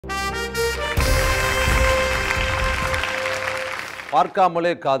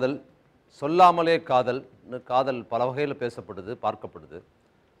பார்க்காமலே காதல், சொல்லாமலே காதல், காதல் பல வகையில் பேசப்படுது, பார்க்கப்படுது.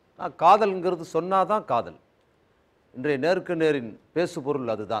 காதல்ங்கிறது சொன்னாதான் காதல். இன்றைய நேருக்கு நேரின்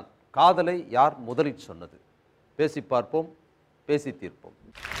பேசுபொருள் அதுதான். காதலை யார் முதலில் சொன்னது? பேசி பார்ப்போம், பேசி தீர்ப்போம்.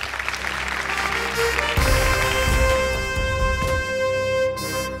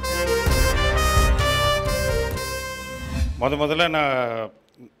 முதல்ல நான்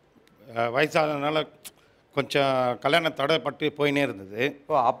வயசானதுனால கொஞ்சம் கல்யாண தடைப்பட்டு போயினே இருந்தது.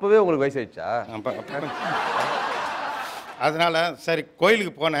 ஓ, அப்போவே உங்களுக்கு வயசாயிடுச்சா? அதனால் சரி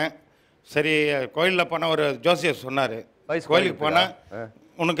கோயிலுக்கு போனேன். சரி கோயிலில் போனால் ஒரு ஜோசியர் சொன்னார், கோயிலுக்கு போனால்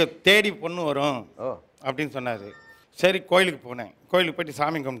உனக்கு தேடி பொண்ணு வரும் அப்படின்னு சொன்னார். சரி கோயிலுக்கு போனேன். கோயிலுக்கு போய்ட்டு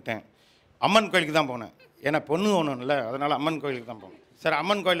சாமி கும்பிட்டேன். அம்மன் கோயிலுக்கு தான் போனேன். ஏன்னா பொண்ணு ஒன்றும் இல்லை, அதனால் அம்மன் கோயிலுக்கு தான் போனேன். சார்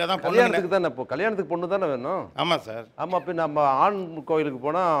அம்மன் கோயிலில் தான் கல்யாணத்துக்கு தானே. இப்போ கல்யாணத்துக்கு பொண்ணு தானே வேணும்? ஆமாம் சார். ஆமாம். அப்போ நம்ம ஆண் கோயிலுக்கு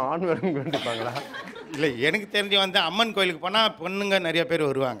போனால் ஆண் வேணும் வேண்டிப்பாங்களா? இல்லை, எனக்கு தெரிஞ்சு வந்து அம்மன் கோயிலுக்கு போனால் பொண்ணுங்க நிறைய பேர்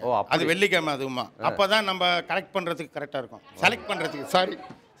வருவாங்க. அது வெள்ளிக்கிழமை அதுவுமா. அப்போ தான் நம்ம கலெக்ட் பண்ணுறதுக்கு கரெக்டாக இருக்கும்.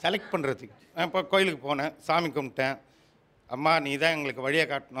 செலக்ட் பண்ணுறதுக்கு இப்போ கோயிலுக்கு போனேன், சாமி கும்பிட்டேன். அம்மா நீ தான் எங்களுக்கு வழியை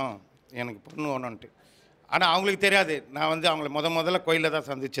காட்டணும், எனக்கு பொண்ணு வேணும்ன்ட்டு. ஆனால் அவங்களுக்கு தெரியாது நான் வந்து அவங்கள முதல்ல கோயிலில் தான்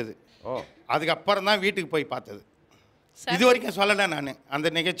சந்தித்தது. அதுக்கப்புறம் தான் வீட்டுக்கு போய் பார்த்தது. இது வரைக்கும் சொல்லலை நான். அந்த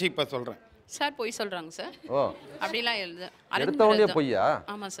நிகழ்ச்சி இப்போ சொல்கிறேன் சார். போய் சொல்கிறாங்க சார். அப்படிலாம் எடுத்தவொடனே பொய்யா?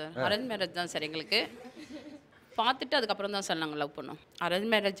 ஆமாம் சார், அரேஞ்ச் மேரேஜ் தான் சார். எங்களுக்கு பார்த்துட்டு அதுக்கப்புறம் தான் சார் நாங்கள் லவ் பண்ணோம். அரேஞ்ச்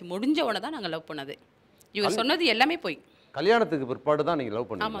மேரேஜ் முடிஞ்ச உடனே தான் நாங்கள் லவ் பண்ணது. இவர் சொன்னது எல்லாமே போய். கல்யாணத்துக்கு பிற்பாடு தான் நீங்கள் லவ்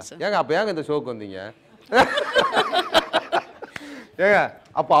பண்ணீங்க? ஏங்க அப்போ ஏங்க இந்த ஷோக்கு வந்தீங்க? ஏங்க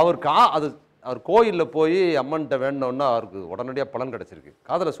அப்போ அவர் கோயிலில் போய் அம்மன்கிட்ட வேணும்னா அவருக்கு உடனடியாக பலன் கிடச்சிருக்கு.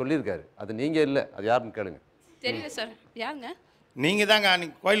 காதலை சொல்லியிருக்காரு. அது நீங்கள் இல்லை, அது யாருன்னு கேளுங்க. தெரியல சார். யாருங்க? நீங்கள் தாங்க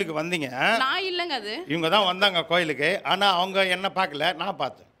அன்றைக்கி கோயிலுக்கு வந்தீங்க. நான் இல்லைங்க, அது இவங்க தான் வந்தாங்க கோயிலுக்கு. ஆனால் அவங்க என்ன பார்க்கல, நான்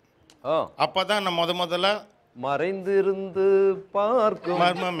பார்த்தேன். அப்போ தான் நான் முதல்ல மறைந்திருந்து பார்க்கும்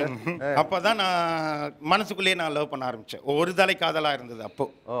அப்போ தான் நான் மனசுக்குள்ளேயே நான் லவ் பண்ண ஆரம்பித்தேன். ஒரு தலை காதலாக இருந்தது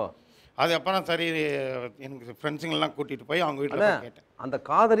அப்போது. அதுக்கப்புறம் சரி எனக்கு ஃப்ரெண்ட்ஸுங்கெல்லாம் கூட்டிகிட்டு போய் அவங்க வீட்டில் கேட்டேன். அந்த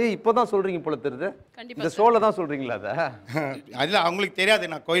காதலியை இப்போ தான் சொல்கிறீங்க போல தெரியுது. இந்த ஷோவில் தான் சொல்கிறீங்களா? அதை அதில் அவங்களுக்கு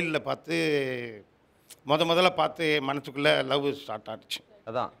தெரியாது. நான் கோயிலில் பார்த்து முதல்ல பார்த்து மனசுக்குள்ளே லவ் ஸ்டார்ட் ஆகிடுச்சு.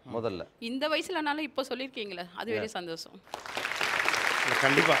 அதான் முதல்ல. இந்த வயசுலனாலும் இப்போ சொல்லியிருக்கீங்களே, அது வேற சந்தோஷம்.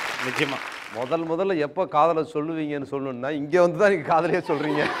 கண்டிப்பாக, நிச்சயமாக. முதல்ல எப்போ காதலை சொல்லுவீங்கன்னு சொல்லணும்னா இங்கே வந்து தான் நீங்கள் காதலையே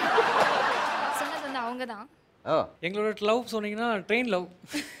சொல்கிறீங்க. சொன்னது வந்து அவங்க தான். எங்களோட லவ் சொன்னீங்கன்னா ட்ரெயின் லவ்.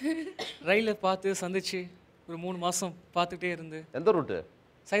 ரயிலில் பார்த்து சந்திச்சு ஒரு 3 மாதம் பார்த்துக்கிட்டே இருந்து. எந்த ரூட்டு?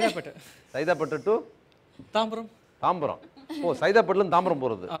 சைதாப்பேட்டை. சைதாப்பேட்டை டு தாம்பரம். ஓ, சைதாப்பேட்டிலேருந்து தாம்பரம்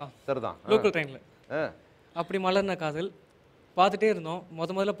போகிறது. சரிதான், லோக்கல் ட்ரெயினில். அப்படி மலர்ன காதல் பார்த்துட்டே இருந்தோம்.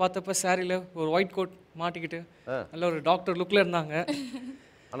 முதல்ல பார்த்தப்ப சாரியில் ஒரு ஒயிட் கோட் மாட்டிக்கிட்டு நல்ல ஒரு டாக்டர் லுக்கில் இருந்தாங்க.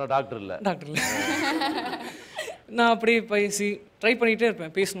 ஆனால் டாக்டர் இல்லை. நான் அப்படியே பேசி ட்ரை பண்ணிகிட்டே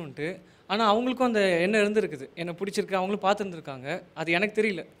இருப்பேன் பேசணுன்ட்டு. ஆனால் அவங்களுக்கும் அந்த எண்ணம் இருந்துருக்குது, என்னை பிடிச்சிருக்கு. அவங்களும் பார்த்துருந்துருக்காங்க. அது எனக்கு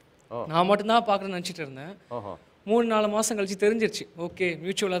தெரியல. நான் மட்டும்தான் பார்க்குறேன்னு நினச்சிட்டு இருந்தேன். 3-4 மாதம் கழிச்சு தெரிஞ்சிருச்சு, ஓகே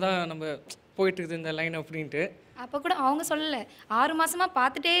மியூச்சுவலாக தான் நம்ம போயிட்டு இருக்குது இந்த லைன் அப்படின்ட்டு. அப்போ கூட அவங்க சொல்லலை, 6 மாசமா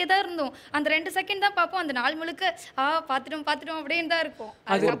பார்த்துட்டே தான் இருந்தோம். அந்த 2 செகண்ட் தான் பார்ப்போம். அந்த நாள் முழுக்க பார்த்துட்டோம் அப்படின்னு தான் இருக்கும்.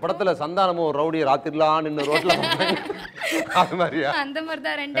 அது ஒரு படத்தில் சந்தானமும் ரவுடி ராத்திரிலாம் நின்று ரோட்டில் அது மாதிரியா? அந்த மாதிரி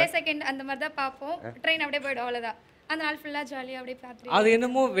தான் 2 செகண்ட் அந்த மாதிரி தான் பார்ப்போம். ட்ரெயின் அப்படியே போய்டும், அவ்வளோதான். அந்த நாள் ஃபுல்லாக ஜாலியாக அப்படியே பார்த்துட்டு. அது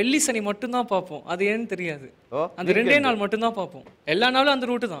என்னமோ வெள்ளி சனி மட்டும்தான் பார்ப்போம். அது ஏன்னு தெரியாது. அந்த 2 நாள் மட்டும்தான் பார்ப்போம். எல்லா நாளும் அந்த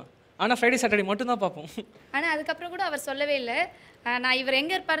ரூட்டு தான். ஆனால் ஃப்ரைடே சாட்டர்டே மட்டும்தான் பார்ப்போம். ஆனால் அதுக்கப்புறம் கூட அவர் சொல்லவே இல்லை. நான் இவர்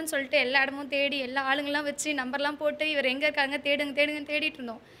எங்கே இருப்பாருன்னு சொல்லிட்டு எல்லா இடமும் தேடி எல்லா ஆளுங்கெல்லாம் வச்சு நம்பர்லாம் போட்டு இவர் எங்கே இருக்காங்க தேடுங்கன்னு தேடிட்டு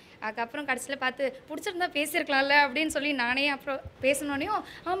இருந்தோம். அதுக்கப்புறம் கடைசியில் பார்த்து பிடிச்சிருந்தா பேசியிருக்கலாம்ல அப்படின்னு சொல்லி நானே அப்புறம் பேசணுனையும்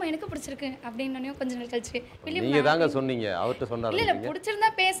ஆமாம் எனக்கு பிடிச்சிருக்கு அப்படின்னோனையும் கொஞ்சம் நாள் கழிச்சு நீங்கள் தாங்க சொன்னீங்க, அவர்கிட்ட சொன்னார். இல்லை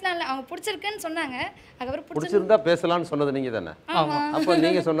பிடிச்சிருந்தா பேசலாம்ல, அவங்க பிடிச்சிருக்குன்னு சொன்னாங்க. அதுக்கப்புறம் பிடிச்சிருந்தா பேசலாம்னு சொன்னது நீங்கள் தானே? அப்போ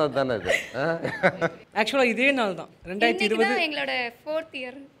நீங்கள் சொன்னது தானே இது? ஆக்சுவலாக இதே நாள் தான் 2020 எங்களோட 4th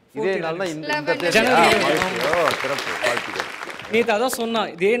இயர். இதே நாள் தான் இந்த நேற்று அதான் சொன்னா,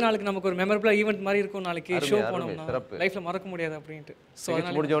 இதே நாளுக்கு நமக்கு ஒரு மெமரபிளா ஈவெண்ட் மாதிரி இருக்கும். நாளைக்கு ஷோ போனோம்னா லைஃப்ல மறக்க முடியாது அப்படின்ட்டு. ஸோ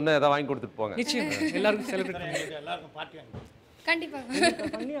அதனால முடிஞ்ச உடனே ஏதாவது வாங்கி கொடுத்துட்டு போங்க. நிச்சயம் எல்லாருக்கும் செலிப்ரேட் பண்ணுங்க. எல்லாருக்கும் பார்ட்டி வாங்கி கண்டிப்பாக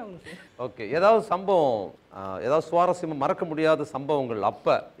பண்ணி ஆகணும். ஓகே, ஏதாவது சம்பவம், ஏதாவது சுவாரஸ்யமாக மறக்க முடியாத சம்பவங்கள்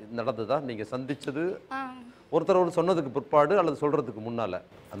அப்போ நடந்ததா? நீங்கள் சந்திச்சது ஒருத்தர் சொன்னதுக்கு பிற்பாடு அல்லது சொல்கிறதுக்கு முன்னால்?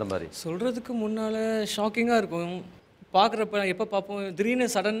 அந்த மாதிரி சொல்கிறதுக்கு முன்னால் ஷாக்கிங்காக இருக்கும். பார்க்குறப்ப எப்போ பார்ப்போம்,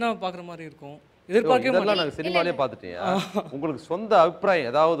 திடீர்னு சடனாக பார்க்குற மாதிரி இருக்கும். எதிர்பார்க்கவே மாட்டோம். நாங்கள் சினிமாலே பார்த்துட்டேன். உங்களுக்கு சொந்த அபிப்பிராயம்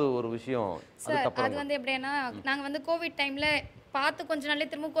ஏதாவது ஒரு விஷயம்? சார் அது வந்து எப்படின்னா, நாங்கள் வந்து கோவிட் டைமில் பார்த்து கொஞ்ச நாள்லேயே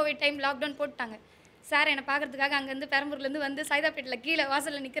திரும்ப கோவிட் டைம் லாக்டவுன் போட்டுட்டாங்க. சார் என்னை பார்க்குறதுக்காக அங்கேருந்து பெரம்பூர்லேருந்து வந்து சைதாப்பேட்டில் கீழே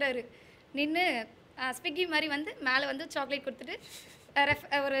வாசலில் நிற்கிறாரு. நின்று ஸ்விக்கி மாதிரி வந்து மேலே வந்து சாக்லேட் கொடுத்துட்டு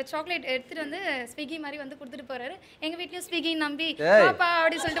ஒரு சாக்லேட் எடுத்துட்டு வந்து ஸ்விக்கி மாதிரி வந்து கொடுத்துட்டு போறாரு. எங்க வீட்லயும் ஸ்விக்கி நம்பி பாப்பா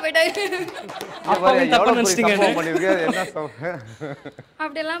அப்படி சொல்லிட்டு போயிட்டாரு.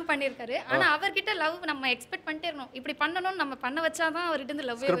 அப்படியெல்லாம் பண்ணியிருக்காரு. ஆனா அவர்கிட்ட லவ் நம்ம எக்ஸ்பெக்ட் பண்ணிட்டே இருக்கணும். இப்படி பண்ணணும்னு நம்ம பண்ண வச்சாதான் அவர்கிட்ட இருந்து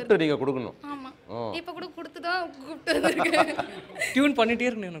லவ் ஸ்கிரிப்ட் நீங்க கொடுக்கணும். ஆமா, இப்ப கூட கொடுத்து தான் கூப்பிட்டு வந்திருக்கேன். டியூன் பண்ணிட்டே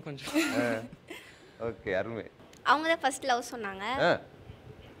இருக்கணும் எனக்கு கொஞ்சம். ஓகே, அருமை. அவங்க தான் ஃபர்ஸ்ட் லவ் சொன்னாங்க.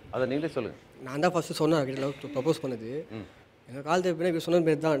 அதை நீங்களே சொல்லுங்க. நான் தான் ஃபஸ்ட்டு சொன்னேன் அவர்கிட்ட லவ் ப்ரப்போஸ் பண்ணது. எங்கள் காலத்துக்கு பின்னாடி இப்போ சொன்ன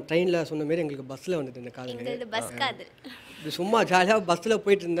மாரி தான், ட்ரெயினில் சொன்ன மாரி எங்களுக்கு பஸ்ஸில் வந்துட்டு இந்த காதல். இது பஸ் காதல். இப்படி சும்மா ஜாலியாக பஸ்ஸில்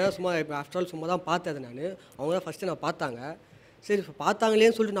போயிட்டு இருந்தேன். சும்மா இப்போ ஆஃப்டர் ஆல் சும்மா தான் பார்த்தேன் நான். அவங்க தான் ஃபஸ்ட்டு நான் பார்த்தாங்க. சரி இப்போ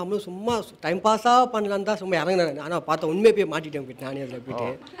பார்த்தாங்களேன்னு சொல்லிட்டு நம்மளும் சும்மா டைம் பாஸாக பண்ணலான்னு தான் சும்மா இறங்கினேன். ஆனால் பார்த்தா உண்மையை போய் மாட்டிட்டேன் போயிட்டு நானே அதில் போயிட்டு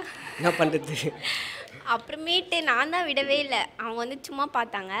என்ன பண்ணுறது. அப்புறமேட்டு நான் தான் விடவே இல்லை. அவங்க வந்து சும்மா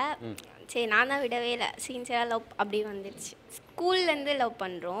பார்த்தாங்க. சரி நான் தான் விடவே இல்லை. சின்சியராக லவ் அப்படி வந்துடுச்சு. ஸ்கூல்லேருந்து லவ்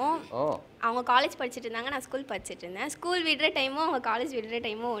பண்ணுறோம். அவங்க காலேஜ் படிச்சுட்டு இருந்தாங்க, நான் ஸ்கூல் படிச்சுட்டு இருந்தேன். ஸ்கூல் விடுற டைமும் அவங்க காலேஜ் விடுற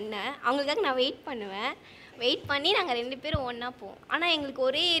டைமும் ஒன்று. அவங்களுக்காக நான் வெயிட் பண்ணுவேன். வெயிட் பண்ணி நாங்கள் 2 பேரும் ஒன்றா போவோம். ஆனால் எங்களுக்கு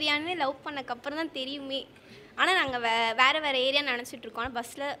ஒரே ஏரியான்னு லவ் பண்ணக்கப்புறம் தான் தெரியுமே. ஆனால் நாங்கள் வேறு ஏரியா நினச்சிட்டு இருக்கோம். ஆனால்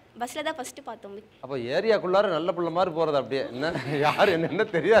பஸ்ஸில் தான் ஃபஸ்ட்டு பார்த்தோம். அப்போ ஏரியாக்குள்ளார நல்ல பிள்ளை மாதிரி போகிறது அப்படியே என்ன யார் என்ன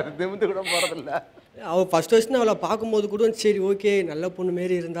தெரியாது, நிமிந்து கூட போகிறதில்ல. அவள் ஃபஸ்ட் ஃபஸ்ட்டு அவளை பார்க்கும்போது கூட சரி ஓகே நல்ல பொண்ணு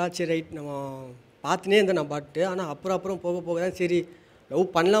மாரி இருந்தா சரி ரைட் நம்ம பார்த்துனே இருந்தேன் நான் பாட்டு. ஆனால் அப்புறம் போக போக தான் சரி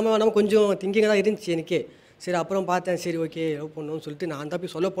லவ் பண்ணலாமா வேணாமல் கொஞ்சம் திங்கிங் தான் இருந்துச்சு எனக்கே. சரி அப்புறம் பார்த்தேன் சரி ஓகே லவ் பண்ணணும்னு சொல்லிட்டு நான் தான்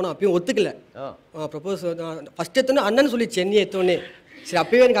போய் சொல்ல போனேன். அப்பயும் ஒத்துக்கல. ப்ரப்போஸ் ஃபஸ்ட் எடுத்தோன்னே அண்ணன் சொல்லிச்சு என்னையே எடுத்தோன்னே. சரி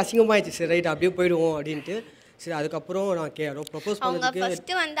அப்போயே எனக்கு அசிங்கமாகிடுச்சு. சரி ரைட் அப்படியே போயிடுவோம் அப்படின்ட்டு. சரி அதுக்கப்புறம் நான் ப்ரப்போஸ் அவங்க பண்ணதுக்கு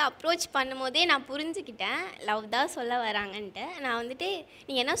ஃபஸ்ட்டு வந்து அப்ரோச் பண்ணும்போதே நான் புரிஞ்சுக்கிட்டேன் லவ் தான் சொல்ல வராங்கன்ட்டு. நான் வந்துட்டு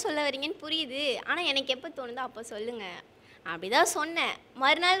நீங்கள் என்ன சொல்ல வரீங்கன்னு புரியுது, ஆனால் எனக்கு எப்போ தோணுதோ அப்போ சொல்லுங்கள் அப்படி தான் சொன்னேன்.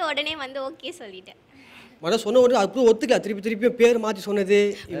 மறுநாள் உடனே வந்து ஓகே சொல்லிட்டேன். மறுநாள் சொன்ன உடனே அப்புறம் ஒத்துக்கல. திருப்பியும் பேர் மாற்றி சொன்னது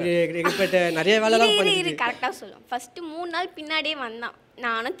இப்படி நிறைய வேலைலாம் பண்ணி கரெக்டாக சொல்லும். ஃபஸ்ட்டு 3 நாள் பின்னாடியே வந்தான்.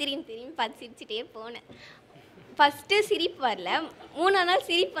 நானும் திரும்பி பார்த்து சிரிச்சுட்டே போனேன். ஃபஸ்ட்டு சிரிப்பு வரல, 3ஆம் நாள்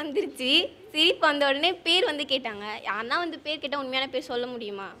சிரிப்பு வந்துருச்சு. சிரிப்பு வந்த உடனே பேர் வந்து கேட்டாங்க. யாருன்னா வந்து பேர் கேட்டால் உண்மையான பேர் சொல்ல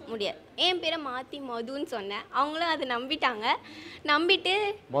முடியுமா? முடியாது. என் பேரை மாற்றி மதுன்னு சொன்னேன். அவங்களும் அதை நம்பிட்டாங்க. நம்பிட்டு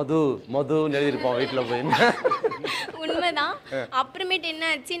மதுன்னு எழுதியிருப்போம் வீட்டில் போய். உண்மைதான். அப்புறமேட்டு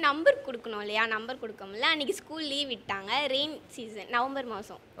என்ன ஆச்சு, நம்பர் கொடுக்கணும் இல்லையா? நம்பர் கொடுக்க முடியல. அன்றைக்கி ஸ்கூல் லீவ் விட்டாங்க, ரெயின் சீசன், நவம்பர்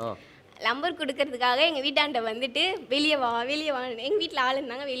மாதம். நம்பர் கொடுக்கறதுக்காக எங்கள் வீட்டாண்ட வந்துட்டு வெளியே வா எங்கள் வீட்டில் ஆள்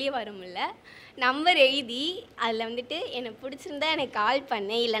இருந்தாங்க, வெளியே வர முடியல. நம்பர் எழுதி அதில் வந்துட்டு எனக்கு பிடிச்சிருந்தா எனக்கு கால்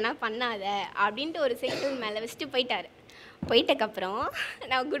பண்ணு, இல்லைனா பண்ணாத அப்படின்ட்டு ஒரு சைக்கிள் மேலே வச்சுட்டு போயிட்டார். போயிட்டக்கப்புறம்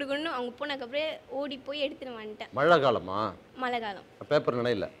நான் குடுகுன்னு அவங்க போனதுக்கப்புறம் ஓடி போய் எடுத்துட்டு வந்துட்டேன். மழை காலமா? மழை காலம். பேப்பர்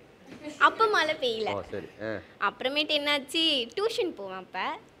நினைல அப்போ மழை பெய்யல. சரி. அப்புறமேட்டு என்னாச்சு, டியூஷன் போவேன். அப்போ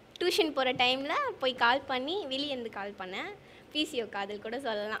டியூஷன் போகிற டைமில் போய் கால் பண்ணி வெளியே இருந்து கால் பண்ணேன். பிசிஓ காதல் கூட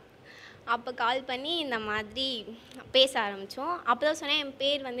சொல்லலாம். அப்போ கால் பண்ணி இந்த மாதிரி பேச ஆரம்பித்தோம். அப்போ தான் சொன்னேன் என்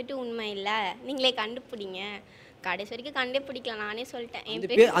பேர் வந்துட்டு உண்மை இல்லை, நீங்களே கண்டுபிடிங்க. கடைசி வரைக்கும் கண்டுபிடிக்கலாம், நானே சொல்லிட்டேன். என்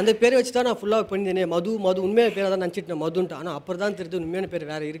பேர் அந்த பேரை வச்சு தான் நான் ஃபுல்லாக பண்ணியிருந்தேன். மது உண்மையான பேரை தான் நினச்சிட்டேன் மதுன்ட்டு. ஆனால் அப்புறம் தான் தெரிஞ்சு உண்மையான பேர்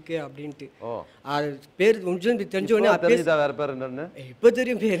வேறு இருக்குது அப்படின்ட்டு. அது பேர் தெரிஞ்ச உடனே வேறு பேர் என்னன்னு இப்போ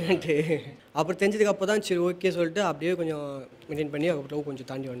தெரியும் பேர் என்னன்ட்டு. அப்புறம் தெரிஞ்சதுக்கு அப்போ தான் சரி ஓகே சொல்லிட்டு அப்படியே கொஞ்சம் மெயின்டைன் பண்ணி அதுக்கப்புறம்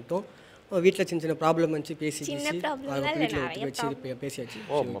கொஞ்சம் தாண்டி வந்துட்டோம். வீட்டில் சின்ன ப்ராப்ளம் வந்துச்சு, பேசி வீட்டில் பேசியாச்சு.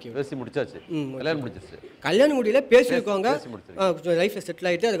 பேசி முடிச்சாச்சு, கல்யாணம் முடிச்சிச்சு. கல்யாணம் முடியல, பேசியிருக்கோங்க. கொஞ்சம் லைஃப்பில் செட்டில்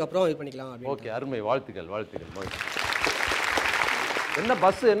ஆகிட்டு அதுக்கப்புறம் இது பண்ணிக்கலாம் அப்படின்னு. ஓகே, அருமை, வாழ்த்துக்கள். என்ன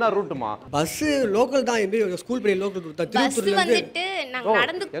பஸ் என்ன ரூட்டுமா? பஸ் லோக்கல் தான், ஸ்கூல் படி லோக்கல் ரூட் தான். திருவூர்ல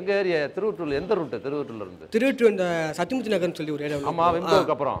எங்க ஏரியா? திருவூர்ல எந்த ரூட்? திருவூர்ல இருந்து திருவூர் இந்த சத்தியமூர்த்தி நகர்னு சொல்லி ஒரு இடம். ஆமா,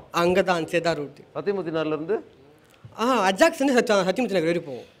 வெம்பூருக்கு அப்புறம் அங்கே தான் சேதா ரூட். சத்தியமூர்த்தி நகர்ல இருந்து அஜாக்ஸ் சத்தியமூர்த்தி நகர் வரை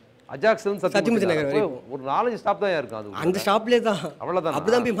போவோம். அஜாக்ஸ் சத்தியமூர்த்தி நகர் வரை ஒரு 4-5 ஸ்டாப் தான் இருக்கும். அது அந்த ஸ்டாப்லேயே தான். அவ்வளோதான்.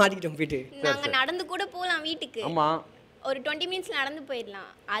 அப்படிதான் போய் மாட்டிக்கிட்டோம் போயிட்டு. நாங்கள் நடந்து கூட போகலாம் வீட்டுக்கு. ஆமா, ஒரு 20 மினிட்ஸ் நடந்து போயிடலாம்.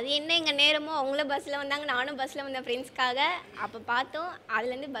 அது என்ன எங்கள் நேரமோ, அவங்கள பஸ்ஸில் வந்தாங்க, நானும் பஸ்ஸில் வந்தேன் ஃப்ரெண்ட்ஸ்க்காக. அப்போ பார்த்தோம்,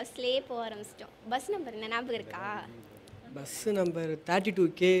 அதுலேருந்து பஸ்லேயே போக ஆரம்பிச்சிட்டோம். பஸ் நம்பர் என்ன ஞாபகம் இருக்கா? பஸ் நம்பர்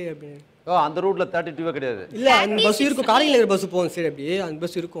 32K அப்படின்னு. அந்த ரூட்ல 32 கிடையாது. இல்ல, அந்த பஸ் இருக்கும், காலையில பஸ் போகும். சரி, அப்படியே அந்த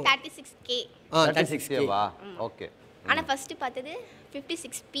பஸ் இருக்கும். 36K. 36K வா? ஓகே. ஆனா ஃபர்ஸ்ட் பார்த்தது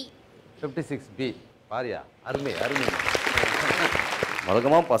 56P. 56B பாரியா? அருமை.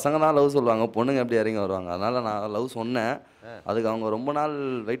 வழக்கமாக பசங்க தான் லவ் சொல்லுவாங்க, பொண்ணுங்க எப்படி இறங்கி வருவாங்க. அதனால் நான் லவ் சொன்னேன். அதுக்கு அவங்க ரொம்ப நாள்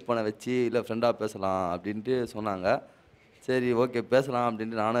வெயிட் பண்ண வச்சு இல்லை ஃப்ரெண்டாக பேசலாம் அப்படின்ட்டு சொன்னாங்க. சரி ஓகே பேசலாம்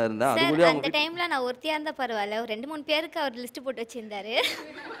அப்படின்ட்டு நானும் இருந்தேன். அதுக்குள்ளே அந்த டைமில் நான் ஒருத்தியாக இருந்தால் பரவாயில்ல, ஒரு 2-3 பேருக்கு அவர் லிஸ்ட்டு போட்டு வச்சுருந்தாரு.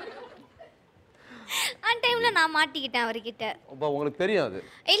 அந்த டைமில் நான் மாட்டிக்கிட்டேன் அவர்கிட்ட. உங்களுக்கு தெரியும் அது?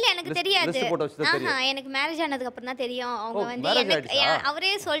 இல்லை, எனக்கு தெரியாது. எனக்கு மேரேஜ் ஆனதுக்கப்புறம் தான் தெரியும். அவங்க வந்து எனக்கு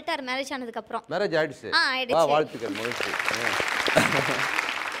அவரே சொல்லிட்டார் மேரேஜ் ஆனதுக்கப்புறம். மேரேஜ் ஆயிடுச்சு. ஆயிடுச்சு. வாழ்த்துக்கள்.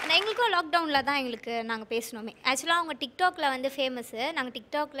 எங்களுக்கும் லாக்டவுனில் தான் நாங்கள் பேசினோமே. ஆக்சுவலாக அவங்க டிக்டாக்ல வந்து ஃபேமஸ்ஸு. நாங்கள்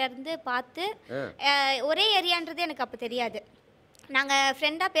டிக்டாக்ல இருந்து பார்த்து ஒரே ஏரியான்றது எனக்கு அப்போ தெரியாது. நாங்கள்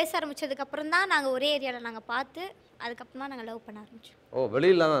ஃப்ரெண்டாக பேச ஆரம்பித்ததுக்கப்புறம் தான் நாங்கள் ஒரே ஏரியாவில் நாங்கள் பார்த்து அதுக்கப்புறமா நாங்கள் லவ் பண்ண ஆரம்பித்தோம். ஓ,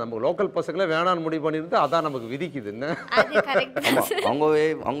 வெளியில் தான் நமக்கு லோக்கல் பசங்களே வேணான்னு முடிவு பண்ணியிருந்து அதான் நமக்கு விதிக்குதுன்னு. அது கரெக்ட்.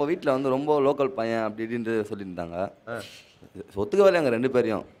 அவங்க வீட்டில் வந்து ரொம்ப லோக்கல் பையன் அப்படி இப்படின்ட்டு சொல்லியிருந்தாங்க. ஒத்துக்கவே எங்கள் 2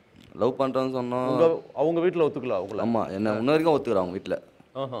 பேரையும் லவ் பண்ணுறோன்னு சொன்னோம். அவங்க வீட்டில் ஒத்துக்கல அவங்கள? ஆமாம், என்ன இன்ன வரைக்கும் ஒத்துக்கிறோம் அவங்க வீட்டில்.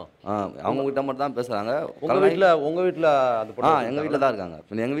 அவங்க கிட்ட மட்டும் தான் பேசுகிறாங்க. உங்கள் வீட்டில் அந்த எங்கள் வீட்டில் தான் இருக்காங்க.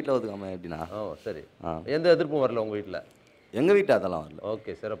 இப்போ எங்கள் வீட்டில் ஒத்துக்காம எப்படின்னா? ஓ சரி. எந்த எதிர்ப்பும் வரல உங்கள் வீட்டில்? எங்கள் வீட்டில் அதெல்லாம் வரல.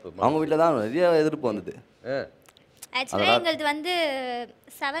 ஓகே, சிறப்பு. அவங்க வீட்டில் தான் நிறைய எதிர்ப்பு வந்தது. ஆக்சுவலாக எங்களுக்கு வந்து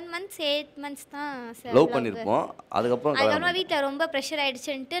 7 months 8 months தான் லவ் பண்ணியிருப்போம். அதுக்கப்புறம் வீட்டில் ரொம்ப ப்ரெஷர்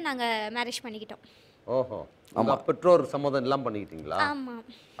ஆயிடுச்சுன்ட்டு நாங்கள் மேரேஜ் பண்ணிக்கிட்டோம். ஓஹோ, ஆமாம். பெற்றோர் சம்மதம் எல்லாம் பண்ணிக்கிட்டீங்களா? ஆமாம்.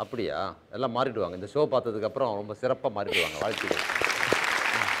 அப்படியா? எல்லாம் மாறிடுவாங்க. இந்த ஷோ பார்த்ததுக்கப்புறம் ரொம்ப சிறப்பாக மாறிடுவாங்க. வாழ்த்துக்கள்.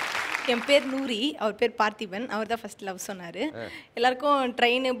 என் பேர் நூரி, அவர் பேர் பார்த்திபன். அவர் தான் ஃபர்ஸ்ட் லவ் சொன்னார். எல்லாருக்கும்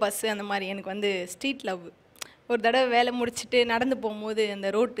ட்ரெயின் பஸ்ஸு அந்த மாதிரி, எனக்கு வந்து ஸ்ட்ரீட் லவ். ஒரு தடவை வேலை முடிச்சுட்டு நடந்து போகும்போது அந்த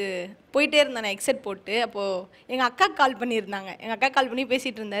ரோட்டு போயிட்டே இருந்தேன் நான் ஹெட்செட் போட்டு. அப்போது எங்கள் அக்கா கால் பண்ணியிருந்தாங்க. எங்கள் அக்கா கால் பண்ணி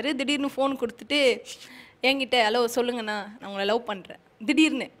பேசிகிட்டு இருந்தார். திடீர்னு ஃபோன் கொடுத்துட்டு என்கிட்ட ஹலோ சொல்லுங்கண்ணா, நான் உங்களை லவ் பண்ணுறேன்.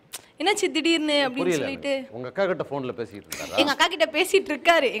 திடீர்னு என்னாச்சு திடீர்னு அப்படின்னு சொல்லிட்டு உங்கள் அக்கா கிட்ட ஃபோனில் பேசிக்கிட்டு இருந்தாரு. எங்கள் அக்கா கிட்ட பேசிகிட்டு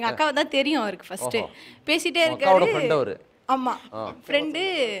இருக்காரு. எங்கள் அக்காவை தான் தெரியும் அவருக்கு ஃபஸ்ட்டு. பேசிகிட்டே இருக்காரு. ஆமாம், ஃப்ரெண்டு.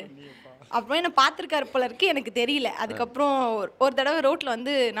 அப்புறம் என்ன பார்த்துருக்காரு போல இருக்கு, எனக்கு தெரியல. அதுக்கப்புறம் ஒரு தடவை ரோட்டில்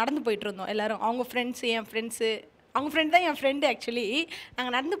வந்து நடந்து போயிட்டு இருந்தோம் எல்லாரும். அவங்க ஃப்ரெண்ட்ஸு, என் ஃப்ரெண்ட்ஸு. அவங்க ஃப்ரெண்ட் தான் என் ஃப்ரெண்டு ஆக்சுவலி.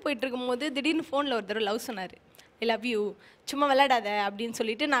 நாங்கள் நடந்து போயிட்டு இருக்கும்போது திடீர்னு ஃபோனில் ஒரு தடவை லவ் சொன்னார். ஐ லவ் யூ, சும்மா விளையாடாத அப்படின்னு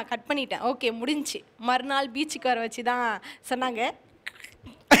சொல்லிட்டு நான் கட் பண்ணிட்டேன். ஓகே, முடிஞ்சு. மறுநாள் பீச்சுக்கு வர வச்சு தான் சொன்னாங்க.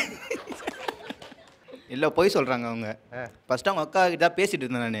 இல்லை, போய் சொல்கிறாங்க அவங்க. ஃபஸ்ட்டு அவங்க அக்கா கிட்ட பேசிகிட்டு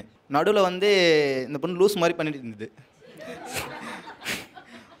இருந்தேன் நான். நடுவில் வந்து இந்த பொண்ணு லூஸ் மாதிரி பண்ணிட்டு இருந்தது.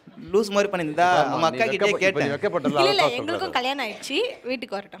 லூஸ் மாதிரி பண்ணியிருந்தா அவங்க அக்கா கிட்டே கேட்டேன். இல்லை, எங்களுக்கும் கல்யாணம் ஆயிடுச்சு,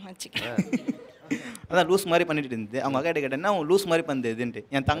 வீட்டுக்கு வரட்டும் வச்சுக்கேன். அதான் லூஸ் மாதிரி பண்ணிட்டு இருந்தது. அவங்க அக்கா கிட்ட கேட்டேன்னா அவங்க லூஸ் மாதிரி பண்ணுது எதுன்ட்டு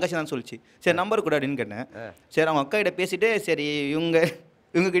என் தங்கச்சி தான் சொல்லிச்சு. சரி நம்பர் கூட அப்படின்னு கேட்டேன். சரி அவங்க அக்கா கிட்ட பேசிட்டு சரி இவங்க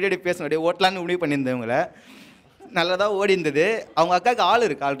கிட்டே பேசணும் அப்படியே ஓட்டலான்னு முடிவு பண்ணியிருந்தேன். இவங்கள நல்லதாக ஓடி இருந்தது. அவங்க அக்காவுக்கு ஆள்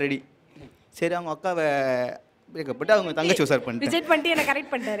இருக்குது ஆல்ரெடி. சரி அவங்க அக்காவை பிரேக்கப்பட்டு அவங்க தங்கச்சி உசார் பண்ணிட்டு என்னை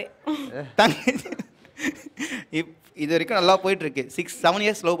கரெக்ட் பண்ணிட்டாரு. தங்கச்சி இது வரைக்கும் நல்லா போயிட்டுருக்கு. 6-7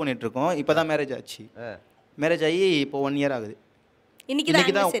 years லவ் பண்ணிகிட்ருக்கோம். இப்போ தான் மேரேஜ் ஆச்சு. மேரேஜ் ஆகி இப்போ 1 year ஆகுது. இன்னைக்கு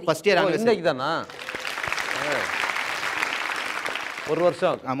தான் ஃபர்ஸ்ட் இயர் ஆகுது. இன்னைக்கு தானா? ஒரு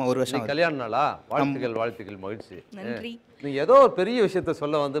வருஷம். ஆமாம், ஒரு வருஷம். கல்யாண நாளா? வாழ்த்துக்கள், வாழ்த்துக்கள், மகிழ்ச்சி. நன்றி. நீங்கள் ஏதோ ஒரு பெரிய விஷயத்த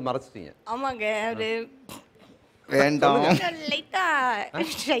சொல்ல வந்து மறைச்சிட்டீங்க. ஆமாங்க, அது வேண்டாம், லைட்டாக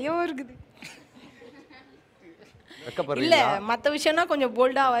ஷையாக இருக்குது. இல்ல, மற்ற விஷயம்னா கொஞ்சம்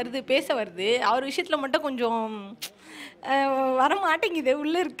போல்டா வருது, பேச வருது. அவர் விஷயத்துல மட்டும் கொஞ்சம் வர மாட்டேங்குது,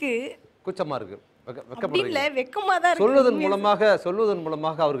 உள்ள இருக்கு, கூச்சமா இருக்கு, இல்ல வெக்கமா தான் இருக்கு. சொல்வதன்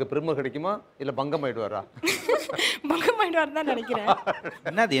மூலமாக அவருக்கு பெருமை கிடைக்குமா இல்ல பங்கம் ஆயிடுவாரா? பங்கம் ஆயிடுவார் தான் நினைக்கிறேன்.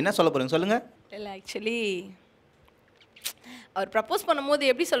 என்ன சொல்ல போறீங்க சொல்லுங்க. இல்ல ஆக்சுவலி அவர் ப்ரப்போஸ் பண்ணும்போது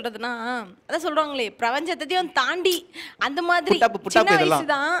எப்படி சொல்றதுன்னா, அதான் சொல்றாங்களே பிரபஞ்சத்தையும் தாண்டி அந்த மாதிரி சின்ன வயசு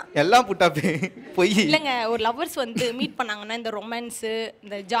தான் எல்லாம் புட்டாப்பு பொய் இல்லைங்க. ஒரு லவ்வர்ஸ் வந்து மீட் பண்ணாங்கன்னா இந்த ரொமான்ஸு,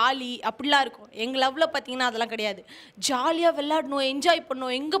 இந்த ஜாலி அப்படிலாம் இருக்கும். எங்கள் லவ்வில் பார்த்தீங்கன்னா அதெல்லாம் கிடையாது. ஜாலியாக விளையாடணும், என்ஜாய்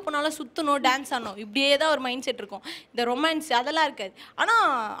பண்ணணும், எங்கே போனாலும் சுற்றணும், டான்ஸ் ஆடணும், இப்படியே தான் ஒரு மைண்ட் செட் இருக்கும். இந்த ரொமான்ஸ் அதெல்லாம் இருக்காது. ஆனால்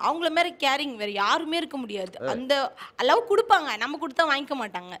அவங்கள மாரி கேரிங் வேறு யாருமே இருக்க முடியாது. அந்த லவ் கொடுப்பாங்க, நம்ம கொடுத்தா வாங்கிக்க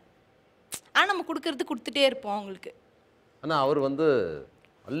மாட்டாங்க. ஆனால் நம்ம கொடுத்துட்டே இருப்போம் அவங்களுக்கு. ஆனால் அவர் வந்து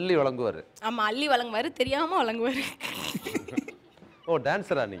அள்ளி வழங்குவார். ஆமாம், அள்ளி வழங்குவார், தெரியாமல் வழங்குவார். ஓ,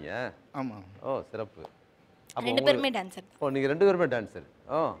 டான்ஸரா நீங்கள்? ஆமாம். ஓ, சிறப்பு. ரெண்டு பேருமே டான்ஸர். ஓ, நீங்கள் 2 பேருமே டான்ஸர்.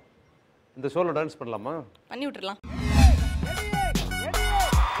 ஓ, இந்த ஷோவில் டான்ஸ் பண்ணலாமா? பண்ணி விட்டுறலாம்.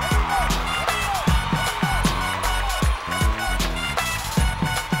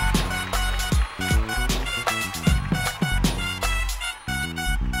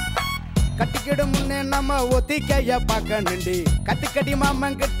 கட்டிக்கிடு முன்னே நம்ம ஒத்திக்கைய பார்க்கணுண்டி, கத்துக்கடி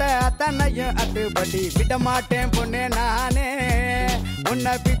மாமன் கிட்ட அத்தனையும் அட்டுப்படி, விட மாட்டேன் பொண்ணே நானே,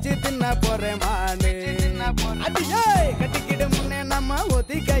 உன்னை பிச்சு தின்ன போறேன் மானே. அடியே கட்டிக்கிடு முன்னே நம்ம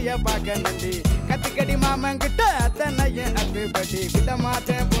ஒத்திக்கைய பார்க்கணுண்டி, கத்துக்கடி மாமன் கிட்ட அத்தனையும் அட்டுப்படி, விட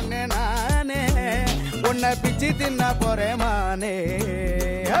மாட்டேன் பொண்ணே நானே, உன்னை பிச்சு தின்ன போறேன் மானே.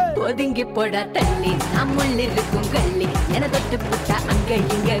 ஒதுங்கி போட தள்ளி நம்முள் இருக்கும் கள்ளி, என தொட்டு புட்டா அங்க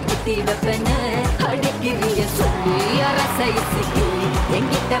இங்க குத்தி வைப்பன, அடிக்கிறிய சொல்லி அரசைசி கிள்ளி,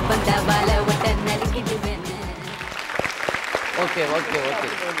 எங்கிட்ட வந்த வாழ ஒட்ட நறுக்கிடுவேன். ஓகே ஓகே ஓகே,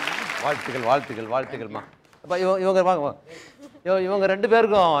 வாழ்த்துக்கள் வாழ்த்துக்கள் வாழ்த்துக்கள்மா. அப்போ இவங்க வாங்க, இவங்க 2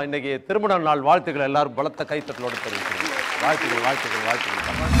 பேருக்கும் இன்னைக்கு திருமண நாள் வாழ்த்துக்கள் எல்லாரும் பலத்த கைத்தட்டலோடு தெரிவிக்கிறீங்க. வாழ்த்துக்கள் வாழ்த்துக்கள் வாழ்த்துக்கள்.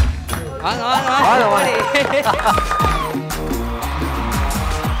 வாங்க வாங்க வாங்க.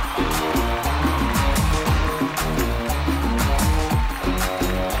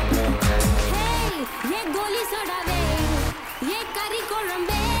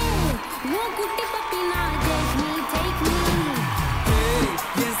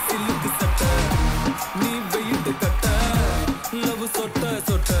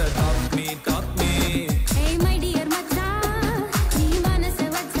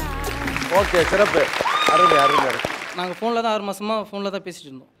 ஓகே, சிறப்பு, அருமை அருமை அருமை. நாங்கள் ஃபோனில் தான் 6 மாதமாக ஃபோனில் தான் பேசிகிட்டு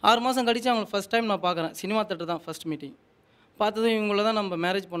இருந்தோம். 6 மாதம் கழிச்சு அவங்களை ஃபஸ்ட் டைம் நான் பார்க்குறேன். சினிமா தேட்டர் தான் ஃபஸ்ட் மீட்டிங். பார்த்ததும் இவங்கள தான் நம்ம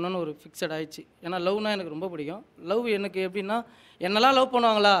மேரேஜ் பண்ணணும்னு ஒரு ஃபிக்ஸட் ஆயிடுச்சு. ஏன்னா லவ்னா எனக்கு ரொம்ப பிடிக்கும். லவ் எனக்கு எப்படின்னா என்னெல்லாம் லவ்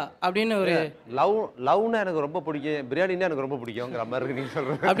பண்ணுவாங்களா அப்படின்னு ஒரு லவ்னா எனக்கு ரொம்ப பிடிக்கும், பிரியாணின்னா எனக்கு ரொம்ப பிடிக்குங்கிற மாதிரி இருக்கு நீங்கள்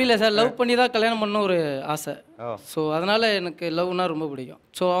சொல்கிறேன். அப்படி இல்லை சார், லவ் பண்ணி தான் கல்யாணம் பண்ண ஒரு ஆசை. ஸோ அதனால் எனக்கு லவ்னா ரொம்ப பிடிக்கும்.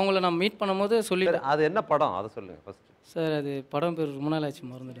 ஸோ அவங்கள நான் மீட் பண்ணும்போது சொல்லிட்டு. அது என்ன படம் அதை சொல்லுங்கள் ஃபஸ்ட்டு. சார் அது படம் பேர் ரொம்ப நாள் ஆச்சு,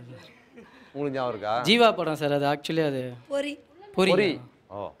 மறந்துட்டேன் சார். உங்களுக்கு ஞாபகம் இருக்கா? ஜீவா படம் சார் அது. ஆக்சுவலி அது பொரி. பொரி.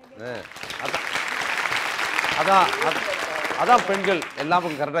 ஓ, அதான் அதான் பெண்கள்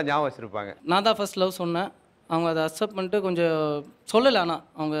எல்லாமும் கரெக்டாக ஞாபகம் வச்சுருப்பாங்க. நான் தான் ஃபர்ஸ்ட் லவ் சொன்னேன். அவங்க அதை அக்செப்ட் பண்ணிட்டு கொஞ்சம் சொல்லலை, ஆனால்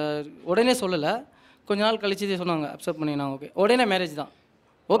அவங்க உடனே சொல்லலை. கொஞ்ச நாள் கழிச்சு சொன்னாங்க அக்செப்ட் பண்ணினா ஓகே. உடனே மேரேஜ் தான்.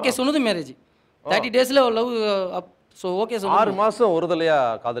 ஓகே சொன்னது மேரேஜ். 30 டேஸில் லவ். ஸோ ஓகே சொன்ன 6 மாதம் ஒரு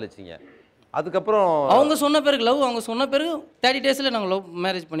தலையாக காதலிச்சிங்க. அதுக்கப்புறம் அவங்க சொன்ன பிறகு லவ் அவங்க சொன்ன பிறகு 30 டேஸில் நாங்கள் லவ்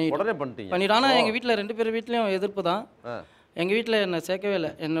மேரேஜ் உடனே பண்ணிட்டீங்க. பண்ணிட்டோம். ஆனால் எங்கள் வீட்டில் 2 பேர் வீட்லேயும் எதிர்ப்பு தான். எங்கள் வீட்டில் என்னை சேர்க்கவே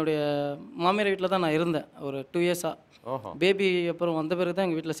இல்லை. என்னுடைய மாமியார் வீட்டில் தான் நான் இருந்தேன் ஒரு 2 இயர்ஸாக. பேபி அப்புறம் வந்த பிறகு தான்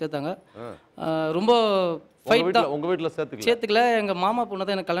எங்கள் வீட்டில் சேர்த்தாங்க. ரொம்ப ஃபைட் தான். உங்கள் வீட்டில் சேர்த்துக்கல. எங்கள் மாமா பொண்ணை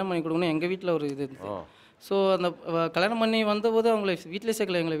தான் எனக்கு கல்யாணம் பண்ணி கொடுக்கணும் எங்கள் வீட்டில் ஒரு இது இருந்துச்சு. ஸோ அந்த கல்யாணம் பண்ணி வந்தபோது அவங்கள வீட்டிலே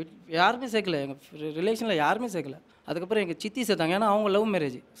சேர்க்கல, எங்களை யாருமே சேர்க்கல, எங்கள் ரிலேஷனில் யாருமே சேர்க்கல. அதுக்கப்புறம் எங்கள் சித்தி சேர்த்தாங்க, ஏன்னா அவங்க லவ்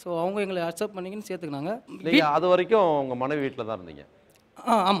மேரேஜ். ஸோ அவங்க எங்களை அக்செப்ட் பண்ணிக்கின்னு சேர்த்துக்கினாங்க. அது வரைக்கும் உங்கள் மனைவி வீட்டில் தான் இருந்தீங்க?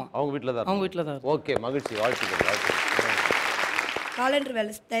 ஆமாம், அவங்க வீட்டில் தான். அவங்க வீட்டில் தான். ஓகே, மகிழ்ச்சி, வாழ்த்துக்கள் வாழ்த்துக்கள். காலண்டர்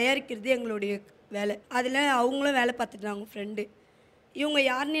வேலை தயாரிக்கிறது எங்களுடைய வேலை. அதில் அவங்களும் வேலை பார்த்துட்டு அவங்க ஃப்ரெண்டு. இவங்க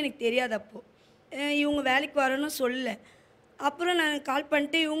யாருன்னு எனக்கு தெரியாது. அப்போது இவங்க வேலைக்கு வரணும்னு சொல்லலை. அப்புறம் நான் கால்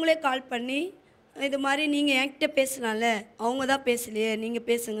பண்ணிட்டு இவங்களே கால் பண்ணி இது மாதிரி நீங்கள் என்கிட்ட பேசினால அவங்க தான் பேசலையே, நீங்கள்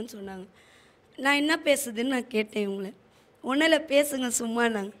பேசுங்கன்னு சொன்னாங்க. நான் என்ன பேசுதுன்னு நான் கேட்டேன் இவங்கள. ஒன்றில் பேசுங்க சும்மா.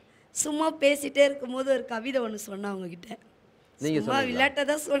 நாங்கள் சும்மா பேசிகிட்டே இருக்கும்போது ஒரு கவிதை ஒன்று சொன்னேன் அவங்கக்கிட்ட. சும்மா விளையாட்டை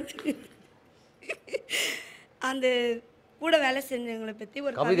தான் சொன்னேன். அந்த கூட வேலை செஞ்சவங்களை பற்றி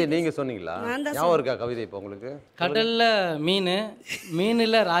ஒரு கவிதை நீங்கள் சொன்னீங்களா? ஞாபகம் இருக்கா கவிதை இப்போ உங்களுக்கு? கடலில்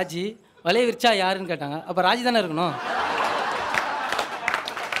மீனில் ராஜி வலைய விரிச்சா யாருன்னு கேட்டாங்க. அப்போ ராஜி தானே இருக்கணும்.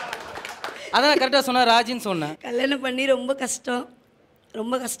 அதான் கரெக்டாக சொன்னேன், ராஜின்னு சொன்னேன். கல்யாணம் பண்ணி ரொம்ப கஷ்டம்,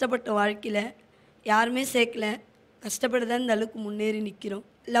 ரொம்ப கஷ்டப்பட்ட வாழ்க்கையில் யாருமே சேர்க்கல. கஷ்டப்பட்டு தான் இந்த அளவுக்கு முன்னேறி நிற்கிறோம்.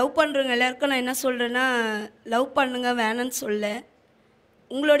 லவ் பண்ணுறவங்க எல்லாருக்கும் நான் என்ன சொல்கிறேன்னா, லவ் பண்ணுங்க வேணான்னு சொல்ல,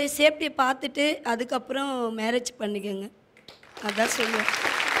 உங்களுடைய சேஃப்டியை பார்த்துட்டு அதுக்கப்புறம் மேரேஜ் பண்ணிக்கோங்க, அதான் சொல்லுவேன்.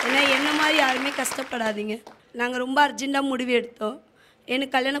 ஏன்னா என்ன மாதிரி யாருமே கஷ்டப்படாதீங்க. நாங்கள் ரொம்ப அர்ஜெண்ட்டாக முடிவு எடுத்தோம்.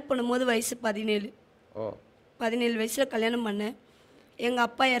 எனக்கு கல்யாணம் பண்ணும்போது வயசு 17 வயசில் கல்யாணம் பண்ணேன். எங்கள்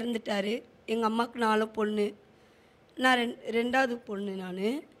அப்பா இறந்துட்டார். எங்கள் அம்மாவுக்கு 4 பொண்ணு, நான் ரெண்டாவது பொண்ணு.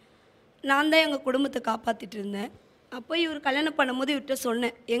 நான் தான் எங்கள் குடும்பத்தை காப்பாற்றிட்டு இருந்தேன். அப்போ இவர் கல்யாணம் பண்ணும்போது இவர்கிட்ட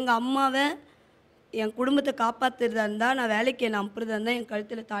சொன்னேன், எங்கள் அம்மாவை என் குடும்பத்தை காப்பாற்றுறதா இருந்தால், நான் வேலைக்கு என்னை அனுப்புறதா இருந்தால் என்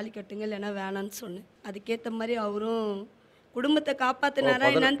கழுத்தில் தாலி கட்டுங்க, இல்லைன்னா வேணான்னு சொன்னேன். அதுக்கேற்ற மாதிரி அவரும் குடும்பத்தை காப்பாற்றினாரா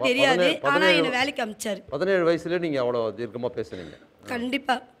என்னன்னு தெரியாது, ஆனால் என்னை வேலைக்கு அனுப்பிச்சார். 17 வயசுல நீங்கள் அவ்வளோ தீர்க்கமாக பேசுனீங்க?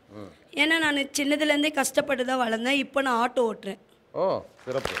 கண்டிப்பாக. ஏன்னா நான் சின்னதுலேருந்தே கஷ்டப்பட்டு தான் வளர்ந்தேன். இப்போ நான் ஆட்டோ ஓட்டுறேன். ஓ,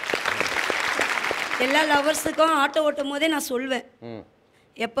 சிறப்பு. எல்லா லவர்ஸுக்கும் ஆட்டோ ஓட்டும் போதே நான் சொல்வேன்,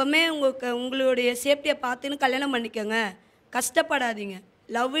 எப்போவுமே உங்களுடைய சேஃப்டியை பார்த்துன்னு கல்யாணம் பண்ணிக்கோங்க, கஷ்டப்படாதீங்க.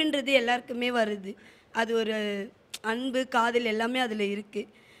 லவ்ன்றது எல்லாருக்குமே வருது. அது ஒரு அன்பு காதல் எல்லாமே அதில் இருக்குது.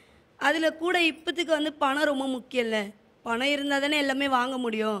 அதில் கூட இப்போத்துக்கு பணம் ரொம்ப முக்கியம் இல்லை. பணம் இருந்தால் தானே எல்லாமே வாங்க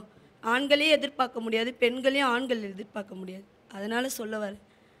முடியும். ஆண்களையும் எதிர்பார்க்க முடியாது, பெண்களையும் ஆண்கள் எதிர்பார்க்க முடியாது. அதனால் சொல்ல வரேன்.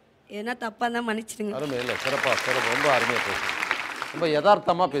 ஏன்னா தப்பாக தான் மன்னிச்சிடுங்க. அருமை, இல்லை சிறப்பாக ரொம்ப அருமையாக பேசுகிறேன், ரொம்ப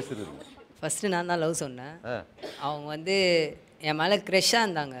யதார்த்தமாக பேசுகிறீங்க. ஃபஸ்ட்டு நான் தான் லவ் சொன்னேன். அவங்க என் மேலே க்ரெஷ்ஷாக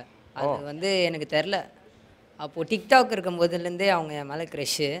இருந்தாங்க. அது எனக்கு தெரில. அப்போது டிக்டாக் இருக்கும் போதுலேருந்தே அவங்க என் மேலே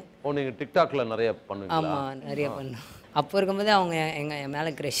க்ரெஷ்ஷு. நீங்கள் டிக்டாக்ல நிறைய பண்ணுவீங்க? ஆமாம், நிறைய பண்ணேன். அப்போ இருக்கும்போதே அவங்க என்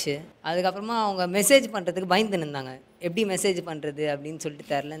மேலே க்ரெஷ்ஷு. அதுக்கப்புறமா அவங்க மெசேஜ் பண்ணுறதுக்கு பயந்து நின்றாங்க. எப்படி மெசேஜ் பண்ணுறது அப்படின்னு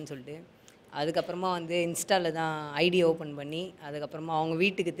சொல்லிட்டு தெரிலன்னு சொல்லிட்டு, அதுக்கப்புறமா இன்ஸ்டாவில் தான் ஐடி ஓப்பன் பண்ணி, அதுக்கப்புறமா அவங்க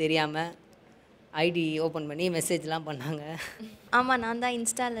வீட்டுக்கு தெரியாமல் ஐடி ஓப்பன் பண்ணி மெசேஜ்லாம் பண்ணாங்க. ஆமாம், நான் தான்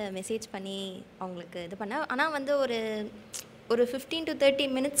இன்ஸ்டாவில் மெசேஜ் பண்ணி அவங்களுக்கு இது பண்ணேன். ஆனால் ஒரு 15 to 30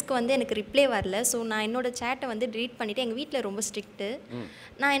 மினிட்ஸ்க்கு வந்து எனக்கு ரிப்ளை வரல. ஸோ நான் என்னோடய சேட்டை வந்து டெலீட் பண்ணிவிட்டு, எங்கள் வீட்டில் ரொம்ப ஸ்ட்ரிக்ட்டு,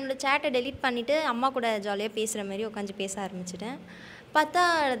 நான் என்னோடய சேட்டை டெலீட் பண்ணிவிட்டு அம்மா கூட ஜாலியாக பேசுகிற மாதிரி உட்காந்து பேச ஆரம்பிச்சிட்டேன். பார்த்தா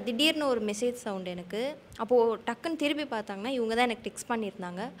திடீர்னு ஒரு மெசேஜ் சவுண்டு எனக்கு. அப்போது டக்குன்னு திருப்பி பார்த்தாங்கன்னா இவங்க தான் எனக்கு டெக்ஸ்ட்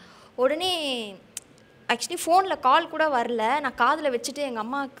பண்ணியிருந்தாங்க. உடனே ஆக்சுவலி ஃபோனில் கால் கூட வரல. நான் காதில் வச்சுட்டு எங்கள்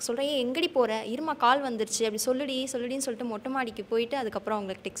அம்மாவுக்கு சொல்கிறேன், எங்கடி போகிற, இருமா கால் வந்துருச்சு அப்படி சொல்லுடின்னு சொல்லிட்டு மொட்டை மாடிக்கு போயிட்டு அதுக்கப்புறம்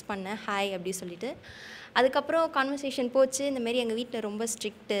அவங்களுக்கு டெக்ஸ்ட் பண்ணேன், ஹாய் அப்படி சொல்லிட்டு. அதுக்கப்புறம் கான்வர்சேஷன் போச்சு. இந்தமாரி எங்கள் வீட்டில் ரொம்ப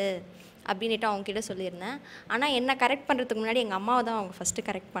ஸ்ட்ரிக்ட்டு அப்படின்ட்டு அவங்கக்கிட்ட சொல்லியிருந்தேன். ஆனால் என்னை கரெக்ட் பண்ணுறதுக்கு முன்னாடி எங்கள் அம்மாவை தான் அவங்க ஃபஸ்ட்டு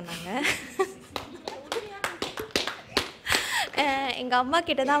கரெக்ட் பண்ணாங்க. எங்கள் அம்மா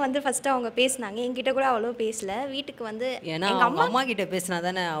கிட்ட தான் வந்து ஃபஸ்ட்டு அவங்க பேசினாங்க. என்கிட்ட கூட அவ்வளோ பேசல. வீட்டுக்கு வந்து ஏன்னா அவங்க அம்மா கிட்ட பேசினா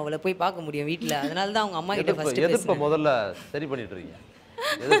தானே அவளை போய் பார்க்க முடியும் வீட்டில். அதனால தான் அவங்க அம்மா கிட்ட ஃபஸ்ட்டு எதிர்ப்பை முதல்ல சரி பண்ணிட்டு இருக்கீங்க.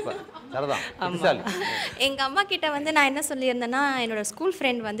 எங்கள் அம்மா கிட்ட வந்து நான் என்ன சொல்லியிருந்தேன்னா, என்னோடய ஸ்கூல்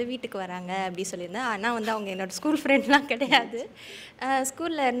ஃப்ரெண்ட் வந்து வீட்டுக்கு வராங்க அப்படி சொல்லியிருந்தேன். ஆனால் வந்து அவங்க என்னோடய ஸ்கூல் ஃப்ரெண்ட்லாம் கிடையாது,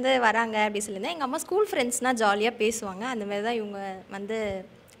 ஸ்கூலில் இருந்து வராங்க அப்படி சொல்லியிருந்தேன். எங்கள் அம்மா ஸ்கூல் ஃப்ரெண்ட்ஸ்னால் ஜாலியாக பேசுவாங்க. அந்தமாரி தான் இவங்க வந்து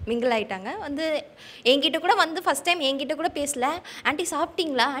மிங்கிள் ஆகிட்டாங்க. வந்து என்கிட்ட கூட வந்து ஃபஸ்ட் டைம் என்கிட்ட கூட பேசல. ஆண்டி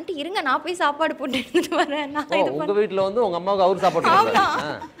சாப்பிட்டீங்களா, ஆண்டி இருங்க நான் போய் சாப்பாடு போட்டு எடுத்துகிட்டு வரேன். நான் உங்கள் வீட்டில் வந்து உங்கள் அம்மாவுக்கு அவர் சாப்பாடு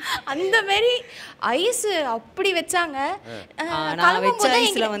அந்த மாரி ஐஸ் அப்படி வச்சாங்க. நான் வச்ச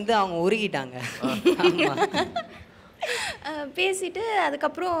ஐஸில் வந்து அவங்க உருகிட்டாங்க. பேசிட்டு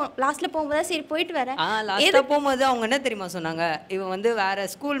அதுக்கப்புறம் லாஸ்ட்டில் போகும்போது சரி போயிட்டு வரேன். லாஸ்ட்டாக போகும்போது அவங்க என்ன தெரியுமா சொன்னாங்க, இவன் வந்து வேறு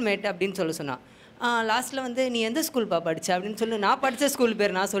ஸ்கூல் மேட் அப்படின்னு சொன்னான். லாஸ்ட்டில் வந்து நீ எந்த ஸ்கூல்ப்பா படிச்ச அப்படின்னு சொல்லி, நான் படித்த ஸ்கூல்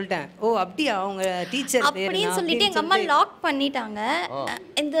பேர் நான் சொல்லிட்டேன். ஓ அப்படியா, அவங்க டீச்சர் அப்படின்னு சொல்லிட்டு எங்கள் அம்மா லாக் பண்ணிட்டாங்க.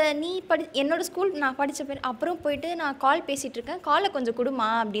 இந்த நீ என்னோட ஸ்கூல் நான் படித்த பேர். அப்புறம் போயிட்டு நான் கால் பேசிகிட்டு இருக்கேன், காலை கொஞ்சம் கொடுமா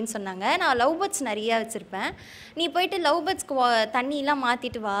அப்படின்னு சொன்னாங்க. நான் லவ் பேர்ட்ஸ் நிறையா வச்சுருப்பேன். நீ போயிட்டு லவ் பேர்ட்ஸ்க்கு தண்ணியெலாம்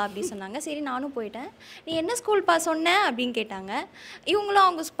மாற்றிட்டு வா அப்படின்னு சொன்னாங்க. சரி நானும் போயிட்டேன். நீ என்ன ஸ்கூல்ப்பா சொன்ன அப்படின்னு கேட்டாங்க. இவங்களும்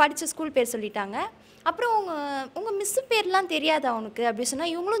அவங்க படித்த ஸ்கூல் பேர் சொல்லிட்டாங்க. அப்புறம் உங்கள் மிஸ்ஸு பேர்லாம் தெரியாது அவனுக்கு அப்படி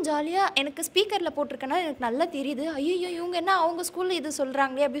சொன்னால், இவங்களும் ஜாலியாக எனக்கு ஸ்பீக்கரில் போட்டிருக்கேன்னா எனக்கு நல்லா தெரியுது. ஐயோ இவங்க என்ன அவங்க ஸ்கூலில் இது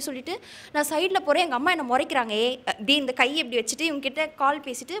சொல்கிறாங்களே அப்படின்னு சொல்லிட்டு நான் சைடில் போகிறேன். எங்கள் அம்மா என்னை முறைக்கிறாங்க, இப்படி இந்த கையை இப்படி வச்சுட்டு இவங்ககிட்ட கால்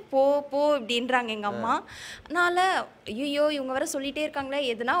பேசிட்டு போ இப்படின்றாங்க எங்கள் அம்மா. அதனால் ஐயோ இவங்க வேறு சொல்லிகிட்டே இருக்காங்களே,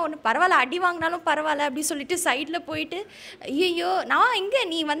 எதுனா ஒன்று பரவாயில்ல, அடி வாங்கினாலும் பரவாயில்ல அப்படி சொல்லிட்டு சைடில் போயிட்டு, ஐயோ நான் இங்கே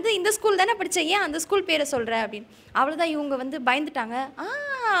நீ வந்து இந்த ஸ்கூல் தானே படித்தேன், ஏன் அந்த ஸ்கூல் பேரை சொல்கிற அப்படின்னு. அவ்வளோதான் இவங்க வந்து பயந்துட்டாங்க.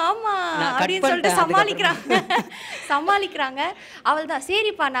 ஆமாம் அப்படின்னு சொல்லிட்டு சமாளிக்கிறாங்க. அவள் தான்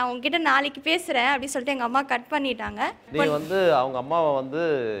சரிப்பா நான் உங்ககிட்ட நாளைக்கு பேசுகிறேன் அப்படின்னு சொல்லிட்டு எங்கள் அம்மா கட் பண்ணிட்டாங்க. நீ வந்து அவங்க அம்மாவை வந்து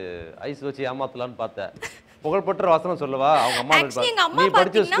ஐஸ் வச்சு ஏமாத்தலான்னு பார்த்தேன். புகழ்பெற்ற வசனம் சொல்லவா, அவங்க அம்மா நீ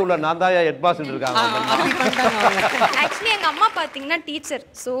படிச்ச ஸ்கூல்ல நான் தான் ஹெட் பாஸ் இருக்காங்க. ஆக்சுவலி எங்க அம்மா பாத்தீங்கன்னா டீச்சர்.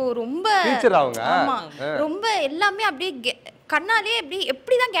 சோ ரொம்ப டீச்சர் அவங்க. ஆமா ரொம்ப எல்லாமே அப்படியே கண்ணாலே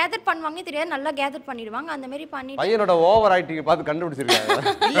எப்படி தான் கேதர் பண்ணுவாங்கன்னு தெரியாது, நல்லா கேதர் பண்ணிடுவாங்க. அந்த மாதிரி பண்ணி பையனோட ஓவர் ஆக்டிங் பார்த்து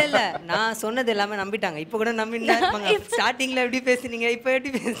கண்டுபிடிச்சிருக்காங்க. இல்ல நான் சொன்னது எல்லாமே நம்பிட்டாங்க. இப்போ கூட நம்பிட்டாங்க. ஸ்டார்டிங்ல எப்படி பேசுனீங்க இப்போ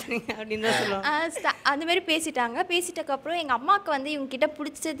எப்படி பேசுறீங்க அப்படின்னு தான் சொல்லுவாங்க. அந்த மாதிரி பேசிட்டாங்க. பேசிட்டக்கு அப்புறம் எங்க அம்மாவுக்கு வந்து இவங்க கிட்ட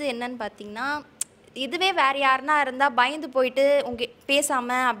பிடிச்சது என்னன்னு பாத்தீங்கன்னா, இதுவே வேறு யாருன்னா இருந்தால் பயந்து போயிட்டு உங்க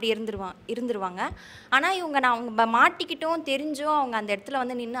பேசாமல் அப்படி இருந்துருவாங்க. ஆனால் இவங்க நான் அவங்க மாட்டிக்கிட்டோம் தெரிஞ்சும் அவங்க அந்த இடத்துல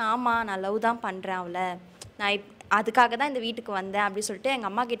வந்து நின்று, ஆமாம் நான் லவ் தான் பண்ணுறேன் அவளை, நான் அதுக்காக தான் இந்த வீட்டுக்கு வந்தேன் அப்படி சொல்லிட்டு எங்கள்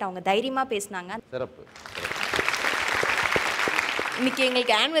அம்மா கிட்ட அவங்க தைரியமாக பேசினாங்க. சிறப்பு. இன்னைக்கு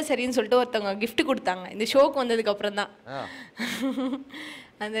எங்களுக்கு ஆனிவர்சரின்னு சொல்லிட்டு ஒருத்தவங்க கிஃப்ட் கொடுத்தாங்க. இந்த ஷோக்கு வந்ததுக்கு அப்புறம் தான்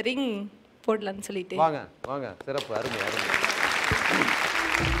அந்த ரிங் போடலான்னு சொல்லிட்டு. வாங்க வாங்க, சிறப்பு, அருமை அருமை.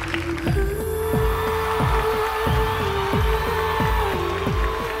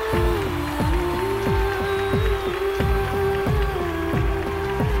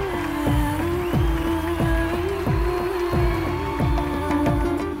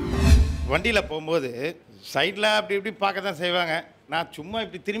 வண்டியில் போகும்போது சைடில் அப்படி இப்படி பார்க்க தான் செய்வாங்க. நான் சும்மா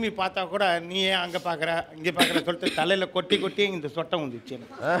இப்படி திரும்பி பார்த்தா கூட நீ ஏன் அங்கே பார்க்குற இங்கே பார்க்குற சொல்லிட்டு தலையில் கொட்டி இந்த சொட்டை வந்துச்சு.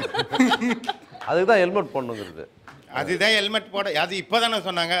 அதுக்கு தான் ஹெல்மெட் போடணுங்கிறது. அதுதான் ஹெல்மெட் போட, அது இப்போ தானே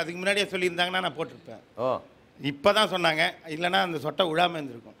சொன்னாங்க. அதுக்கு முன்னாடியே சொல்லியிருந்தாங்கன்னா நான் போட்டிருப்பேன். இப்போ தான் சொன்னாங்க, இல்லைன்னா அந்த சொட்டை விழாமல்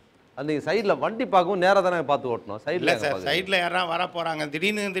இருந்திருக்கும். நீங்கள் சைடில் வண்டி பார்க்கவும் நேராக தானே பார்த்து ஓட்டணும். சைடில் சார் சைடில் யாராவது வர போகிறாங்க,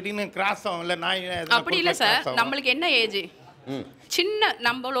 திடீர்னு கிராஸ் ஆகும். இல்லை நான் அப்படி இல்லை சார், நம்மளுக்கு என்ன ஏஜ், சின்ன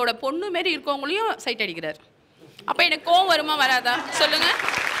நம்மளோட பொண்ணு மாரி இருக்கவங்களையும் சைட் அடிக்கிறார். அப்போ எனக்கு கோவம் வருமா வராதா சொல்லுங்க?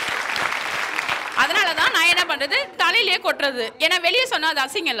 அதனால தான் நான் என்ன பண்றது, தலையிலேயே கொட்டுறது. ஏன்னா வெளியே சொன்னா அது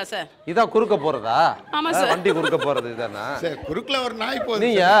அசிங்கம் இல்லை சார். இதான் குறுக்க போறதா? ஆமா சார், வண்டி குறுக்க போறது இதானா சார்? குறுக்கல ஒரு நாய் போகுது.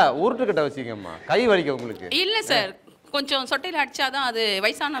 நீங்க உருட்டுக்கிட்ட வச்சிங்கம்மா, கை வலிக்க உங்களுக்கு. இல்லை சார், கொஞ்சம் சொட்டையில் அடிச்சாதான் அது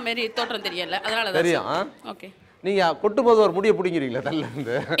வயசான மாதிரி தோற்றம் தெரியல, அதனால தான் தெரியும். ஓகே. நீங்க கொட்டும் போது ஒரு முடியை பிடிங்கிறீங்களா தள்ள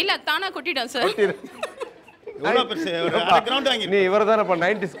இருந்து? இல்ல தானா கொட்டிட்டேன் சார். நீ இவர் தானே இப்போ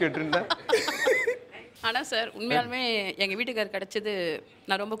 90s கேட்டுருந்த. ஆனால் சார் உண்மையாலுமே எங்கள் வீட்டுக்கார் கிடச்சது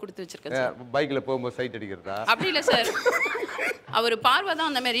நான் ரொம்ப கொடுத்து வச்சிருக்கேன் சார். பைக்கில் போகும்போது சைட் அடிக்கிறதா? அப்படி இல்லை சார், அவர் பார்வை தான்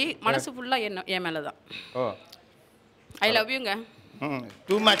அந்த மாதிரி, மனசு ஃபுல்லாக என் மேலே தான். ஐ லவ் யூங்க.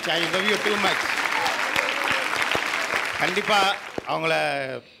 Too much, I love you too much. கண்டிப்பாக அவங்கள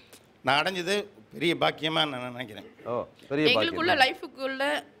நான் அடைஞ்சது பெரிய பாக்கியமாக நான் நினைக்கிறேன். எங்களுக்குள்ள லைஃபுக்குள்ள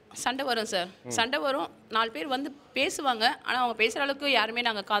சண்டை வரும் சார். சண்டை வரும், 4 பேர் வந்து பேசுவாங்க. ஆனால் அவங்க பேசுகிற அளவுக்கு யாருமே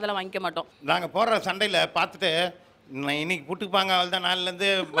நாங்கள் காதலை வாங்கிக்க மாட்டோம். நாங்கள் போடுற சண்டையில் பார்த்துட்டு இன்னைக்கு புட்டுப்பாங்க, அவள் தான் நாளிலேருந்து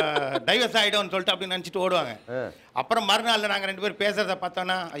டைவர்ஸ் ஆகிடும்னு சொல்லிட்டு அப்படின்னு நினச்சிட்டு ஓடுவாங்க. அப்புறம் மறுநாள் நாங்கள் 2 பேர் பேசுகிறத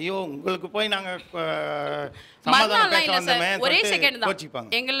பார்த்தோன்னா, ஐயோ உங்களுக்கு போய் நாங்கள் சமாதானம் பேச வந்தோமே, ஒரே செகண்ட்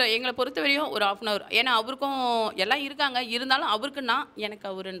தான். எங்களை பொறுத்த வரையும் ஒரு 1/2 hour. ஏன்னா அவருக்கும் எல்லாம் இருக்காங்க, இருந்தாலும் அவருக்கு நான், எனக்கு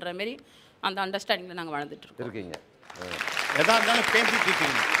அவருன்ற மாதிரி அந்த அண்டர்ஸ்டாண்டிங்கில் நாங்கள் வாழ்ந்துட்டு இருக்கோம். எதா இருந்தாலும் பேசி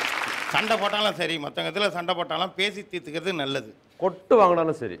தீர்த்துக்கணும். சண்டை போட்டாலும் சரி, மற்றவங்க இதில் சண்டை போட்டாலும் பேசி தீர்த்துக்கிறது நல்லது. கொட்டு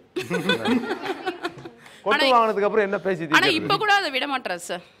வாங்கினாலும் சரி. கொட்டு வாங்கினதுக்கு அப்புறம் என்ன பேசி தீர்த்து? ஆனால் இப்போ கூட அதை விட மாட்டார்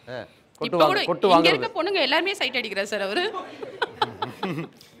சார். இப்போ கூட இங்கே இருக்க பொண்ணுங்க எல்லாருமே சைட் அடிக்கிறார் சார் அவரு.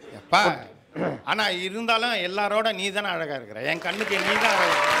 எப்பா ஆனால் இருந்தாலும் எல்லாரோட நீ தானே அழகாக இருக்கிற, என் கண்ணுக்கு நீ தான்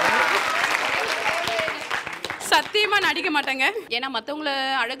அழகாக. சத்தியமா நடிக்க மாட்டேங்க. ஏன்னா மற்றவங்கள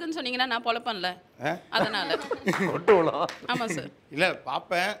அழகுன்னு சொன்னீங்கன்னா நான் பொழப்பேன்ல, அதனால. ஆமா சார். இல்லை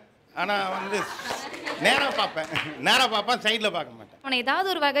பார்ப்பேன், ஆனால் வந்து நேராக பார்ப்பேன், சைடில் பார்க்க மாட்டேன். அவனை ஏதாவது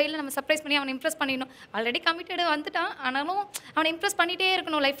ஒரு வகையில் நம்ம சர்ப்ரைஸ் பண்ணி அவனை இம்ப்ரெஸ் பண்ணிடணும். ஆல்ரெடி கமிட்டடு வந்துட்டான், ஆனாலும் அவனை இம்ப்ரெஸ் பண்ணிகிட்டே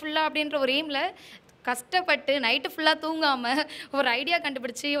இருக்கணும் லைஃப் ஃபுல்லாக அப்படின்ற ஒரு எய்மில் கஷ்டப்பட்டு நைட்டு ஃபுல்லாக தூங்காமல் ஒரு ஐடியா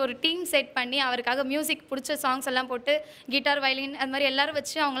கண்டுபிடிச்சி ஒரு டீம் செட் பண்ணி அவருக்காக மியூசிக் பிடிச்ச சாங்ஸ் எல்லாம் போட்டு கிட்டார் வயலின் அது மாதிரி எல்லாரும்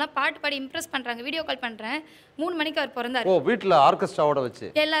வச்சு அவங்களாம் பாட்டு பாடி இம்ப்ரெஸ் பண்ணுறாங்க. வீடியோ கால் பண்ணுறேன். 3 மணிக்கு அவர் பிறந்தார். வீட்டில் ஆர்கெஸ்ட்ராவோட வச்சு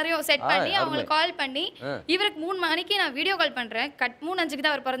எல்லாரையும் செட் பண்ணி அவங்களுக்கு கால் பண்ணி இவருக்கு 3 மணிக்கு நான் வீடியோ கால் பண்ணுறேன். 3:05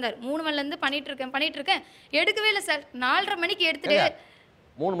 தான் அவர் பிறந்தார். 3 மணிலேருந்து பண்ணிட்டு இருக்கேன். எடுக்கவே இல்லை சார். 4:30 மணிக்கு எடுத்துட்டு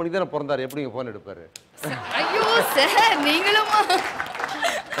 3 மணிக்கு தான் பிறந்தார். எப்படிங்க ஃபோன் எடுப்பாரு? ஐயோ சார் நீங்களும்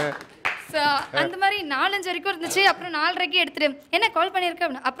அந்த மாதிரி 4-5 வரைக்கும் இருந்துச்சு. அப்புறம் 4:30க்கு எடுத்துட்டு என்ன கால்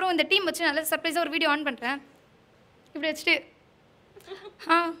பண்ணியிருக்கேன். அப்புறம் இந்த டீம் வச்சு நல்ல சர்ப்ரைஸாக ஒரு வீடியோ ஆன் பண்ணுறேன். இப்படி வச்சுட்டு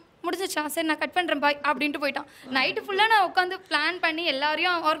முடிஞ்சிச்சா, சரி நான் கட் பண்ணுறேன் பாய் அப்படின்ட்டு போயிட்டான். நைட்டு ஃபுல்லாக நான் உட்காந்து பிளான் பண்ணி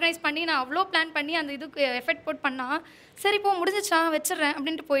எல்லாரையும் ஆர்கனைஸ் பண்ணி நான் அவ்வளோ பிளான் பண்ணி அந்த இதுக்கு எஃபெக்ட் போட்டு பண்ணால் சரி இப்போ முடிஞ்சிச்சா வச்சிடுறேன்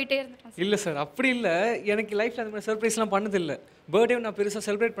அப்படின்ட்டு போயிட்டே இருந்தேன். இல்லை சார் அப்படி இல்லை. எனக்கு லைஃப்பில் அந்த மாதிரி சர்ப்ரைஸ்லாம் பண்ணதில்லை. பர்த்டே நான் பெருசாக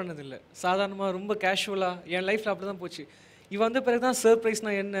செலிப்ரேட் பண்ணதில்லை. சாதாரணமாக ரொம்ப கேஷுவலாக என் லைஃப்பில் அப்படி தான் போச்சு. இவன் வந்த பிறகு தான்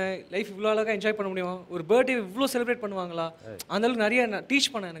சர்ப்ரைஸ்னால் என்ன, லைஃப் இவ்வளோ அழகாக என்ஜாய் பண்ண முடியும், ஒரு பர்த்டே இவ்வளோ செலிப்ரேட் பண்ணுவாங்களா, அந்தளவுக்கு நிறைய நான்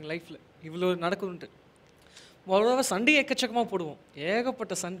டீச் பண்ணேன் எனக்கு லைஃப்பில் இவ்வளோ நடக்குதுன்ட்டு. முதல்ல சண்டை எக்கச்சக்கமாக போடுவோம்,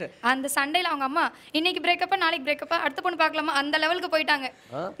 ஏகப்பட்ட சண்டை. அந்த சண்டையில் அவங்க அம்மா இன்னைக்கு பிரேக்கப்பா நாளைக்கு பிரேக்கப்பா அடுத்த பொண்ணு பார்க்கலாமா அந்த லெவலுக்கு போயிட்டாங்க.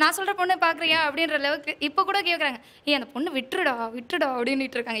 நான் சொல்கிற பொண்ணு பார்க்குறியா அப்படின்ற லெவலுக்கு இப்போ கூட கேட்குறாங்க, அந்த பொண்ணு விட்டுடா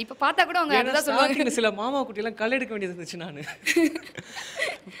அப்படின்ட்டு இருக்காங்க. இப்போ பார்த்தா கூட அவங்க அதுதான் சொல்லுவாங்க. சில மாமா குட்டியெல்லாம் கல் எடுக்க வேண்டியது இருந்துச்சு. நான்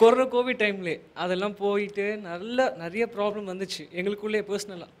கோவிட் டைம்லே அதெல்லாம் போயிட்டு நிறைய ப்ராப்ளம் வந்துச்சு எங்களுக்குள்ளே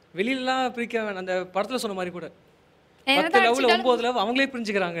பர்சனலாக. வெளியிலலாம் பிரிக்க வேணாம். அந்த படத்தில் சொன்ன மாதிரி கூட 10 லெவலில் 9 லெவல் அவங்களே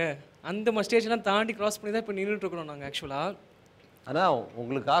பிரிஞ்சுக்கிறாங்க. அந்த ஸ்டேஜ்லாம் தாண்டி கிராஸ் பண்ணி தான் இப்போ நின்றுட்டு இருக்கிறோம் நாங்கள் ஆக்சுவலாக. ஆனால்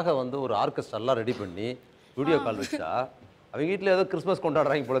உங்களுக்காக ஒரு ஆர்கெஸ்ட்ராலாம் ரெடி பண்ணி வீடியோ கால் வச்சா அவங்க வீட்டில் ஏதோ கிறிஸ்மஸ்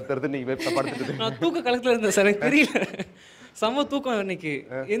கொண்டாடுறாங்க போல தெரியுது. நீங்கள் படுத்துட்டு நான் தூக்க கலத்தில் இருந்தேன் சார், எனக்கு தெரியல. செம்ம தூக்கம். இன்னைக்கு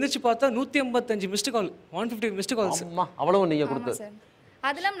எந்திரிச்சு பார்த்தா 155 மிஸ்டு கால், 150 மிஸ்டு கால்ஸ். அவ்வளவு நீங்கள் கொடுத்து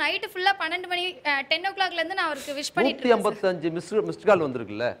அதெல்லாம் நைட்டு ஃபுல்லாக 12 மணி 10 o'clockலேருந்து நான் அவருக்கு விஷ் பண்ணிட்டு 155 மிஸ்டு கால்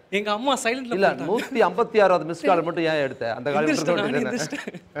வந்திருக்குல்ல. எங்கள் அம்மா சைலண்ட்ல இல்லை 156வது மிஸ்டு கால் மட்டும் ஏன் எடுத்தேன்? அந்த கால்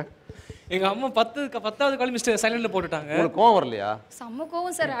எங்கள் அம்மா 10வது கால் மிஸ்டர் சைலண்ட்ல போட்டுட்டாங்க. உங்களுக்கு கோவம் வரலையா? செம்ம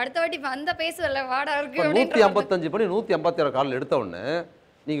கோவம் சார். அடுத்த வாட்டி வந்த பேசுவல வாடா இருக்கு 155 பண்ணி 156 கால் எடுத்த உடனே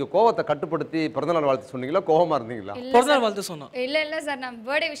நீங்க கோவத்தை கட்டுப்படுத்தி பிறந்தநாள் வாழ்த்து சொன்னீங்களா, கோவமா இருந்தீங்களா? பிறந்தநாள் வாழ்த்து சொன்னோம். இல்ல சார் நான்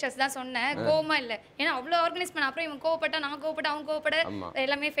பர்த்டே விஷஸ் தான் சொன்னேன், கோவமா இல்ல. ஏன்னா அவ்வளோ ஆர்கனைஸ் பண்ண அப்புறம் இவன் கோவப்பட்டா நான் கோவப்பட்ட அவன் கோவப்பட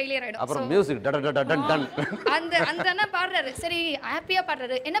எல்லாமே ஃபெயிலியர் ஆயிடும். அப்புறம் மியூசிக் டன் அந்த அண்ணா பாடுறாரு, சரி ஹாப்பியா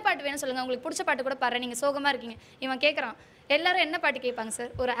பாடுறாரு. என்ன பாட்டு வேணும் சொல்லுங்க, உங்களுக்கு பிடிச்ச பாட்டு கூட பாடுறேன், நீங்க சோகமா இருக்கீங்க. இவன் கேட்கறான், எல்லாரும் என்ன பாட்டு கேட்பாங்க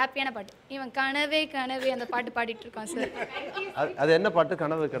சார்? ஒரு ஹாப்பியான பாட்டு. இவன் கனவே கனவே அந்த பாட்டு பாடிட்டு இருக்கான் சார். அது என்ன பாட்டு?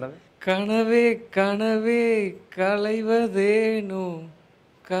 கனவே கனவே கனவே கனவே கலைவதேனோ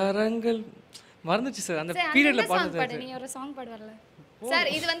கரங்கள் மறந்துச்சு சார். அந்த பீரியட்ல பாடுறது. நீ ஒரு சாங் பாடு வரல சார்.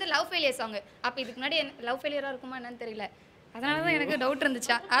 இது லவ் ஃபெயிலியர் சாங். அப்ப இதுக்கு முன்னாடி லவ் ஃபெயிலியரா இருக்குமா என்னன்னு தெரியல. அதனால தான் எனக்கு டவுட்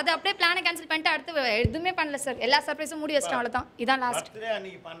இருந்துச்சு. அது அப்படியே பிளானை கேன்சல் பண்ணிட்டு அடுத்து எதுவுமே பண்ணல சார். எல்லா சர்ப்ரைஸும் மூடி வச்சிட்டோம், அவ்வளவுதான். இதான் லாஸ்ட். பர்த்டே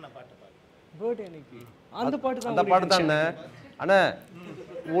அன்னைக்கு அந்த பாட்டு தான். அந்த பாட்டு தானே அண்ணா,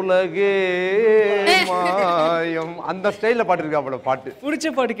 உலகே மாயம் அந்த ஸ்டைல்ல பாட்டு இருக்கு. அவ்வளவு பாட்டு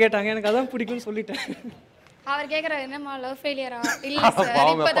பிடிச்ச பாட்டு கேட்டாங்க, எனக்கு அதான் பிடிக்கும்னு சொல்லிட்டேன். அவர் கேக்குறாரு, என்னமா லவ் ஃபெயிலியரா? இல்ல சார்,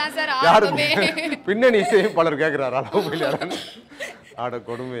 இப்பதான் சார் ஆரம்பமே. பின்னணி இசையும் பலர் கேக்குறாரா லவ் ஃபெயிலியரா? ஆட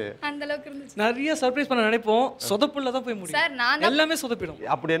கொடுமை. அந்த அளவுக்கு இருந்துச்சு. நிறைய சர்ப்ரைஸ் பண்ண நினைப்போம், சொதப்புல தான் போய் முடியும் சார். நான் எல்லாமே சொதப்பிடும்.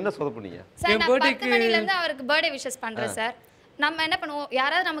 அப்படி என்ன சொதப்புனீங்க? சார் நான் 10 மணில இருந்து அவருக்கு பர்த்டே விஷஸ் பண்றேன் சார். நம்ம என்ன பண்ணுவோம்,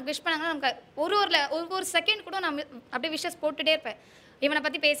 யாராவது நமக்கு விஷ் பண்ணாங்கன்னா நமக்கு ஒரு செகண்ட் கூட நம்ம அப்படியே விஷஸ் போட்டுகிட்டே இருப்பேன். இவனை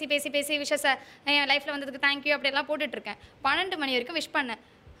பற்றி பேசி பேசி பேசி விஷஸை என் லைஃப்பில் வந்ததுக்கு தேங்க்யூ அப்படியெல்லாம் போட்டுட்ருக்கேன். 12 மணி வரைக்கும் விஷ் பண்ணேன்.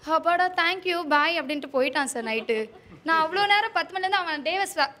 அப்பாடா தேங்க்யூ பாய் அப்படின்ட்டு போயிட்டான் சார் நைட்டு. நான் அவ்வளோ நேரம் 10 மணிலேருந்து அவன் டேவை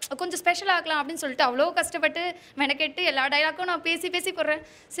கொஞ்சம் ஸ்பெஷல் ஆகலாம் அப்படின்னு சொல்லிட்டு அவ்வளோ கஷ்டப்பட்டு மெனக்கெட்டு எல்லா டைலாக்கும் நான் பேசி பேசி போடுறேன்.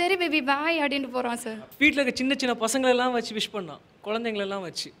 சரி பேபி பாய் அப்படின்ட்டு போகிறான் சார். வீட்டில் இருக்க சின்ன சின்ன பசங்களெல்லாம் வச்சு விஷ் பண்ணான், குழந்தைங்களெல்லாம்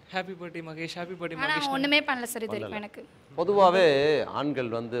வச்சு happy birthday Mahesh, happy birthday ஆனால் மகேஷ். ஒன்றுமே பண்ணல சார் இது வரைக்கும் எனக்கு. பொதுவாகவே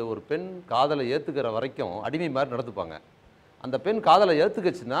ஆண்கள் வந்து ஒரு பெண் காதலை ஏற்றுக்கிற வரைக்கும் அடிமை மாதிரி நடந்துப்பாங்க. அந்த பெண் காதலை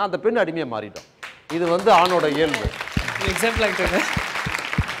ஏற்றுக்குச்சுன்னா அந்த பெண் அடிமையை மாறிட்டோம். இது வந்து ஆணோட இயல்பு. எக்ஸாம்பிள் ஆகிட்டாங்க.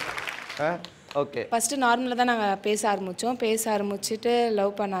 ஓகே. ஃபஸ்ட்டு நார்மலாக தான் நாங்கள் பேச ஆரம்பிச்சுட்டு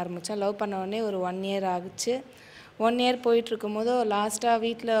லவ் பண்ண ஆரம்பித்தோம். லவ் பண்ண உடனே ஒரு 1 இயர் ஆகுச்சு. 1 இயர் போயிட்டுருக்கும் போது லாஸ்ட்டாக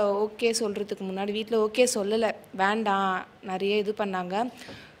வீட்டில் ஓகே சொல்கிறதுக்கு முன்னாடி வீட்டில் ஓகே சொல்லலை, வேண்டாம் நிறைய இது பண்ணாங்க.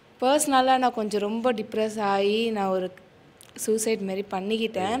 பர்சனலாக நான் கொஞ்சம் ரொம்ப டிப்ரெஸ் ஆகி நான் ஒரு சூசைட் மாரி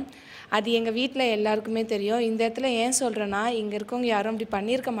பண்ணிக்கிட்டேன். அது எங்கள் வீட்டில் எல்லாருக்குமே தெரியும். இந்த இடத்துல ஏன் சொல்கிறேன்னா, இங்கே இருக்கவங்க யாரும் அப்படி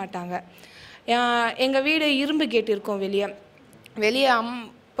பண்ணியிருக்க மாட்டாங்க. எங்கள் வீடு இரும்பு கேட் இருக்கும் வெளியே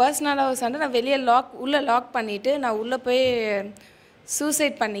பர்சனலாக சண்டை நான் வெளியே உள்ளே லாக் பண்ணிவிட்டு நான் உள்ளே போய்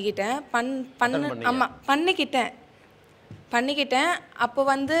சூசைட் பண்ணிக்கிட்டேன். ஆமாம் பண்ணிக்கிட்டேன். அப்போ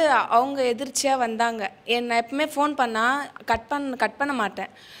வந்து அவங்க எதிர்ச்சியாக வந்தாங்க. நான் எப்பவுமே ஃபோன் பண்ணால் கட் பண்ண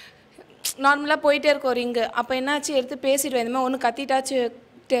மாட்டேன். நார்மலாக போயிட்டே இருக்கோம் ரிங்கு. அப்போ என்னாச்சு, எடுத்து பேசிடுவேன். இந்தமாதிரி ஒன்று கத்திட்டாச்சு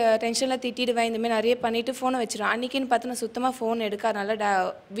டென்ஷனில் திட்டிடுவேன். இந்தமாதிரி நிறைய பண்ணிவிட்டு ஃபோனை வச்சிடுவேன். அன்றைக்கின்னு பார்த்து நான் சுத்தமாக ஃபோன் எடுக்காதனால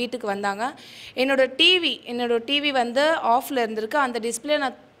வீட்டுக்கு வந்தாங்க. என்னோடய டிவி வந்து ஆஃபில் இருந்திருக்கு. அந்த டிஸ்பிளே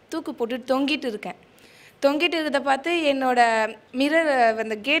நான் தூக்கு போட்டு தொங்கிட்டு இருக்கிறத பார்த்து என்னோடய மிரர்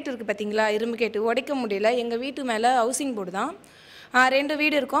அந்த கேட் இருக்குது பார்த்தீங்களா, இரும்பு கேட்டு உடைக்க முடியல. எங்கள் வீட்டு மேலே ஹவுசிங் போர்டு தான், 2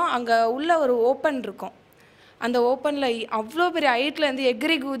 வீடு இருக்கும். அங்கே உள்ள ஒரு ஓப்பன் இருக்கும். அந்த ஓப்பனில் அவ்வளோ பெரிய ஹைட்டில் இருந்து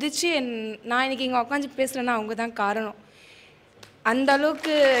எகிரி குதிச்சு நான் இன்றைக்கி இங்கே உட்காந்து பேசுகிறேன்னா அவங்க தான் காரணம். அந்த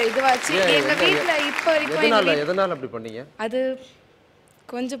அளவுக்கு இதுவாச்சு எங்கள் வீட்டில். இப்போ வரைக்கும் எதனால் அப்படி பண்ணீங்க? அது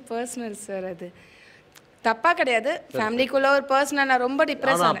கொஞ்சம் பர்சனல் சார். அது தப்பாக கிடையாது, ஃபேமிலிக்குள்ளே ஒரு பர்சனல். நான் ரொம்ப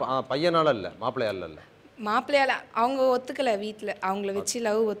டிப்ரெஸ் ஆனேன். பையனால இல்லை, மாப்பிள்ளையால இல்லை. மாப்பிள்ளையால அவங்க ஒத்துக்கலை, வீட்டில் அவங்கள வச்சு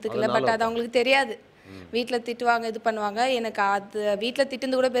லவ் ஒத்துக்கலை. பட் அது அவங்களுக்கு தெரியாது. வீட்டில் திட்டுவாங்க, இது பண்ணுவாங்க. எனக்கு அது வீட்டில்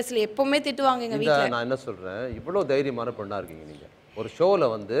திட்டுந்து கூட பேசல, எப்போவுமே திட்டுவாங்க எங்கள் வீட்டில். நான் என்ன சொல்கிறேன், இவ்வளோ தைரியமான பெண்ணாக இருக்கீங்க நீங்கள். ஒரு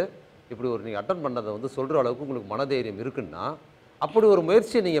ஷோவில் வந்து இப்படி ஒரு நீங்கள் அட்டன் பண்ணதை வந்து சொல்கிற அளவுக்கு உங்களுக்கு மனதைரியம் இருக்குன்னா அப்படி ஒரு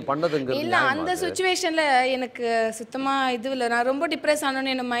முயற்சியை நீங்கள் பண்ணதுங்கிறது இல்லை. அந்த சுச்சுவேஷனில் எனக்கு சுத்தமாக இது இல்லை. நான் ரொம்ப டிப்ரெஸ்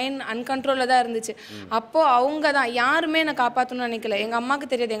ஆனோன்னு என் மைண்ட் அன்கண்ட்ரோலில் தான் இருந்துச்சு. அப்போது அவங்க தான் யாருமே என்னை காப்பாற்றணும்னு நினைக்கல. எங்கள்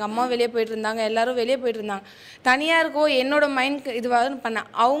அம்மாவுக்கு தெரியாது, எங்கள் அம்மா வெளியே போயிட்டு இருந்தாங்க, எல்லோரும் வெளியே போயிட்டு இருந்தாங்க. தனியாக இருக்கோ என்னோட மைண்ட் இதுவாக பண்ணேன்.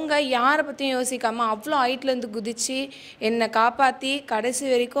 அவங்க யாரை பற்றியும் யோசிக்காமல் அவ்வளோ ஹைட்லேருந்து குதித்து என்னை காப்பாற்றி கடைசி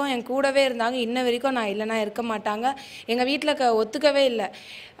வரைக்கும் என் கூடவே இருந்தாங்க. இன்ன வரைக்கும் நான் இல்லைனா இருக்க மாட்டாங்க. எங்கள் வீட்டில் ஒத்துக்கவே இல்லை.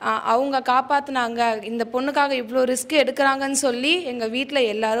 அவங்க காப்பாற்றினாங்க, இந்த பொண்ணுக்காக இவ்வளோ ரிஸ்க் எடுக்கிறாங்கன்னு சொல்லி எங்கள் வீட்டில்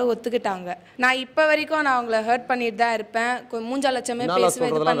எல்லாரும் ஒத்துக்கிட்டாங்க. நான் இப்போ வரைக்கும் நான் அவங்கள ஹர்ட் பண்ணிட்டு தான் இருப்பேன். மூஞ்சா லட்சமே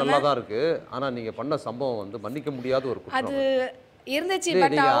பேசுவேன். நல்லா தான் இருக்கு. ஆனால் நீங்கள் பண்ண சம்பவம் வந்து மன்னிக்க முடியாத ஒரு குற்றம் அது இருந்துச்சு.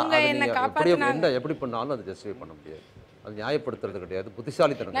 பட் அவங்க என்னை காப்பாற்றினாங்க. எப்படி பண்ணாலும் அது ஜஸ்டிஃபை பண்ண முடியாது. அது நியாயப்படுத்துறது கிடையாது,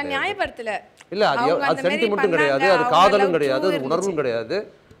 புத்திசாலித்தனம். நான் நியாயப்படுத்தல. இல்லை, அது சென்டிமெண்ட்டும் கிடையாது, அது காதலும் கிடையாது, அது உணர்வும் கிடையாது.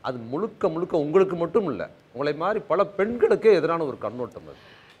 அது முழுக்க உங்களுக்கு மட்டும் இல்லை, உங்களை மாதிரி பல பெண்களுக்கே எதிரான ஒரு கண்ணோட்டம். அது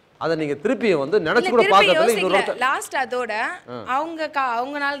அதை நீங்க திருப்பி வந்து நினைச்சு கூட பார்க்கறதுல இன்னொரு லாஸ்ட் அதோட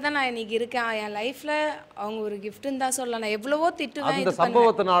அவங்கனால தான் நான் இன்னைக்கு இருக்கேன். என் லைஃப்ல அவங்க ஒரு கிஃப்ட்னு தான் சொல்லலாம். நான் எவ்வளவோ திட்டுவேன். அந்த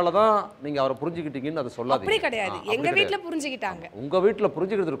சம்பவத்தினால தான் நீங்க அவரை புரிஞ்சுக்கிட்டீங்கன்னு அதை சொல்லாதீங்க. அப்படி கிடையாது, எங்க வீட்ல புரிஞ்சுக்கிட்டாங்க. உங்க வீட்ல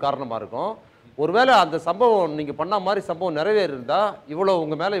புரிஞ்சுக்கிறதுக்கு காரணமா இருக்கும். ஒருவேளை அந்த சம்பவம் நீங்க பண்ண மாதிரி சம்பவம் நிறைவேறிருந்தா இவ்வளவு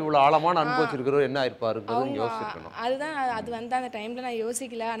உங்க மேல இவ்வளவு ஆழமான அன்பு வச்சிருக்கிறோம் என்ன ஆயிருப்பாருங்கிறது யோசிக்கணும். அதுதான் அது வந்து அந்த டைம்ல நான்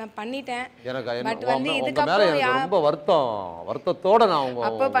யோசிக்கல, ஆனா பண்ணிட்டேன். எனக்கு உங்க மேல எனக்கு ரொம்ப வருத்தத்தோட நான் உங்க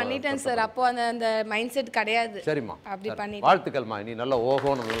அப்போ பண்ணிட்டேன் சார். அப்போ அந்த மைண்ட் செட் கிடையாது. சரிம்மா, அப்படி பண்ணிட்டேன். வாழ்த்துக்கள்மா, நீ நல்ல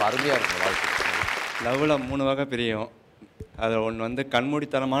ஓஹோன்னு நல்ல அருமையா இருக்கு. வாழ்த்துக்கள். லவ்ல 3 வகை பிரியும். அதில் ஒன்று வந்து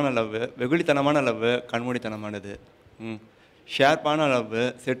கண்மூடித்தனமான லவ், வெகுளித்தனமான லவ், கண்மூடித்தனமானது. ஷேர்ப்பான love,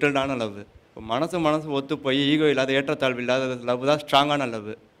 செட்டில்டான love. மனசு ஒத்து போய் ஈகோ இல்லாத ஏற்றத்தாழ்வு இல்லாத லவ் தான் ஸ்ட்ராங்கான லவ்.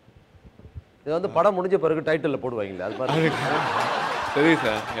 இது வந்து படம் முடிஞ்ச பிறகு டைட்டிலில் போடுவாங்களா? அது பாருங்க. சரி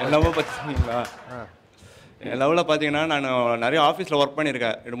சார், என் லவ்வை பார்த்தீங்களா? என் லவ்வில் பார்த்தீங்கன்னா நான் நிறைய ஆஃபீஸில் ஒர்க்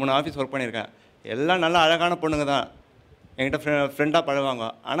பண்ணியிருக்கேன், 2-3 ஆஃபீஸ் ஒர்க் பண்ணியிருக்கேன். எல்லாம் நல்ல அழகான பொண்ணுங்க தான் என்கிட்ட ஃப்ரெண்டாக பழகுவாங்க.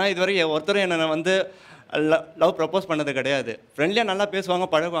 ஆனால் இதுவரை ஒருத்தரும் என்னை வந்து லவ் ப்ரப்போஸ் பண்ணது கிடையாது. ஃப்ரெண்ட்லியாக நல்லா பேசுவாங்க,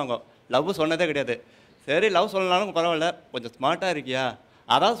 பழகுவாங்க. லவ் சொன்னதே கிடையாது. சரி, லவ் சொல்லலாலும் பரவாயில்ல, கொஞ்சம் ஸ்மார்ட்டாக இருக்கியா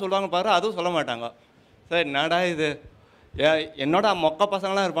அதான் சொல்லுவாங்க பாரு, அதுவும் சொல்ல மாட்டாங்க. சார் என்னடா இது, என்னோட மொக்க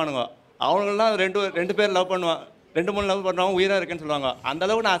பசங்களாம் இருப்பானுங்க, அவனுங்களாம் ரெண்டு பேர் லவ் பண்ணுவான், 2-3 லவ் பண்ணுறவங்க உயிராக இருக்கேன்னு சொல்லுவாங்க.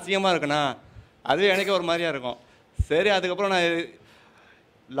 அந்தளவுக்கு நான் அசிங்கமாக இருக்கேனா, அதுவே எனக்கே ஒரு மாதிரியாக இருக்கும். சரி, அதுக்கப்புறம் நான்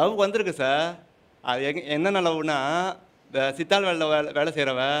லவ் வந்திருக்கு சார். அது என்னென்ன லவ்னா, இந்த சித்தாள் வேலை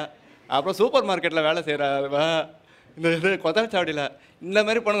செய்கிறவ, அப்புறம் சூப்பர் மார்க்கெட்டில் வேலை செய்கிறவ, இந்த இது கொத்தரச்சாவடியில் இந்த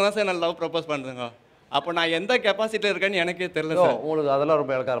மாதிரி பொண்ணுங்க தான் சார் நான் லவ் ப்ரப்போஸ் பண்ணுறேங்க. அப்போ நான் எந்த கெப்பாசிட்டியில் இருக்கேன்னு எனக்கே தெரியல சார். உங்களுக்கு அதெல்லாம்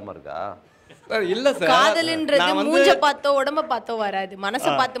ரொம்ப இலக்காரமாக இருக்கா? சார் இல்லை சார், காதல்ன்றது மூஞ்ச பார்த்தோ உடம்ப பார்த்தோ வராது, மனசை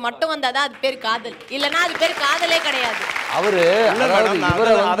பார்த்து மட்டும் வந்தாதான் அது பேர் காதல், இல்லைன்னா அது பேர் காதலே கிடையாது. அவரு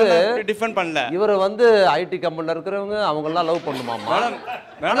டிஃபரெண்ட் பண்ணல. இவரை வந்து ஐடி கம்பெனியில் இருக்கிறவங்க அவங்கெல்லாம் லவ் பண்ணுமாமா.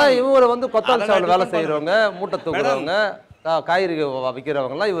 ஆனால் இவரை வந்து கொத்தல் சாவல் வேலை செய்கிறவங்க, மூட்டை தூக்குறவங்க, காய்கறி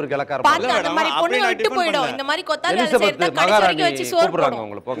விற்கிறவங்கலாம் இவருக்கு இலக்காரம்.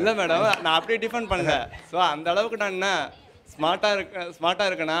 இல்லை மேடம், நான் அப்படியே டிஃபெண்ட் பண்ணல. ஸோ அந்த அளவுக்கு நான் என்ன ஸ்மார்ட்டாக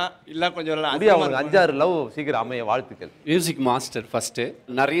இருக்கேனா இல்லை கொஞ்சம் 5-6 லவ் சீக்கிரம் அமைய வாழ்த்துக்கள். Music master first.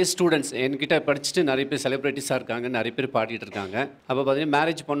 நிறைய ஸ்டூடெண்ட்ஸ் என்கிட்ட படிச்சுட்டு நிறைய பேர் செலிப்ரிட்டிஸாக இருக்காங்க, நிறைய பேர் பாடிட்டு இருக்காங்க. அப்போ பார்த்தீங்கன்னா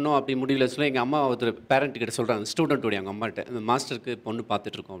மேரேஜ் பண்ணோம் அப்படி முடியல சொல்ல எங்கள் அம்மா ஒருத்தர் பேரண்ட்டுக்கிட்ட சொல்கிறாங்க, ஸ்டூடெண்ட்டுடைய அவங்க அம்மாட்ட இந்த மாஸ்டருக்கு பொண்ணு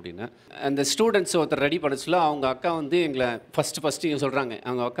பார்த்துட்ருக்கோம் அப்படின்னு. அந்த ஸ்டூடெண்ட்ஸ் ஒருத்தர் ரெடி பண்ண சொல்ல அவங்க அக்கா வந்து எங்களை ஃபஸ்ட்டு இங்கே சொல்கிறாங்க,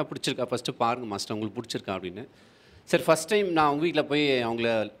 அவங்க அக்கா பிடிச்சிருக்கா ஃபஸ்ட்டு பாருங்கள் மாஸ்டர் உங்களுக்கு பிடிச்சிருக்கா அப்படின்னு. சரி ஃபஸ்ட் டைம் நான் அவங்க வீட்டில் போய் அவங்கள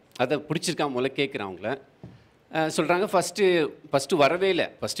அதை பிடிச்சிருக்கா முதல்ல கேட்குறேன். அவங்கள சொல்கிறாங்க ஃபஸ்ட்டு வரவே இல்லை,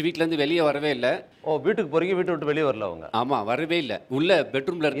 ஃபஸ்ட்டு வீட்டிலேருந்து வெளியே வரவே இல்லை. வீட்டுக்கு போகிறீங்க, வீட்டை விட்டு வெளியே வரல அவங்க? ஆமாம், வரவே இல்லை. உள்ள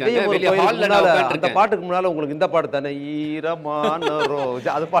பெட்ரூமில் இருக்காங்க, வெளியே ஹாலில் அந்த பாட்டுக்கு முன்னால் உங்களுக்கு இந்த பாட்டு தானே ஈரமான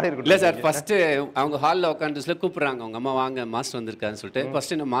ரோஜா அது பாடி இருக்கு? இல்லை சார், ஃபஸ்ட்டு அவங்க ஹாலில் உட்காந்துல கூப்பிட்றாங்க அவங்க அம்மா, வாங்க மாஸ்டர் வந்திருக்காருன்னு சொல்லிட்டு.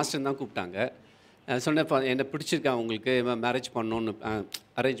 ஃபஸ்ட்டு என்ன மாஸ்டர் தான் கூப்பிட்டாங்க. சொன்னேன் என்னை பிடிச்சிருக்கா உங்களுக்கு, மேரேஜ் பண்ணணுன்னு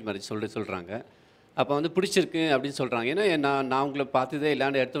அரேஞ்ச் மேரேஜ் சொல்கிறாங்க. அப்போ வந்து பிடிச்சிருக்கு அப்படின்னு சொல்கிறாங்க. ஏன்னா நான் உங்களை பார்த்ததே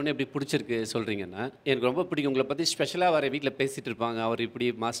இல்லாண்டு எடுத்தோடனே எப்படி பிடிச்சிருக்கு சொல்கிறீங்கன்னா எனக்கு ரொம்ப பிடிக்கும். உங்களை பற்றி ஸ்பெஷலாக வர வீட்டில் பேசிகிட்டு இருப்பாங்க, அவர் இப்படி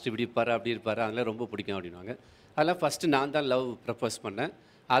மாஸ்டர் இப்படி இருப்பார் அப்படி இருப்பார், அதெல்லாம் ரொம்ப பிடிக்கும் அப்படின்வாங்க. அதெல்லாம் ஃபஸ்ட்டு நான் தான் லவ் ப்ரப்போஸ் பண்ணேன்.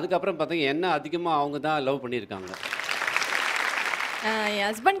 அதுக்கப்புறம் பார்த்தீங்கன்னா என்ன அதிகமாக அவங்க தான் லவ் பண்ணியிருக்காங்க. என்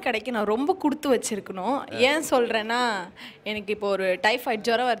ஹஸ்பண்ட் கடைக்கு நான் ரொம்ப கொடுத்து வச்சுருக்கணும். ஏன் சொல்கிறேன்னா, எனக்கு இப்போ ஒரு டைஃபாய்டு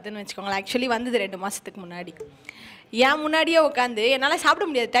ஜுரம் வருதுன்னு வச்சுக்கோங்களேன். ஆக்சுவலி வந்தது 2 மாதத்துக்கு முன்னாடி. ஏன் முன்னாடியே உட்காந்து என்னால் சாப்பிட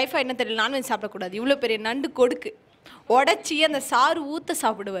முடியாது, டைஃபாய்டு என்ன தெரியல, நான்வெஜ் சாப்பிடக்கூடாது. இவ்வளோ பெரிய நண்டு கொடுக்கு உடச்சி அந்த சாறு ஊற்ற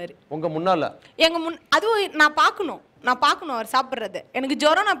சாப்பிடுவார் உங்கள் முன்னால். அதுவும் நான் பார்க்கணும் அவர் சாப்பிட்றது. எனக்கு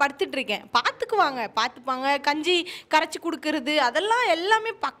ஜுரம், நான் படுத்துட்டு இருக்கேன், பார்த்துப்பாங்க. கஞ்சி கரைச்சி கொடுக்கறது அதெல்லாம்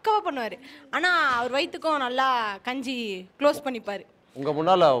எல்லாமே பக்காவாக பண்ணுவார். ஆனால் அவர் வயிற்றுக்கும் நல்லா கஞ்சி க்ளோஸ் பண்ணிப்பார் உங்கள்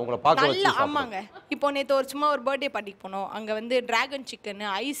முன்னால் உங்களை பார்க்க நல்லா. ஆமாங்க, இப்போ நேற்று சும்மா ஒரு பர்த்டே பார்ட்டிக்கு போனோம். அங்கே வந்து dragon chicken,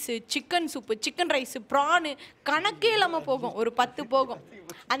 ice, chicken soup, chicken rice, prawn, கணக்கே இல்லாமல் போகும், ஒரு 10 போகும்.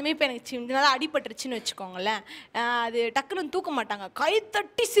 அதுமாதிரி இப்போ எனக்கு சின்னதாக அடிபட்டுருச்சுன்னு வச்சுக்கோங்களேன், அது டக்குன்னு தூக்க மாட்டாங்க, கை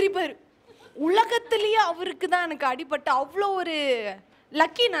தட்டி சிரிப்பார். உலகத்துலேயே அவருக்கு தான் எனக்கு அடிபட்டு அவ்வளோ ஒரு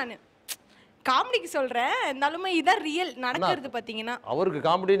லக்கி. நான் காமெடிக்கு சொல்கிறேன், இருந்தாலுமே இதான் ரியல் நடக்கிறது. பார்த்தீங்கன்னா அவருக்கு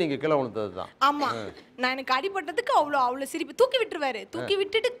காமெடி, நீங்கள் கீழே விழுந்தது தான். ஆமாம், நான் எனக்கு அடிபட்டதுக்கு அவ்வளோ சிரிப்பு. தூக்கி விட்டுருவாரு, தூக்கி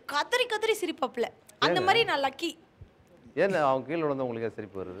விட்டுட்டு கதறி சிரிப்பாப்புல. அந்த மாதிரி நான் லக்கி. ஏன் அவங்க கீழே விழுந்த உங்களுக்கு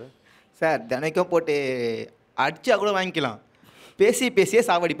சிரிப்பு வருது சார்? தினைக்கும் போட்டு அடிச்சா கூட வாங்கிக்கலாம், பேசியே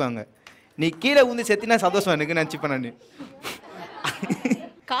சாவடிப்பாங்க. நீ கீழே ஊந்து செத்தினா சந்தோஷம் எனக்கு நினச்சிப்பேன் நான்.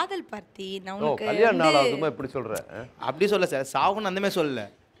 காதல் பார்த்தி நான் கல்யாண நாள் ஆகுதுமா இப்படி சொல்கிறேன்? அப்படி சொல்ல சார், சாவுன்னு அந்த மாதிரி சொல்லலை,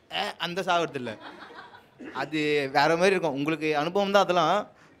 அந்த சாகிறது இல்லை, அது வேற மாதிரி இருக்கும். உங்களுக்கு அனுபவம் தான் அதெல்லாம்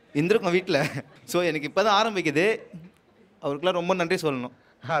இருந்திருக்கும் வீட்டில். ஸோ எனக்கு இப்போ தான் ஆரம்பிக்குது. அவருக்குலாம் ரொம்ப நன்றி சொல்லணும்.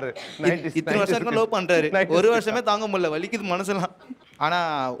 இத்தனை வருஷம் லவ் பண்ணுறாரு, 1 வருஷமே தாங்க முடியல, வலிக்குது மனசெல்லாம்.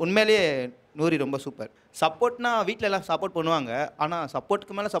 ஆனால் உண்மையிலேயே நூரி ரொம்ப சூப்பர். சப்போர்ட்னா வீட்டில் எல்லாம் சப்போர்ட் பண்ணுவாங்க, ஆனால்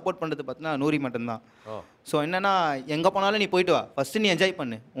சப்போர்ட்டுக்கு மேலே சப்போர்ட் பண்ணுறது பார்த்தீங்கன்னா நூரி மட்டும்தான். ஸோ என்னென்னா, எங்கே போனாலும் நீ போயிட்டு வா, ஃபஸ்ட்டு நீ என்ஜாய்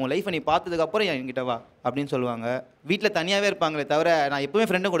பண்ணு, உன் லைஃப்பை நீ பார்த்ததுக்கப்புறம் என்கிட்ட வா அப்படின்னு சொல்லுவாங்க. வீட்டில் தனியாகவே இருப்பாங்களே தவிர, நான் எப்போவுமே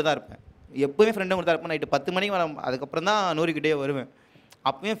ஃப்ரெண்டும் கூட தான் இருப்பேன், நைட்டு 10 மணிக்கு வர, அதுக்கப்புறம் தான் நூறிக்கிட்டே வருவேன்.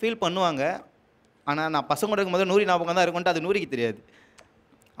 அப்போயும் ஃபீல் பண்ணுவாங்க. ஆனால் நான் பசங்க கூட இருக்கும்போது நூரி ஞாபகம் தான் இருக்கும்ட்டு அது நூறிக்கு தெரியாது.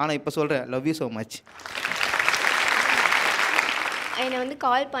 ஆனால் இப்போ சொல்கிறேன், லவ் யூ ஸோ மச். என்னை வந்து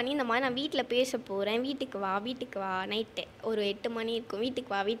கால் பண்ணி இந்த மாதிரி நான் வீட்டில் பேச போகிறேன், வீட்டுக்கு வா நைட்டு ஒரு 8 மணி இருக்கும்,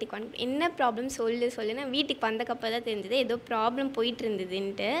 வீட்டுக்கு வா என்ன ப்ராப்ளம் சொல்லு. நான் வீட்டுக்கு வந்தக்கப்புறம் தான் தெரிஞ்சது ஏதோ ப்ராப்ளம் போயிட்டு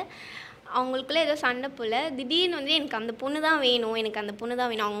இருந்ததுன்ட்டு. அவங்களுக்குள்ளே ஏதோ சண்டை போல். திடீர்னு வந்து எனக்கு அந்த பொண்ணு தான் வேணும்.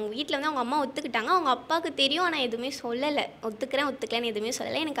 அவங்க வீட்டில் வந்து அவங்க அம்மா ஒத்துக்கிட்டாங்க, அவங்க அப்பாவுக்கு தெரியும், ஆனால் எதுவுமே சொல்லலை. ஒத்துக்கிறேன்னு எதுவுமே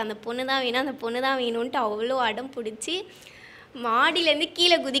சொல்லலை. எனக்கு அந்த பொண்ணு தான் வேணும்ன்ட்டு அவ்வளோ அடம் பிடிச்சி மாடியிலேருந்து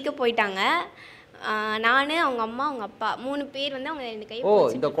கீழே குதிக்க போயிட்டாங்க. நான், அவங்க அம்மா, அவங்க அப்பா 3 பேர் வந்து அவங்க 2 கை.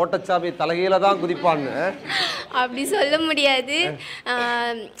 இந்த கோட்டச்சாமி தலைகீழ தான் குதிப்பான்னு அப்படி சொல்ல முடியாது.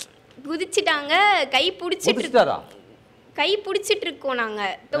 குதிச்சிட்டாங்க, கை பிடிச்சிட்டு இருக்கோம்,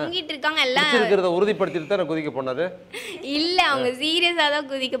 நாங்கள் தொங்கிட்டு இருக்காங்க எல்லாம். உறுதிப்படுத்திட்டு தான் குதிக்க போனாரு? இல்லை, அவங்க சீரியஸாக தான்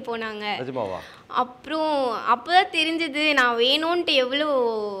குதிக்க போனாங்க. அப்புறம் அப்போதான் தெரிஞ்சது நான் வேணும்ன்ட்டு எவ்வளோ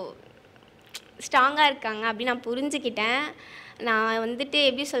ஸ்ட்ராங்காக இருக்காங்க அப்படின்னு நான் புரிஞ்சுக்கிட்டேன். நான் வந்துட்டு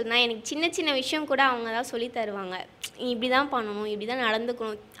எப்படி சொல்றேன்னா எனக்கு சின்ன சின்ன விஷயம் கூட அவங்க தான் சொல்லி தருவாங்க. நீ இப்படி தான் பண்ணணும், இப்படி தான்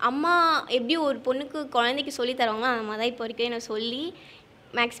நடந்துக்கணும். அம்மா எப்படி ஒரு பொண்ணுக்கு குழந்தைக்கு சொல்லி தருவாங்களோ அந்த மாதிரி தான் இப்போ வரைக்கும் என்னை சொல்லி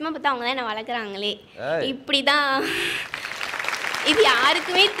மேக்ஸிமம் பார்த்தா அவங்க தான் என்னை வளர்க்குறாங்களே. இப்படி தான் இது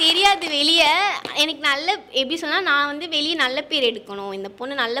யாருக்குமே தெரியாது வெளியே. எனக்கு நல்ல எப்படி சொன்னால் நான் வந்து வெளியே நல்ல பேர் எடுக்கணும், இந்த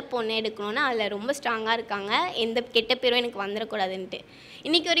பொண்ணு நல்ல பொண்ணு எடுக்கணும்னு அதில் ரொம்ப ஸ்ட்ராங்காக இருக்காங்க. எந்த கெட்ட பேரும் எனக்கு வந்துடக்கூடாதுன்ட்டு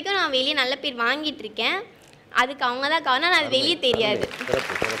இன்றைக்கி வரைக்கும் நான் வெளியே நல்ல பேர் வாங்கிட்டு இருக்கேன். அதுக்கு அவங்க தான் காரணம். அது வெளியே தெரியாது.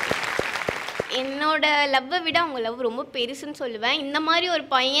 என்னோட லவ்வை விட அவங்க லவ் ரொம்ப பெருசுன்னு சொல்லுவேன். இந்த மாதிரி ஒரு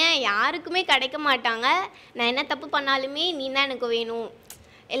பையன் யாருக்குமே கிடைக்க மாட்டாங்க. நான் என்ன தப்பு பண்ணாலுமே நீ தான் எனக்கு வேணும்.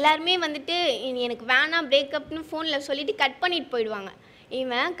 எல்லாருமே வந்துட்டு எனக்கு வேணாம் பிரேக்கப்னு ஃபோனில் சொல்லிவிட்டு கட் பண்ணிட்டு போயிடுவாங்க.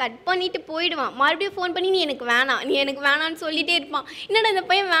 இவன் கட் பண்ணிவிட்டு போயிடுவான், மறுபடியும் ஃபோன் பண்ணி நீ எனக்கு வேணான்னு சொல்லிகிட்டே இருப்பான். என்னடா இந்த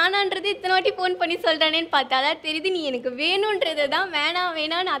பையன் வேணான்றது இத்தனை வாட்டி ஃபோன் பண்ணி சொல்கிறானேன்னு பார்த்தா தான் தெரியுது நீ எனக்கு வேணுன்றதை தான்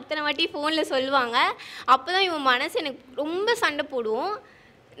வேணான்னு அத்தனை வாட்டி ஃபோனில் சொல்லுவாங்க. அப்போ தான் இவன் மனசு எனக்கு ரொம்ப சண்டை போடுவோம்.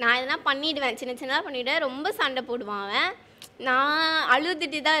 நான் எதனா பண்ணிவிடுவேன், சின்னதாக பண்ணிவிடுவேன். ரொம்ப சண்டை போடுவான் அவன். நான்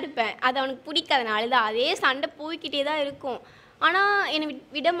அழுதுட்டு தான் இருப்பேன். அது அவனுக்கு பிடிக்காது. நான் அழுதா அதே சண்டை போய்கிட்டே தான் இருக்கும். ஆனால் என்னை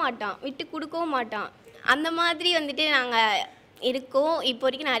விட மாட்டான், விட்டு கொடுக்கவும் மாட்டான். அந்த மாதிரி வந்துட்டு நாங்கள் இருக்கோம். இப்போ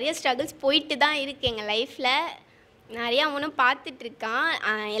வரைக்கும் நிறைய ஸ்ட்ரகிள்ஸ் போயிட்டு தான் இருக்குது எங்கள் லைஃப்பில். நிறையா அவனும் பார்த்துட்ருக்கான்.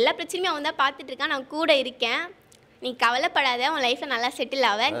 எல்லா பிரச்சனையும் அவன் தான் பார்த்துட்ருக்கான். நான் கூட இருக்கேன். நீ கவலைப்படாத, உன் லைஃப்பில் நல்லா செட்டில்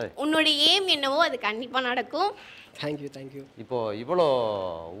ஆவ. உன்னோட எய்ம் என்னவோ அது கண்டிப்பாக நடக்கும். தேங்க்யூ. இப்போ இவ்வளோ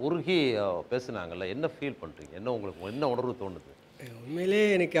உருகி பேசுனாங்கல்ல, என்ன ஃபீல் பண்ணுறீங்க? உங்களுக்கு என்ன உணர்வு தோணுது? உண்மையிலே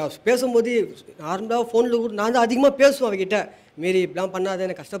எனக்கு பேசும்போது நார்மலாக ஃபோனில் கூட நான் தான் அதிகமாக பேசுவேன் அவகிட்ட. மாரி இப்படிலாம் பண்ணாத,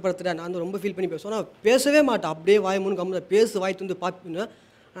 எனக்கு கஷ்டப்படுத்துகிறேன். நான் வந்து ரொம்ப ஃபீல் பண்ணி பேசுவேன். ஆனால் பேசவே மாட்டேன். அப்படியே வாய் மூணு கம்மி வாய் வந்து பார்த்துன்னு.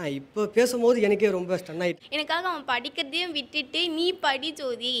 ஆனால் இப்போ பேசும்போது எனக்கே ரொம்ப ஸ்டன் ஆகிட்டு. எனக்காக அவன் படிக்கிறதையும் விட்டுட்டு நீ படி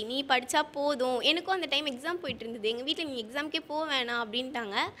ஜோதி, நீ படித்தா போதும். எனக்கும் அந்த டைம் எக்ஸாம் போயிட்டு இருந்தது. எங்கள் வீட்டில் நீ எக்ஸாம்க்கே போக வேணாம்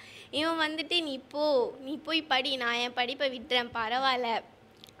அப்படின்ட்டாங்க. இவன் வந்துட்டு நீ போய் படி, நான் என் படிப்பை விட்டுறேன் பரவாயில்ல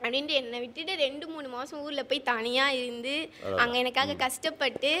அப்படின்ட்டு என்னை விட்டுட்டு 2-3 மாதம் ஊரில் போய் தனியாக இருந்து அங்கே எனக்காக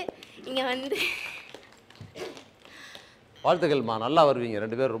கஷ்டப்பட்டு இங்கே வந்து. வாழ்த்துக்கள்மா, நல்லா வருவீங்க.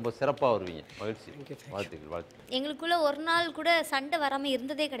 2 பேரும் ரொம்ப சிறப்பாக வருவீங்க. மகிழ்ச்சி. வாழ்த்துக்கள். எங்களுக்குள்ளே ஒரு நாள் கூட சண்டை வராமல்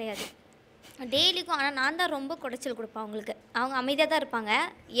இருந்ததே கிடையாது. டெய்லிக்கும். ஆனால் நான் தான் ரொம்ப குடைச்சல் கொடுப்பேன் அவங்களுக்கு. அவங்க அமைதியாக தான் இருப்பாங்க.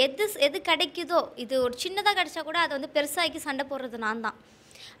 எது கிடைக்குதோ, இது ஒரு சின்னதாக கிடைச்சா கூட அதை வந்து பெருசாக்கி சண்டை போடுறது நான் தான்.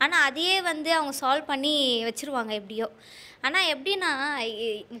 ஆனால் அதையே வந்து அவங்க சால்வ் பண்ணி வச்சுருவாங்க எப்படியோ. ஆனால் எப்படின்னா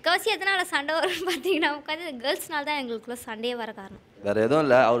முக்கால்வாசி எதனால் சண்டை வரும்னு பார்த்தீங்கன்னா உட்காந்து கேர்ள்ஸ்னால தான் எங்களுக்குள்ள சண்டையே வர காரணம். வேறு எதுவும்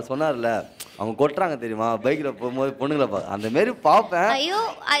இல்லை. அவர் சொன்னார்ல அவங்க கொட்டுறாங்க தெரியுமா பைக்கில் போகும்போது பொண்ணுங்களை அந்த மாரி பார்ப்பேன்.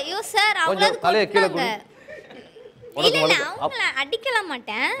 ஐயோ சார், அவங்களாவது இல்லை அவங்கள அடிக்கலாம்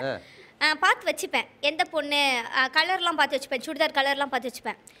மாட்டேன், பார்த்து வச்சுப்பேன். எந்த பொண்ணு கலர்லாம் பார்த்து வச்சுப்பேன், சுடிதார் கலர்லாம் பார்த்து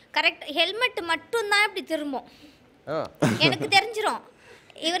வச்சுப்பேன். கரெக்ட். ஹெல்மெட் மட்டும்தான் இப்படி திரும்பும். எனக்கு தெரிஞ்சிடும்.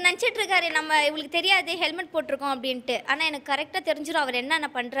 இவர் நினச்சிட்டு இருக்காரு நம்ம இவளுக்கு தெரியாது ஹெல்மெட் போட்டிருக்கோம் அப்படின்ட்டு. ஆனால் எனக்கு கரெக்டாக தெரிஞ்சிடும் அவர் என்னென்ன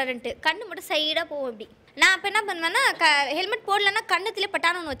பண்ணுறாருன்ட்டு. கண்ணு மட்டும் சைடாக போகும் இப்படி. நான் அப்போ என்ன பண்ணுவேன்னா ஹெல்மெட் போடலன்னா கண்ணத்திலே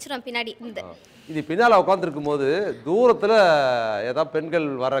பட்டானு வச்சிருவேன் பின்னாடி. இது பின்னால் உட்காந்துருக்கும் போது தூரத்தில் ஏதாவது பெண்கள்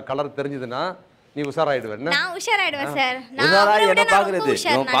வர கலர் தெரிஞ்சதுன்னா நீ உஷாராயிடுவேன். நான் உஷாராயிடுவேன் சார். உஷாராய் என்ன பார்க்குறது,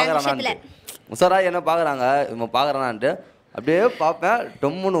 இவன் பார்க்குறானான்ட்டு. உஷாராய் என்ன பார்க்குறாங்க, இவன் பார்க்குறானான்ட்டு அப்படியே பார்ப்பேன்.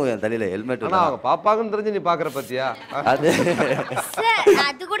 டொம்முன்னு என் தலையில ஹெல்மெட். அவங்க பாப்பாங்கன்னு தெரிஞ்சு நீ பார்க்குற பத்தியா?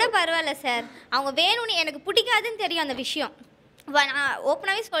 அது கூட பரவாயில்ல சார். அவங்க வேணும்னு எனக்கு பிடிக்காதுன்னு தெரியும் அந்த விஷயம். நான்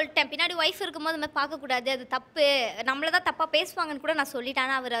ஓப்பனாகவே சொல்லிட்டேன். பின்னாடி ஒய்ஃப் இருக்கும்போது நம்ம பார்க்கக்கூடாது, அது தப்பு, நம்மளை தான் தப்பாக பேசுவாங்கன்னு கூட நான் சொல்லிட்டேன்.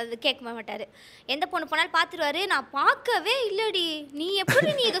 ஆனால் அவர் அது கேட்க மாட்டார். எந்த பொண்ணு போனாலும் பார்த்துருவாரு. நான் பார்க்கவே இல்லடி, நீ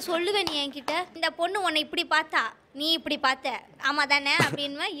எப்படி நீ இதை சொல்லுவேன் நீ என்கிட்ட? இந்த பொண்ணு உன்னை இப்படி பார்த்தா நீ இப்படி பார்த்த ஆமாம் தானே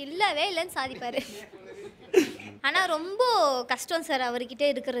அப்படின்னு இல்லவே இல்லைன்னு சாதிப்பார். ஆனால் ரொம்ப கஷ்டம் சார் அவர்கிட்ட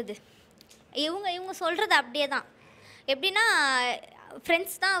இருக்கிறது. இவங்க சொல்கிறது அப்படியே தான். எப்படின்னா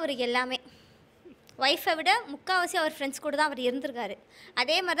ஃப்ரெண்ட்ஸ் தான் அவருக்கு எல்லாமே. ஒய்ஃபை விட முக்கால்வாசி அவர் ஃப்ரெண்ட்ஸ் கூட தான் அவர் இருந்திருக்காரு.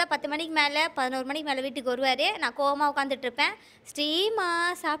 அதே மாதிரி தான் 10 மணிக்கு மேலே 11 மணிக்கு மேலே வீட்டுக்கு வருவார். நான் கோவமாக உட்காந்துட்ருப்பேன். ஸ்ரீமா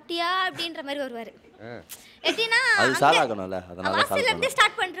சாப்பிட்டியா அப்படின்ற மாதிரி வருவார். எப்படின்னா வாசல்லேருந்தே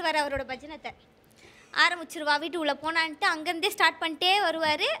ஸ்டார்ட் பண்ணிட்டுருவார். அவரோட பஜனத்தை ஆரம்பிச்சிருவா. வீட்டு உள்ளே போனான்ட்டு அங்கேருந்தே ஸ்டார்ட் பண்ணிட்டே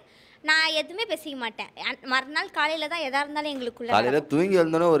வருவார். நான் எதுவுமே பேசிக்க மாட்டேன். மறுநாள் காலையில் தான் எதாக இருந்தாலும் எங்களுக்குள்ள காலையில் தூங்கி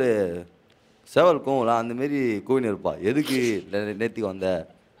வந்தோன்னே ஒரு சேவல் கோவலாம் அந்தமாரி கோவின்னு இருப்பா. எதுக்கு நேற்றுக்கு வந்த,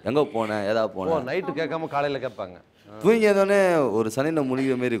 எங்கே போனேன், ஏதாவது போனேன் நைட்டு கேட்காம காலையில் கேட்பாங்க. தூங்கி வந்தோடனே ஒரு சனியில்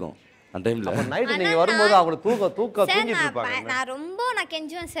முடிக்கிற மாரி இருக்கும் அந்த டைமில். நைட்டு நீங்கள் வரும்போது அவங்களுக்கு தூங்கிட்டு இருப்பாங்க. நான்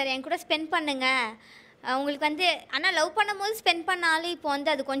கெஞ்சுவேன் சார், என் கூட ஸ்பெண்ட் பண்ணுங்க. உங்களுக்கு வந்து ஆனால் லவ் பண்ணும்போது ஸ்பெண்ட் பண்ணாலும் இப்போ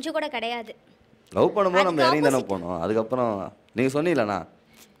வந்து அது கொஞ்சம் கூட கிடையாது. லவ் பண்ணும்போது நம்ம இறங்கி தானே போனோம். அதுக்கப்புறம் நீங்கள் சொன்னீங்களண்ணா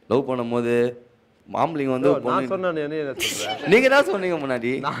லவ் பண்ணும்போது மாம்பளிங்க வந்து நீங்க தான் சொன்னீங்க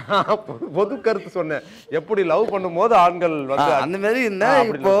முன்னாடி. பொது கருத்து சொன்னேன். எப்படி லவ் பண்ணும்போது ஆண்கள் வந்து அந்த மாதிரி இருந்தா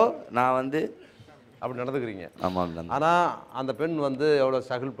இப்போ நான் வந்து அப்படி நடந்துக்கிறீங்க. ஆமாம். ஆனால் அந்த பெண் வந்து எவ்வளோ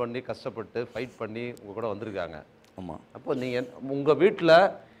ஸ்ட்ரகிள் பண்ணி கஷ்டப்பட்டு ஃபைட் பண்ணி உங்கள் கூட வந்திருக்காங்க. ஆமாம். அப்போ நீங்கள் உங்கள் வீட்டில்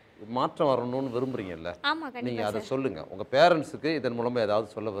மாற்றம் வரணும்னு விரும்புறீங்கல்ல, நீங்கள் அதை சொல்லுங்கள். உங்கள் பேரண்ட்ஸுக்கு இதன் மூலமாக ஏதாவது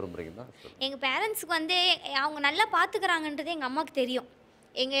சொல்ல விரும்புறீங்கன்னா? எங்கள் பேரண்ட்ஸுக்கு வந்து அவங்க நல்லா பார்த்துக்கிறாங்கன்றது எங்கள் அம்மாவுக்கு தெரியும்.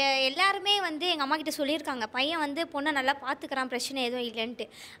 எங்கள் எல்லாருமே வந்து எங்கள் அம்மா கிட்ட சொல்லியிருக்காங்க, பையன் வந்து பொண்ணை நல்லா பார்த்துக்கிறான், பிரச்சனை எதுவும் இல்லைன்ட்டு.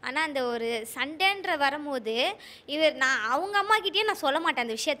 ஆனால் அந்த ஒரு சண்டைன்ற வரும்போது அவங்க அம்மா கிட்டேயே நான் சொல்ல மாட்டேன்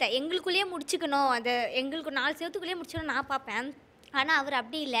அந்த விஷயத்த. எங்களுக்குள்ளேயே முடிச்சுக்கணும், அதை எங்களுக்கு 4 செவத்துக்குள்ளேயே முடிச்சுக்கணும் நான் பார்ப்பேன். ஆனால் அவர்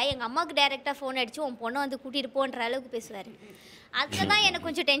அப்படி இல்லை, எங்கள் அம்மாவுக்கு டைரெக்டாக ஃபோன் அடித்து உன் பொண்ணை வந்து கூட்டிகிட்டு போன்ற அளவுக்கு பேசுவார். அதில் தான் எனக்கு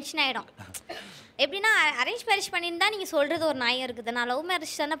கொஞ்சம் டென்ஷன் ஆகிடும். எப்படின்னா அரேஞ்ச் மேரேஜ் பண்ணியிருந்தா நீங்கள் சொல்கிறது ஒரு நியாயம் இருக்குது, நான் லவ்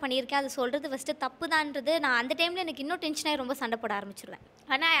மேரேஜ் தானே பண்ணியிருக்கேன், அது சொல்கிறது ஃபஸ்ட்டு தப்பு தான்றது நான் அந்த டைமில் எனக்கு இன்னும் டென்ஷன் ஆகி ரொம்ப சண்டை போட ஆரம்பிச்சிருவேன்.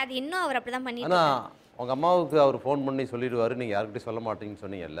 ஆனால் அது இன்னும் அவர் அப்படி தான் பண்ணிட்டு. ஆனால் உங்கள் அம்மாவுக்கு அவர் ஃபோன் பண்ணி சொல்லிடுவார், நீங்கள் யாருக்கிட்டையும் சொல்ல மாட்டீங்கன்னு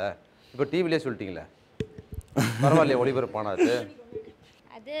சொன்னீங்கல்ல, இப்போ டிவிலே சொல்லிட்டீங்களே, பரவாயில்லையே ஒளிபரப்பானது?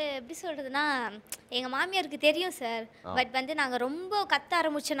 அது எப்படி சொல்கிறதுனா எங்கள் மாமியாருக்கு தெரியும் சார். பட் வந்து நாங்கள் ரொம்ப கத்த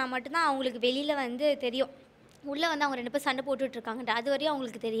ஆரம்பிச்சோன்னா மட்டும்தான் அவங்களுக்கு வெளியில் வந்து தெரியும், உள்ளே வந்து அவங்க 2 பேர் சண்டை போட்டுட்ருக்காங்கன்ற. அது வரையும்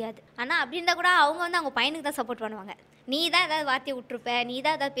அவங்களுக்கு தெரியாது. ஆனால் அப்படி இருந்தால் கூட அவங்க வந்து அவங்க பையனுக்கு தான் சப்போர்ட் பண்ணுவாங்க. நீ தான் ஏதாவது வார்த்தையை விட்டுருப்ப, நீ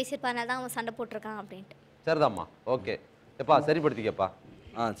தான் ஏதாவது பேசியிருப்பாங்க தான் அவன் சண்டை போட்டிருக்கான் அப்படின்ட்டு. சரிதாம்மா, ஓகே. எப்பா சரிப்படுத்திக்கப்பா.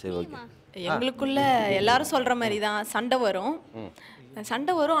 சரி, ஓகே. எங்களுக்குள்ள எல்லாரும் சொல்கிற மாதிரி தான் சண்டை வரும்.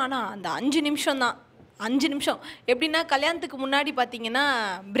 ஆனால் அந்த 5 நிமிஷம் தான். 5 நிமிஷம் எப்படின்னா, கல்யாணத்துக்கு முன்னாடி பார்த்தீங்கன்னா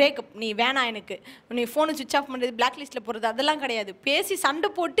பிரேக்கப், நீ வேணாம் எனக்கு, நீ ஃபோனை சுவிச் ஆஃப் பண்ணுறது, பிளாக் லிஸ்ட்டில் போடுறது, அதெல்லாம் கிடையாது. பேசி சண்டை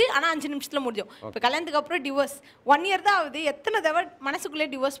போட்டு ஆனால் 5 நிமிஷத்தில் முடியும். இப்போ கல்யாணத்துக்கு அப்புறம் டிவோர்ஸ் 1 இயர் தான் ஆகுது. எத்தனை தடவை மனசுக்குள்ளே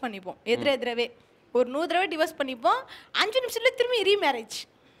டிவோர்ஸ் பண்ணிப்போம், எதிரவே ஒரு 100 தடவை டிவோர்ஸ் பண்ணிப்போம். 5 நிமிஷத்தில் திரும்பி ரீமேரேஜ்.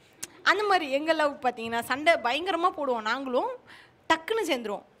 அந்த மாதிரி எங்கள் லவ் பார்த்தீங்கன்னா சண்டை பயங்கரமாக போடுவோம். நாங்களும் டக்குன்னு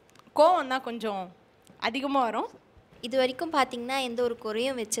சேர்ந்துருவோம். கோவம் தான் கொஞ்சம் அதிகமாக வரும். இது வரைக்கும் பார்த்தீங்கன்னா எந்த ஒரு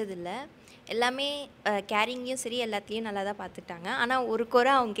குறையும் வச்சதில்லை. எல்லாமே கேரிங்கையும் சரி எல்லாத்தையும் நல்லா தான் பார்த்துட்டாங்க. ஆனால் ஒரு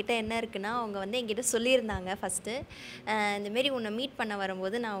குறை அவங்கக்கிட்ட என்ன இருக்குன்னா, அவங்க வந்து என்கிட்ட சொல்லியிருந்தாங்க ஃபஸ்ட்டு, இந்தமாரி உன்னை மீட் பண்ண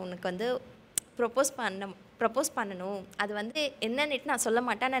வரும்போது நான் உனக்கு வந்து ப்ரப்போஸ் பண்ணணும், அது வந்து என்னன்னுட்டு நான் சொல்ல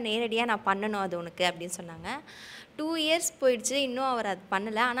மாட்டேன், நான் நேரடியாக நான் பண்ணணும் அது உனக்கு அப்படின்னு சொன்னாங்க. 2 இயர்ஸ் போயிடுச்சு, இன்னும் அவர் அது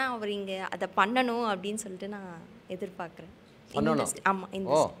பண்ணலை. ஆனால் அவர் இங்கே அதை பண்ணணும் அப்படின்னு சொல்லிட்டு நான் எதிர்பார்க்குறேன். ஆமாம்,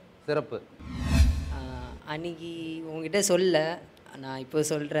 இந்த சிறப்பு. அன்றைக்கி உங்ககிட்ட சொல்ல நான் இப்போ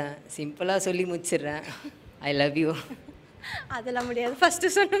சொல்கிறேன், சிம்பிளாக சொல்லி முடிச்சிடுறேன். I love you. அதெல்லாம் முடியாது,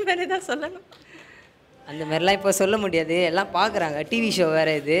 ஃபஸ்ட்டு சொன்ன மாதிரி தான் சொல்லணும். அந்த மாதிரிலாம் இப்போ சொல்ல முடியாது, எல்லாம் பார்க்குறாங்க, டிவி ஷோ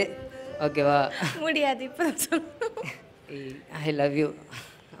வேறு இது, ஓகேவா? முடியாது, இப்போ தான் சொல்லணும். I love you.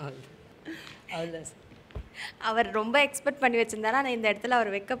 அவ்வளோதான். அவர் ரொம்ப எக்ஸ்பெக்ட் பண்ணி வச்சிருந்தாரு, ஆனால் இந்த இடத்துல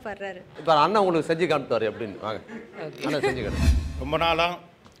அவர் வெக்கப்படுறாரு. இப்போ அண்ணன் உங்களுக்கு செஞ்சு காமிட்டார் எப்படின்னு, வாங்க அண்ணன் செஞ்சு காட்டு. ரொம்ப நாளாக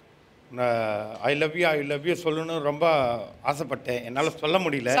ஐ லவ் யூ சொல்லணும்னு ரொம்ப ஆசைப்பட்டேன், என்னால் சொல்ல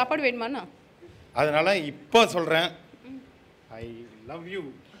முடியல. சாப்பாடு வேணுமாண்ணா? அதனால் இப்போ சொல்கிறேன், ஐ லவ் யூ.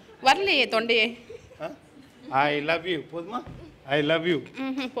 வரலையே தொண்டையே. ஐ லவ் யூ போதுமா? ஐ லவ் யூ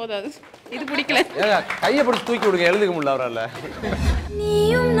போதாது, இது பிடிக்கல. கையை பிடிச்சி தூக்கி விடுங்க, எழுதுக்க முடியல அவரால்.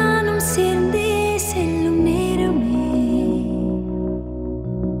 நீயும் நானும் சேர்ந்தே செல்லும் நேரமே,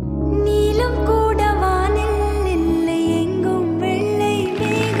 நீலம் கூட வானில் இல்லை எங்கும் வெள்ளை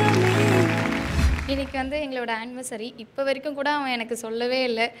மேகமே. இன்னைக்கு வந்து எங்களோட ஆனிவர்சரி. இப்போ வரைக்கும் கூட அவன் எனக்கு சொல்லவே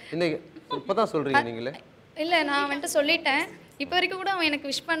இல்லை. இன்னைக்கு இப்போ தான் சொல்கிறீங்க நீங்களே? இல்லை, நான் வந்துட்டு சொல்லிட்டேன். இப்போ வரைக்கும் கூட அவன் எனக்கு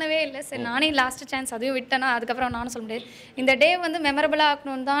விஷ் பண்ணவே இல்லை. சரி, நானே லாஸ்ட் சான்ஸ் அதையும் விட்டேன்னா அதுக்கப்புறம் நானும் சொல்ல முடியாது. இந்த டே வந்து மெமரபிளாக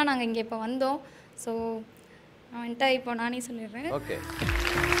ஆக்கணும்னு தான் நாங்கள் இங்கே இப்போ வந்தோம். ஸோ அவன்கிட்ட இப்போ நானே சொல்லிடுறேன். ஓகே.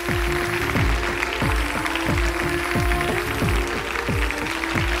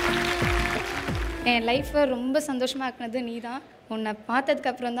 என் லைஃப்பை ரொம்ப சந்தோஷமாக ஆக்குனது நீ தான். உன்னை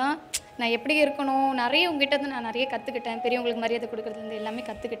பார்த்ததுக்கப்புறம் தான் நான் எப்படி இருக்கணும், நிறைய உங்ககிட்ட வந்து நான் நிறைய கற்றுக்கிட்டேன். பெரியவங்களுக்கு மரியாதை கொடுக்குறதுலேருந்து எல்லாமே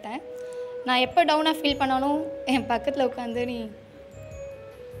கற்றுக்கிட்டேன். நான் எப்போ டவுனாக ஃபீல் பண்ணாலும் என் பக்கத்தில் உட்காந்து நீ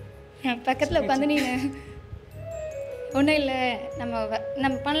ஒன்றும் இல்லை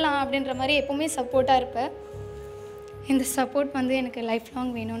நம்ம பண்ணலாம் அப்படின்ற மாதிரி எப்போவுமே சப்போர்ட்டாக இருப்பேன். இந்த சப்போர்ட் வந்து எனக்கு லைஃப்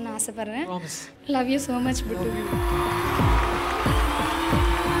லாங் வேணும்னு ஆசைப்பட்றேன். லவ் யூ ஸோ மச் புட்டு.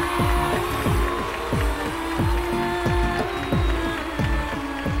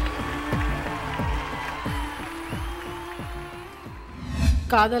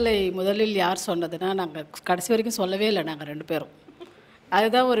 காதலை முதலில் யார் சொன்னதுன்னா, நாங்கள் கடைசி வரைக்கும் சொல்லவே இல்லை நாங்கள் 2 பேரும்.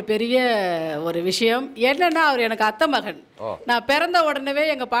 அதுதான் ஒரு பெரிய ஒரு விஷயம். என்னன்னா, அவர் எனக்கு அத்தை மகன். நான் பிறந்த உடனே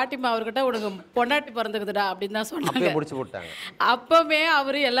எங்கள் பாட்டிமா அவர்கிட்ட உனக்கு பொண்டாட்டி பிறந்துக்குதுடா அப்படின்னு தான் சொன்னாங்க. அப்போவே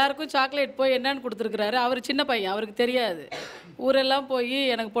அவர் எல்லாருக்கும் சாக்லேட் போய் என்னன்னு கொடுத்துருக்குறாரு. அவர் சின்ன பையன், அவருக்கு தெரியாது. ஊரெல்லாம் போய்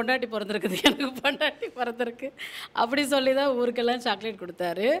எனக்கு பொண்டாட்டி பிறந்திருக்கு அப்படி சொல்லி தான் ஊருக்கெல்லாம் சாக்லேட்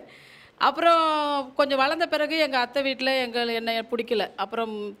கொடுத்தாரு. அப்புறம் கொஞ்சம் வளர்ந்த பிறகு எங்கள் அத்தை வீட்டில் என்னை பிடிக்கல.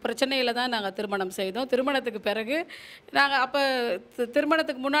 அப்புறம் பிரச்சனையில் தான் நாங்கள் திருமணம் செய்தோம். திருமணத்துக்கு பிறகு நாங்கள் அப்போ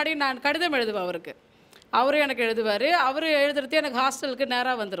திருமணத்துக்கு முன்னாடி நான் கடிதம் எழுதுவேன் அவருக்கு. அவரும் எனக்கு எழுதுவார். அவர் எழுதுறது எனக்கு ஹாஸ்டலுக்கு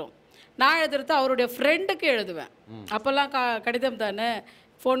நேராக வந்துடும். நான் எழுதுறது அவருடைய ஃப்ரெண்டுக்கு எழுதுவேன். அப்போல்லாம் கடிதம் தானே,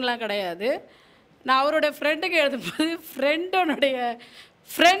 ஃபோன்லாம் கிடையாது. நான் அவருடைய ஃப்ரெண்டுக்கு எழுதும்போது ஃப்ரெண்டனுடைய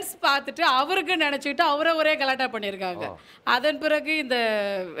ஃப்ரெண்ட்ஸ் பார்த்துட்டு அவருக்கு நினச்சிக்கிட்டு அவரை ஒரே கலாட்டா பண்ணியிருக்காங்க. அதன் பிறகு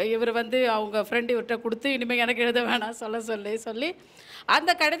இவர் அவங்க ஃப்ரெண்டு இவர்கிட்ட கொடுத்து இனிமேல் எனக்கு எழுத வேணாம் சொல்லி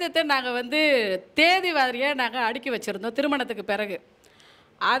அந்த கடிதத்தை நாங்கள் தேதி வாரியாக நாங்கள் அடுக்கி வச்சுருந்தோம் திருமணத்துக்கு பிறகு.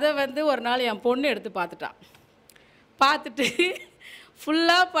 அதை ஒரு நாள் என் பொண்ணு எடுத்து பார்த்துட்டான். பார்த்துட்டு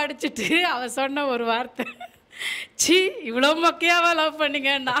ஃபுல்லாக படிச்சுட்டு அவன் சொன்ன ஒரு வார்த்தை, சி இவ்வளோ மொக்கையாவா லவ்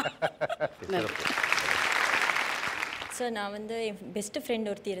பண்ணீங்கன்னா. சார் நான் என் பெஸ்ட்டு ஃப்ரெண்ட்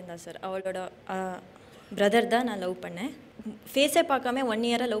ஒருத்தி இருந்தா சார், அவளோட பிரதர் தான் நான் லவ் பண்ணேன். ஃபேஸே பார்க்காம 1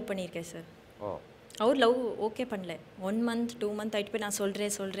 இயராக லவ் பண்ணியிருக்கேன் சார். அவர் லவ் ஓகே பண்ணல. 1 மந்த் 2 மந்த் ஆகிட்டு போய் நான்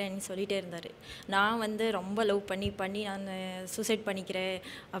சொல்கிறேன்னு சொல்லிகிட்டே இருந்தார். நான் ரொம்ப லவ் பண்ணி நான் சூசைட் பண்ணிக்கிறேன்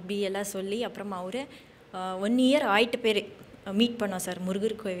அப்படி எல்லாம் சொல்லி அப்புறமா அவர் 1 இயர் ஆகிட்டு பேர் மீட் பண்ணோம் சார்.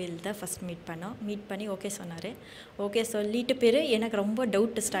 முருகர் கோவில் தான் ஃபஸ்ட் மீட் பண்ணி ஓகே சொன்னார். ஓகே சொல்லிட்டு பேர் எனக்கு ரொம்ப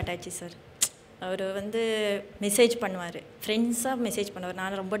டவுட் ஸ்டார்ட் ஆச்சு சார். அவர் மெசேஜ் பண்ணுவார், ஃப்ரெண்ட்ஸாக மெசேஜ் பண்ணுவார்.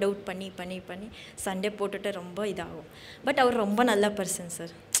 நான் ரொம்ப டவுட் பண்ணி சண்டே போட்டுட்டு ரொம்ப இதாகும். பட் அவர் ரொம்ப நல்ல பர்சன்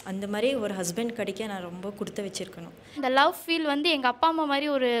சார். அந்த மாதிரி ஒரு ஹஸ்பண்ட் கிடைக்க நான் ரொம்ப கொடுத்து வச்சுருக்கணும். இந்த லவ் ஃபீல் எங்கள் அப்பா அம்மா மாதிரி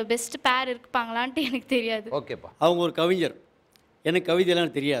ஒரு பெஸ்ட் பேர் இருப்பாங்களான்ட்டு எனக்கு தெரியாது. ஓகேப்பா. அவங்க ஒரு கவிஞர், எனக்கு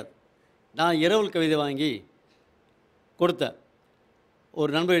கவிதையெல்லாம் தெரியாது. நான் இரவல் கவிதை வாங்கி கொடுத்தேன். ஒரு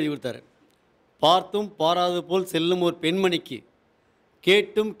நண்பர் எழுதி கொடுத்தாரு. பார்த்தும் பாராது போல் செல்லும் ஒரு பெண்மணிக்கு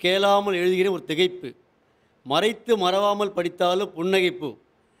கேட்டும் கேளாமல் எழுதுகிற ஒரு திகைப்பு, மறைத்து மறவாமல் படித்தாலும் புன்னகைப்பு,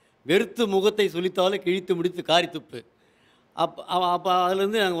 வெறுத்து முகத்தை சுழித்தாலும் கிழித்து முடித்து காரித்துப்பு. அப்போ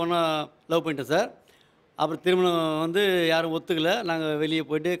அதுலேருந்து நாங்கள் ஒன்றா லவ் பண்ணிட்டோம் சார். அப்புறம் திருமணம் யாரும் ஒத்துக்கலை, நாங்கள் வெளியே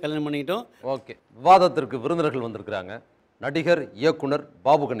போயிட்டு கல்யாணம் பண்ணிக்கிட்டோம். ஓகே, விவாதத்திற்கு விருந்தினர்கள் வந்திருக்கிறாங்க. நடிகர் இயக்குனர்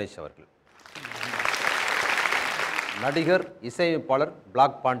பாபு கணேஷ் அவர்கள், நடிகர் இசையமைப்பாளர்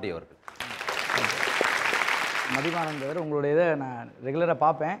பிளாக் பாண்டி அவர்கள். மதிமாறன் உங்களுடைய இதை நான் ரெகுலராக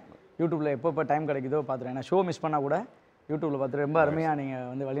பார்ப்பேன். யூடியூப்பில் எப்போ டைம் கிடைக்குதோ பார்த்துருவேன். நான் ஷோ மிஸ் பண்ணால் கூட யூடியூப்பில் பார்த்துட்டு ரொம்ப அருமையாக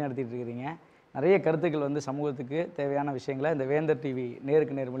நீங்கள் வழி நடத்திட்டு இருக்கிறீங்க. நிறைய கருத்துக்கள் சமூகத்துக்கு தேவையான விஷயங்களை இந்த வேந்தர் டிவி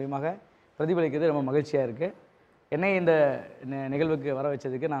நேருக்கு நேர் மூலியமாக பிரதிபலிக்கிறது ரொம்ப மகிழ்ச்சியாக இருக்குது. என்னை இந்த நிகழ்வுக்கு வர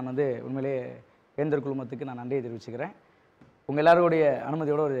வச்சதுக்கு நான் உண்மையிலே வேந்தர் குழுமத்துக்கு நான் நன்றியை தெரிவிச்சுக்கிறேன். உங்கள் எல்லாருடைய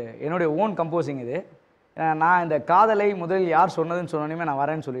அனுமதியோட என்னுடைய ஓன் கம்போசிங் இது. நான் இந்த காதலை முதலில் யார் சொன்னதுன்னு சொன்னோன்னே நான்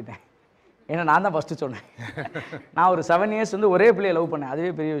வரேன்னு சொல்லிட்டேன். ஏன்னா நான் தான் ஃபஸ்ட்டு சொன்னேன். நான் ஒரு 7 இயர்ஸ் ஒரே பிள்ளையை லவ் பண்ணேன்.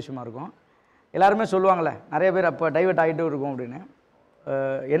 அதுவே பெரிய விஷயமா இருக்கும். எல்லாருமே சொல்லுவாங்களே, நிறைய பேர் அப்போ டைவர்ட் ஆகிட்டும் இருக்கும் அப்படின்னு.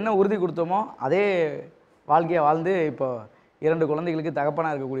 என்ன உறுதி கொடுத்தோமோ அதே வாழ்க்கையை வாழ்ந்து இப்போ 2 குழந்தைகளுக்கு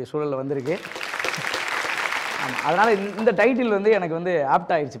தகப்பனாக இருக்கக்கூடிய சூழலில் வந்திருக்கு. அதனால் இந்த டைட்டில் எனக்கு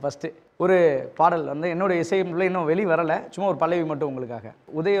ஆப்ட் ஆகிடுச்சு. ஃபஸ்ட்டு ஒரு பாடல் என்னுடைய இசையமைப்பில் இன்னும் வெளியே வரலை, சும்மா ஒரு பல்லவி மட்டும் உங்களுக்காக.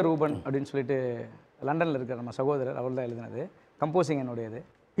 உதயரூபன் அப்படின்னு சொல்லிட்டு லண்டனில் இருக்கிற நம்ம சகோதரர், அவர் தான் எழுதினது. கம்போசிங் என்னுடையது.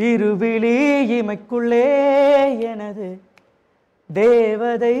 இருவிழி இமைக்குள்ளே எனது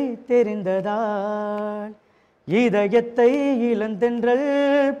தேவதை தெரிந்ததால் இதயத்தை இளந்தென்றல்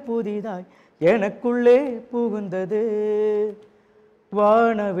புதிதாய் எனக்குள்ளே புகுந்தது.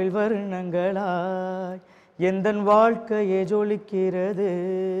 வானவில் வர்ணங்களாய் எந்தன் வாழ்க்கையை ஜொலிக்கிறது.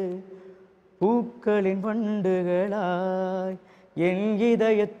 பூக்களின் வண்டுகளாய் என்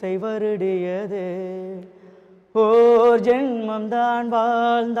இதயத்தை வருடியது. ஓர் ஜென்மம் தான்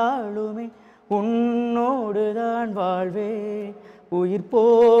வாழ்ந்தாலுமே உன்னோடு தான் வாழ்வே. உயிர்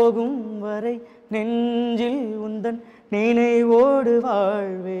போகும் வரை நெஞ்சில் உந்தன் நினைவோடு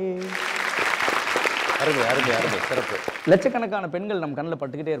வாழ்வே. அருமை அருமை அருமை, சிறப்பு. லட்சக்கணக்கான பெண்கள் நம்ம கண்ணில்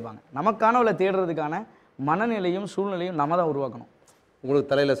பட்டுக்கிட்டே இருப்பாங்க. நமக்கானவளை தேடுறதுக்கான மனநிலையும் சூழ்நிலையும் நம்ம தான் உருவாக்கணும். உங்களுக்கு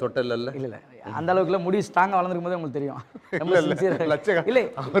தலையில் சொட்டை இல்லை? இல்லை, அந்த அளவுக்குலாம் முடி ஸ்ட்ராங்காக வளர்ந்துருக்கும் போதே உங்களுக்கு தெரியும். இல்லை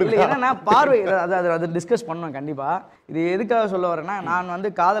இல்லை, ஏன்னா பார்வை அதை டிஸ்கஸ் பண்ணோம் கண்டிப்பாக. இது எதுக்காக சொல்ல வரேன்னா, நான்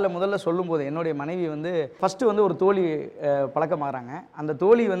காதலை முதல்ல சொல்லும்போது என்னுடைய மனைவி ஃபஸ்ட்டு ஒரு தோழி பழக்கமாகறாங்க. அந்த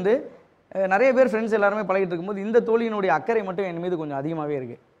தோழி நிறைய பேர் ஃப்ரெண்ட்ஸ் எல்லாருமே பழகிட்டு இருக்கும்போது இந்த தோழியினுடைய அக்கறை மட்டும் என் மீது கொஞ்சம் அதிகமாகவே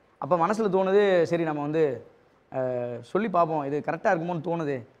இருக்குது. அப்போ மனசில் தோணுது, சரி நம்ம சொல்லி பார்ப்போம், இது கரெக்டாக இருக்குமோன்னு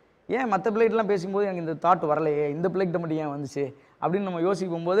தோணுது. ஏன் மற்ற பிள்ளைகிட்டலாம் பேசும்போது எனக்கு இந்த தாட் வரலையே, இந்த பிள்ளைகிட்ட மட்டும் ஏன் வந்துச்சு அப்படின்னு நம்ம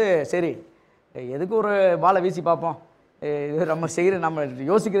யோசிக்கும் போது, சரி எதுக்கு ஒரு பாலை வீசி பார்ப்போம், இது நம்ம செய்கிற நம்ம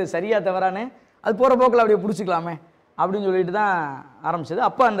யோசிக்கிறது சரியாக தவறானே, அது போகிற போக்கில் அப்படியே பிடிச்சிக்கலாமே அப்படின்னு சொல்லிட்டு தான் ஆரம்பிச்சது.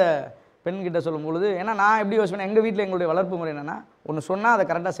 அப்போ அந்த பெண்கிட்ட சொல்லும்பொழுது, ஏன்னா நான் எப்படி யோசிப்பேன், எங்கள் வீட்டில் எங்களுடைய வளர்ப்பு முறை என்னென்னா, ஒன்று சொன்னால் அதை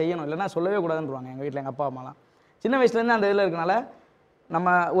கரெக்டாக செய்யணும், இல்லைன்னா சொல்லவே கூடாதுன்றாங்க எங்கள் வீட்டில். எங்கள் அப்பா அம்மாலாம் சின்ன வயசுலேருந்து அந்த இதில் இருக்கனால, நம்ம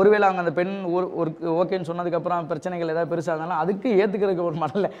ஒருவேளை அவங்க அந்த பெண் ஒரு ஓகேன்னு சொன்னதுக்கப்புறம் பிரச்சனைகள் ஏதாவது பெருசாக இருந்தாலும் அதுக்கு ஏற்றுக்கிறதுக்கு ஒரு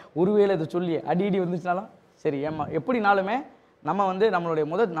மனதில் ஒருவேளை இதை சொல்லி அடி வந்துச்சுனாலும் சரி, ஏம்மா எப்படினாலுமே நம்ம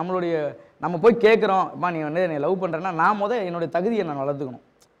நம்மளுடைய நம்ம போய் கேட்குறோம், அம்மா நீ என்னை லவ் பண்ணுறேன்னா நான் என்னுடைய தகுதியை நான் வளர்த்துக்கணும்.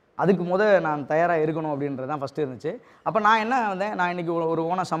 அதுக்கு நான் தயாராக இருக்கணும் அப்படின்றது தான் ஃபஸ்ட்டு இருந்துச்சு. அப்போ நான் என்ன வந்தேன், நான் இன்றைக்கி ஒரு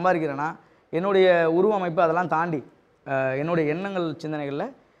ஓனாக சம்பாதிக்கிறேன்னா என்னுடைய உருவமைப்பு அதெல்லாம் தாண்டி என்னுடைய எண்ணங்கள் சிந்தனைகளில்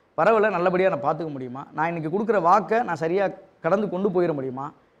பரவலை நல்லபடியாக நான் பார்த்துக்க முடியுமா, நான் இன்றைக்கி கொடுக்குற வாக்கை நான் சரியாக கடந்து கொண்டு போயிட முடியுமா,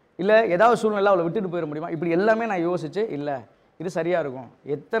 இல்லை ஏதாவது சூழ்நிலை அவளை விட்டுட்டு போயிட முடியுமா, இப்படி எல்லாமே நான் யோசித்து இல்லை இது சரியாக இருக்கும்,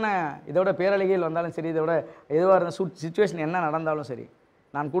 எத்தனை இதோட பேரழிகள் வந்தாலும் சரி, இதோட எதுவாக இருந்தால் சுச்சுவேஷன் என்ன நடந்தாலும் சரி,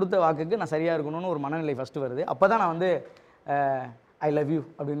 நான் கொடுத்த வாக்குக்கு நான் சரியாக இருக்கணும்னு ஒரு மனநிலை ஃபஸ்ட்டு வருது. அப்போ தான் நான் வந்து ஐ லவ் யூ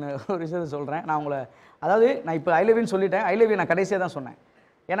அப்படின்னு ஒரு விஷயத்தை சொல்கிறேன். நான் உங்களை அதாவது நான் இப்போ ஐ லவ் யூன்னு சொல்லிட்டேன், ஐ லவ் யூ நான் கடைசியாக தான் சொன்னேன்.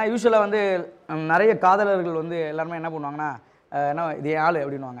 ஏன்னா யூஸ்வலாக வந்து நிறைய காதலர்கள் வந்து எல்லாருமே என்ன பண்ணுவாங்கன்னா, என்ன இது என் ஆள்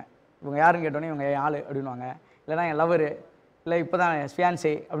அப்படின்வாங்க, இவங்க யாருன்னு கேட்டோன்னே இவங்க என் ஆள் அப்படின்வாங்க, இல்லைனா என் லவரு, இல்லை இப்போ தான்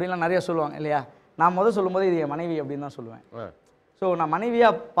ஃபியான்சே அப்படின்லாம் நிறைய சொல்லுவாங்க இல்லையா. நான் சொல்லும்போது இது என் மனைவி அப்படின்னு தான் சொல்லுவேன். ஸோ நான்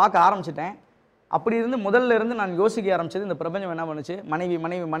மனைவியாக பார்க்க ஆரம்பிச்சிட்டேன். அப்படி இருந்து முதல்ல இருந்து நான் யோசிக்க ஆரம்பிச்சது, இந்த பிரபஞ்சம் என்ன பண்ணுச்சு, மனைவி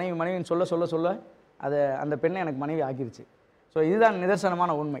மனைவி மனைவி மனைவின்னு சொல்ல சொல்ல சொல்ல அந்த பெண்ணை எனக்கு மனைவி ஆக்கிருச்சு. ஸோ இதுதான்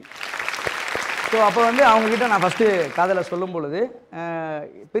நிதர்சனமான உண்மை. ஸோ அப்போ வந்து அவங்கக்கிட்ட நான் ஃபஸ்ட்டு காதலை சொல்லும் பொழுது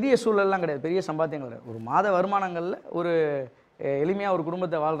பெரிய சூழல்லாம் கிடையாது, பெரிய சம்பாத்தியங்கள் கிடையாது, ஒரு மாத வருமானங்களில் ஒரு எளிமையாக ஒரு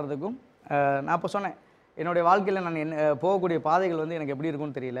குடும்பத்தை வாழ்கிறதுக்கும் நான் இப்போ சொன்னேன், என்னுடைய வாழ்க்கையில் நான் போகக்கூடிய பாதைகள் வந்து எனக்கு எப்படி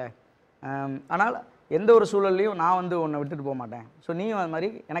இருக்கும்னு தெரியல, ஆனால் எந்த ஒரு சூழல்லையும் நான் வந்து உன்னை விட்டுட்டு போக மாட்டேன். ஸோ நீயும் அது மாதிரி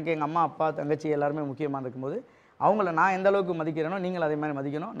எனக்கு எங்கள் அம்மா அப்பா தங்கச்சி எல்லாருமே முக்கியமாக இருக்கும்போது அவங்கள நான் எந்த அளவுக்கு மதிக்கிறேனோ நீங்கள் அதே மாதிரி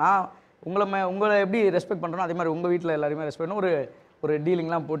மதிக்கணும், நான் உங்களை எப்படி ரெஸ்பெக்ட் பண்ணுறோம் அதே மாதிரி உங்கள் வீட்டில் எல்லாருமே ரெஸ்பெக்ட் பண்ணணும். ஒரு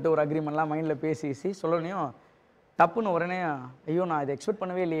டீலிங்லாம் போட்டு ஒரு அக்ரிமெண்ட்லாம் மைண்டில் பேசி சொல்லணும். டப்புன்னு உடனே ஐயோ நான் இதை எக்ஸ்பெக்ட்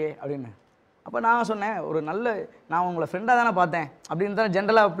பண்ணவே இல்லையே அப்படின்னு. அப்போ நான் சொன்னேன், நான் உங்களை ஃப்ரெண்டாக தானே பார்த்தேன் அப்படின்னு தான்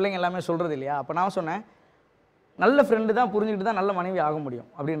ஜென்ரலாக பிள்ளைங்க எல்லாமே சொல்கிறது இல்லையா. அப்போ நான் சொன்னேன், நல்ல ஃப்ரெண்டு தான் புரிஞ்சுக்கிட்டு தான் நல்ல மனைவி ஆக முடியும்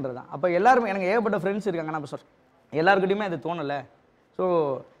அப்படின்றது தான். அப்போ எல்லாருமே எனக்கு ஏகப்பட்ட ஃப்ரெண்ட்ஸ் இருக்காங்க, நான் இப்போ சொல்கிறேன் எல்லாருக்கிட்டையுமே அது தோணலை. ஸோ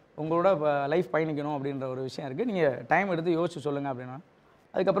உங்களோட லைஃப் பயணிக்கணும் அப்படின்ற ஒரு விஷயம் இருக்குது, நீங்கள் டைம் எடுத்து யோசிச்சு சொல்லுங்கள் அப்படின்னா.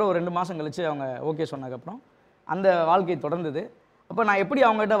 அதுக்கப்புறம் ஒரு 2 மாதம் கழித்து அவங்க ஓகே சொன்னதுக்கப்புறம் அந்த வாழ்க்கை தொடர்ந்தது. அப்போ நான் எப்படி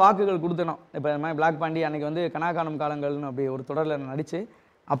அவங்ககிட்ட வாக்குகள் கொடுத்தனோ, இப்போ இந்த மாதிரி பிளாக் பாண்டி அன்றைக்கி வந்து கனாகானம் காலங்கள்னு அப்படி ஒரு தொடரில் நடித்து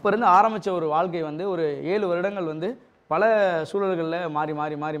அப்போ இருந்து ஆரம்பித்த ஒரு வாழ்க்கை வந்து ஒரு 7 வருடங்கள் வந்து பல சூழல்களில் மாறி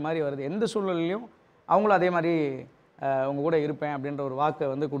மாறி மாறி மாறி வருது. எந்த சூழல்லையும் அவங்களும் அதே மாதிரி அவங்க கூட இருப்பேன் அப்படின்ற ஒரு வாக்கை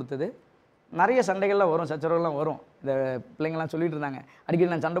வந்து கொடுத்தது. நிறைய சண்டைகள்லாம் வரும், சச்சரவுலாம் வரும். இந்த பிள்ளைங்கள்லாம் சொல்லிட்டு இருந்தாங்க,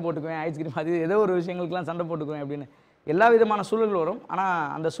 அடிக்கடி நான் சண்டை போட்டுக்குவேன், ஐஸ்கிரீம் அது ஏதோ ஒரு விஷயங்களுக்குலாம் சண்டை போட்டுக்குவேன் அப்படின்னு. எல்லா விதமான சூழல்கள் வரும். ஆனால்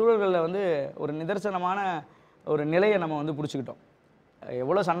அந்த சூழல்களில் வந்து ஒரு நிதர்சனமான ஒரு நிலையை நம்ம வந்து பிடிச்சிக்கிட்டோம்.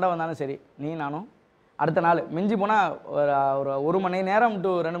 எவ்வளோ சண்டை வந்தாலும் சரி, நீ நானும் அடுத்த நாள் மிஞ்சி போனால் ஒரு மணி நேரம்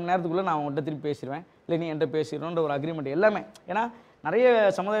டு 2 மணி நேரத்துக்குள்ளே நான் அவங்கள்ட்ட திருப்பி பேசிடுவேன், இல்லை நீ என்கிட்ட பேசிடணுன்ற ஒரு அக்ரிமெண்ட் எல்லாமே. ஏன்னா நிறைய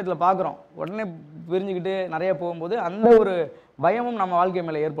சமுதாயத்தில் பார்க்குறோம், உடனே பிரிஞ்சுக்கிட்டு நிறைய போகும்போது அந்த ஒரு பயமும் நம்ம வாழ்க்கை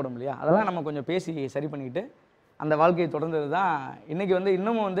மேலே ஏற்படும் இல்லையா. அதெல்லாம் நம்ம கொஞ்சம் பேசி சரி பண்ணிக்கிட்டு அந்த வாழ்க்கையை தொடர்ந்தது தான் இன்றைக்கி வந்து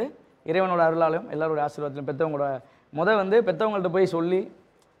இன்னமும் வந்து இறைவனோட அருளாலும் எல்லாரோட ஆசீர்வாதத்திலும் பெற்றவங்களோட வந்து பெற்றவங்கள்ட்ட போய் சொல்லி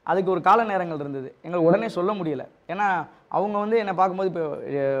அதுக்கு ஒரு கால நேரங்கள் இருந்தது, எங்களுக்கு உடனே சொல்ல முடியலை. ஏன்னா அவங்க வந்து என்னை பார்க்கும்போது இப்போ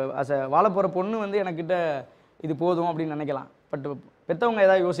வாழ போகிற பொண்ணு வந்து எனக்கிட்ட இது போதும் அப்படின்னு நினைக்கலாம், பட் பெற்றவங்க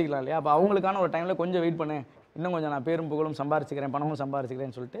ஏதாவது யோசிக்கலாம் இல்லையா. அப்போ அவங்களுக்கான ஒரு டைமில் கொஞ்சம் வெயிட் பண்ணு, இன்னும் கொஞ்சம் நான் பேரும் புகழும் சம்பாரிச்சிக்கிறேன், பணமும்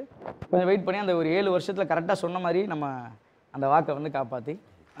சம்பாரிச்சிக்கிறேன்னு சொல்லிட்டு கொஞ்சம் வெயிட் பண்ணி அந்த ஒரு 7 வருஷத்தில் கரெக்டாக சொன்ன மாதிரி நம்ம அந்த வாக்கை வந்து காப்பாற்றி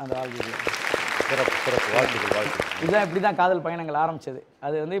அந்த வாழ்க்கை இதுதான் இப்படி தான் காதல் பயணங்கள் ஆரம்பித்தது.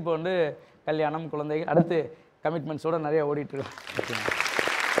 அது வந்து இப்போ வந்து கல்யாணம், குழந்தைகள், அடுத்து கமிட்மெண்ட்ஸோடு நிறைய ஓடிட்டுருக்கு.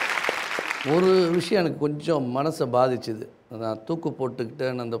 ஒரு விஷயம் எனக்கு கொஞ்சம் மனசை பாதிச்சுது, நான் தூக்கு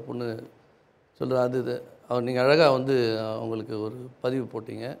போட்டுக்கிட்டேன்னு அந்த பொண்ணு சொல்கிற அது அவர் நீங்கள் அழகாக வந்து அவங்களுக்கு ஒரு பதிவு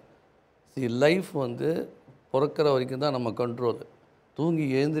போட்டிங்க. லைஃப் வந்து பிறக்கிற வரைக்கும் தான் நம்ம கண்ட்ரோல், தூங்கி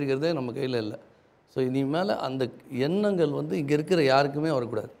எழுந்திருக்கிறதே நம்ம கையில் இல்லை. ஸோ இனிமேல் அந்த எண்ணங்கள் வந்து இங்கே இருக்கிற யாருக்குமே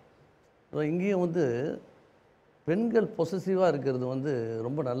வரக்கூடாது. இங்கேயும் வந்து பெண்கள் பொசசிவாக இருக்கிறது வந்து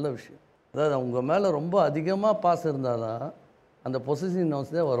ரொம்ப நல்ல விஷயம். அதாவது அவங்க மேலே ரொம்ப அதிகமாக பாசம் இருந்தால் தான் அந்த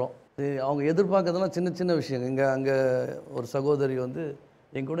பொசசிவ்னஸ் தான் வரும். அவங்க எதிர்பார்க்கறதெல்லாம் சின்ன சின்ன விஷயங்க. அங்கே ஒரு சகோதரி வந்து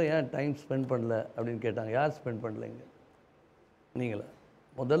என் கூட ஏன் டைம் ஸ்பெண்ட் பண்ணல அப்படின்னு கேட்டாங்க. யார் ஸ்பெண்ட் பண்ணலைங்க? நீங்களா?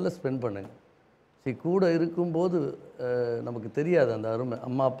 முதல்ல ஸ்பெண்ட் பண்ணுங்க. கூட இருக்கும்போது நமக்கு தெரியாது அந்த அருமை.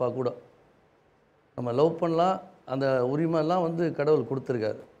 அம்மா அப்பா கூட நம்ம லவ் பண்ணலாம், அந்த உரிமைலாம் வந்து கடவுள்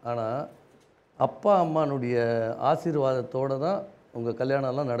கொடுத்துருக்காரு. ஆனால் அப்பா அம்மானுடைய ஆசீர்வாதத்தோடு தான் உங்கள்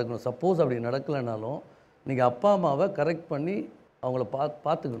கல்யாணம்லாம் நடக்கணும். சப்போஸ் அப்படி நடக்கலைனாலும் நீங்கள் அப்பா அம்மாவை கரெக்ட் பண்ணி அவங்கள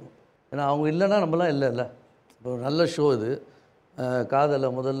பார்த்துக்கணும். ஏன்னா அவங்க இல்லைன்னா நம்மளாம் இல்லை. இப்போ ஒரு நல்ல ஷோ இது, காதலை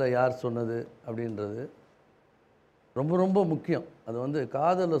முதல்ல யார் சொன்னது அப்படின்றது ரொம்ப ரொம்ப முக்கியம். அது வந்து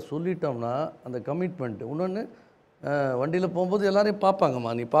காதலை சொல்லிட்டோம்னா அந்த கமிட்மெண்ட்டு. இன்னொன்று வண்டியில் போகும்போது எல்லோரையும்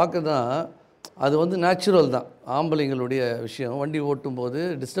பார்ப்பாங்கம்மா, நீ பார்க்க தான் அது வந்து நேச்சுரல் தான். ஆம்பளைங்களுடைய விஷயம் வண்டி ஓட்டும்போது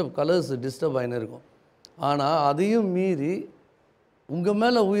கலர்ஸ் டிஸ்டர்ப் ஆகினு இருக்கும். ஆனால் அதையும் மீறி உங்கள்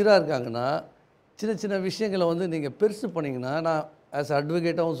மேலே உயிராக இருக்காங்கன்னா சின்ன சின்ன விஷயங்களை வந்து நீங்கள் பெருசு பண்ணிங்கன்னா, நான் ஆஸ்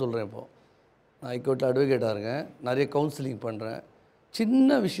அட்வொகேட்டாகவும் சொல்கிறேன். இப்போது நான் ஹைகோர்ட்டில் அட்வொகேட்டாக இருக்கேன், நிறைய கவுன்சிலிங் பண்ணுறேன்.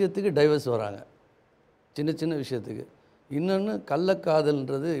 சின்ன விஷயத்துக்கு டைவர்ஸ் வராங்க, சின்ன சின்ன விஷயத்துக்கு. இன்னொன்று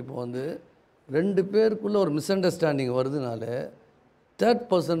கள்ளக்காதல்ன்றது இப்போ வந்து 2 பேருக்குள்ளே ஒரு மிஸ் அண்டர்ஸ்டாண்டிங் வருதுனால தேர்ட்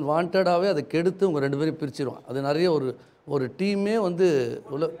பர்சன் வாண்டடாகவே அதை கெடுத்து உங்கள் 2 பேரையும் பிரிச்சிருவான். அது நிறைய ஒரு டீமே வந்து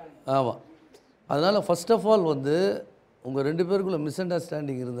ஆமாம். அதனால் ஃபஸ்ட் ஆஃப் ஆல் வந்து உங்கள் 2 பேருக்குள்ளே மிஸ்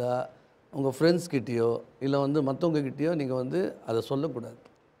அண்டர்ஸ்டாண்டிங் இருந்தால் உங்கள் ஃப்ரெண்ட்ஸ்கிட்டேயோ இல்லை வந்து மற்றவங்கக்கிட்டேயோ நீங்கள் வந்து அதை சொல்லக்கூடாது.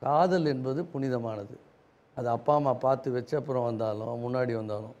 காதல் என்பது புனிதமானது. அது அப்பா அம்மா பார்த்து வச்ச அப்புறம் வந்தாலும் முன்னாடி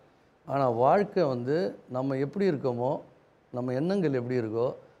வந்தாலும். ஆனால் வாழ்க்கை வந்து நம்ம எப்படி இருக்கோமோ, நம்ம எண்ணங்கள் எப்படி இருக்கோ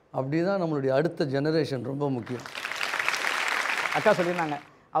அப்படி தான் நம்மளுடைய அடுத்த ஜெனரேஷன் ரொம்ப முக்கியம். அக்கா சொல்லியிருந்தாங்க,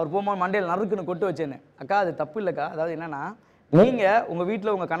 அவர் போகும்போது மண்டையில் நறுக்குன்னு கொட்டு வச்சேன்னு. அக்கா அது தப்பு இல்லைக்கா. அதாவது என்னென்னா, நீங்கள் உங்கள்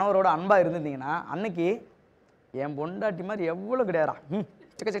வீட்டில் உங்கள் கணவரோட அன்பாக இருந்திருந்தீங்கன்னா அன்னைக்கு என் பொண்டாட்டி மாதிரி எவ்வளோ கிடையாதா,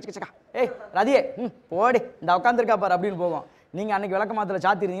 சிக்க சிக்க சிக்கா, ஏய் ரதியே போடி இந்த உட்காந்துருக்கா பாரு அப்படின்னு போவோம். நீங்கள் அன்றைக்கி விளக்க மாத்திர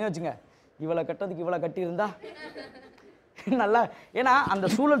சாத்திருந்தீங்கன்னு வச்சுங்க, இவ்வளோ கட்டதுக்கு இவ்வளோ கட்டியிருந்தா நல்லா. ஏன்னா அந்த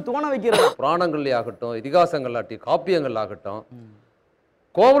சூழல் தோண வைக்கிறது. புராணங்கள்லே ஆகட்டும், இதிகாசங்களாட்டி காப்பியங்கள் ஆகட்டும்,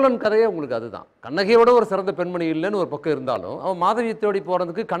 கோவலன் கதையே உங்களுக்கு அதுதான். கண்ணகியோட ஒரு சிறந்த பெண்மணி இல்லைன்னு ஒரு பக்கம் இருந்தாலும் அவன் மாதவியை தேடி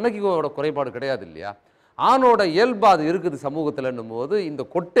போகிறதுக்கு கண்ணகியோட குறைபாடு கிடையாது இல்லையா? ஆணோட இயல்பு அது இருக்குது சமூகத்தில்ன்னும் போது இந்த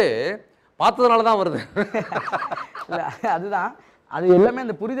கொட்டே பார்த்ததுனால தான் வருது. இல்லை அதுதான், அது எல்லாமே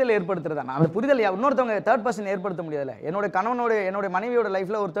அந்த புரிதலை ஏற்படுத்துறது தான். அந்த புரிதல் இன்னொருத்தவங்க தேர்ட் பர்சன் ஏற்படுத்த முடியாதுல்ல. என்னோட மனைவியோட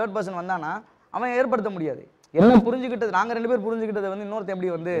லைஃப்பில் ஒரு தேர்ட் பர்சன் வந்தானா அவன் ஏற்படுத்த முடியாது. என்ன புரிஞ்சுக்கிட்டது, நாங்கள் 2 பேர் புரிஞ்சுக்கிட்டதை வந்து இன்னொருத்த எப்படி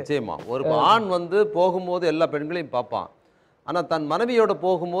வந்து நிச்சயமா ஒரு ஆண் வந்து போகும்போது எல்லா பெண்களையும் பார்ப்பான். ஆனால் தன் மனைவியோட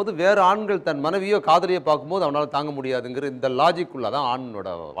போகும்போது வேறு ஆண்கள் தன் மனைவியோ காதலியை பார்க்கும்போது அவனால் தாங்க முடியாதுங்கிற இந்த லாஜிக்குள்ளே தான் ஆணோட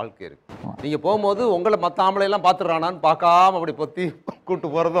வாழ்க்கை இருக்குது. நீங்கள் போகும்போது உங்களை மற்ற ஆம்பளையெல்லாம் பார்த்துடுறானான்னு பார்க்காம அப்படி பொத்தி கூட்டு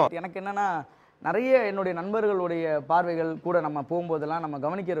போகிறதும். எனக்கு என்னென்னா, நிறைய என்னுடைய நண்பர்களுடைய பார்வைகள் கூட நம்ம போகும்போதெல்லாம் நம்ம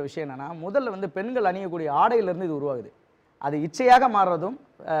கவனிக்கிற விஷயம் என்னென்னா, முதல்ல வந்து பெண்கள் அணியக்கூடிய ஆடையிலேருந்து இது உருவாகுது. அது இச்சையாக மாறுறதும்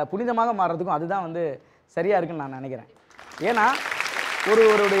புனிதமாக மாறுறதுக்கும் அதுதான் வந்து சரியாக இருக்குன்னு நான் நினைக்கிறேன். ஏன்னா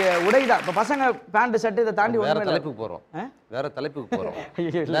ஒருவருடைய உடை தான். இப்போ பசங்க பேண்ட் ஷர்ட் இதை தாண்டி வேற தலைப்புக்கு போகிறோம்.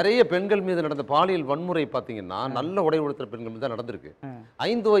 நிறைய பெண்கள் மீது நடந்த பாலியல் வன்முறை பார்த்தீங்கன்னா நல்ல உடை உடுத்துற பெண்கள் மீது தான் நடந்திருக்கு.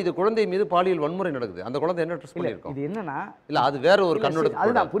 5 வயது குழந்தை மீது பாலியல் வன்முறை நடக்குது. அந்த குழந்தை என்ன ட்ரெஸ் பண்ணியிருக்கோம்? இது என்னன்னா, இல்லை அது வேற ஒரு கண்ணோட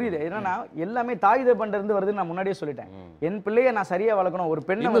அதுதான் புரியுது. என்னன்னா எல்லாமே தாய் தகப்பன்றது வருதுன்னு நான் முன்னாடியே சொல்லிட்டேன். என் பிள்ளையை நான் சரியா வளர்க்கணும். ஒரு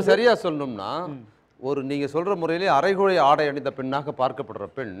பெண்ணை இன்னும் சரியா சொல்லணும்னா, ஒரு நீங்க சொல்ற முறையிலே அரைகுறை ஆடை அணிந்த பெண்ணாக பார்க்கப்படுற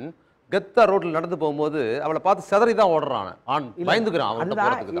பெண் கெத்தா ரோட்ல நடந்து போகும்போது அவளை பார்த்து செதறி தான் ஓடுறான் ஆண், பயந்துக்கிறான்.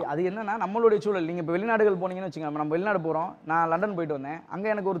 அது என்னன்னா நம்மளுடைய சூழல். நீங்க இப்போ வெளிநாடுகள் போனீங்கன்னு வச்சுக்கோங்க, நம்ம வெளிநாடு போறோம், நான் லண்டன் போயிட்டு வந்தேன்,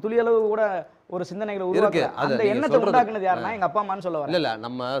 அங்க எனக்கு ஒரு துளியளவு கூட ஒரு சிந்தனைகளை உருவாக்கு. அந்த எண்ணத்தை உண்டாக்குனது யாருன்னா எங்க அப்பா அம்மான்னு சொல்ல வரேன். இல்ல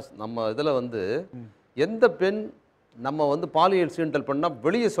நம்ம இதுல வந்து எந்த பெண் நம்ம வந்து பாலியல் சீண்டல் பண்ணா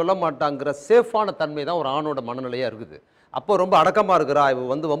வெளியே சொல்ல மாட்டாங்கிற சேஃபான தன்மை தான் ஒரு ஆணோட மனநிலையா இருக்குது. அப்போ ரொம்ப அடக்கமா இருக்கிறா, இவ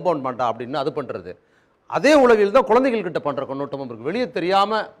வந்து வம்பவுன் மாட்டா அப்படின்னு அது பண்றது. அதே உளவியல் தான் குழந்தைகள் கிட்ட பண்ற கண்ணோட்டமும் இருக்கு. வெளியே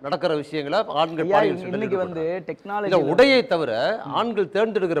தெரியாம நடக்கிற விஷயங்களை ஆண்கள் இன்னைக்கு வந்து டெக்னாலஜி உடையை தவிர ஆண்கள்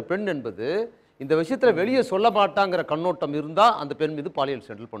தேர்ந்தெடுக்கிற பெண் என்பது இந்த விஷயத்துல வெளியே சொல்ல மாட்டாங்கிற கண்ணோட்டம் இருந்தா அந்த பெண் மீது பாலியல்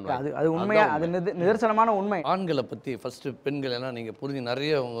செட்டில் பண்ணுவாங்க. அது உண்மையா, அது நிதர்சனமான உண்மை. ஆண்களை பற்றி ஃபஸ்ட்டு பெண்கள் எல்லாம் நீங்கள் புரிஞ்சு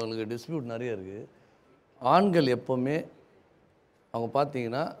நிறைய உங்களுக்கு டிஸ்பியூட் நிறைய இருக்குது. ஆண்கள் எப்போவுமே அவங்க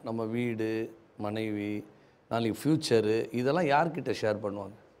பார்த்தீங்கன்னா நம்ம வீடு, மனைவி, நாளைக்கு ஃப்யூச்சரு இதெல்லாம் யார்கிட்ட ஷேர்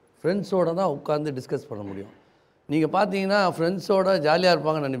பண்ணுவாங்க? ஃப்ரெண்ட்ஸோடு தான் உட்காந்து டிஸ்கஸ் பண்ண முடியும். நீங்கள் பார்த்தீங்கன்னா ஃப்ரெண்ட்ஸோட ஜாலியாக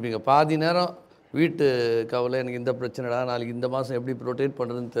இருப்பாங்கன்னு நினைப்பீங்க. பாதி நேரம் வீட்டு கவலை, எனக்கு இந்த பிரச்சனைடா, நாளைக்கு இந்த மாதம் எப்படி ப்ரொடெக்ட்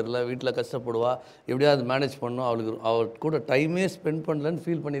பண்ணுறதுன்னு தெரில, வீட்டில் கஷ்டப்படுவா, எப்படியாவது மேனேஜ் பண்ணணும், அவள் கூட டைமே ஸ்பெண்ட் பண்ணலன்னு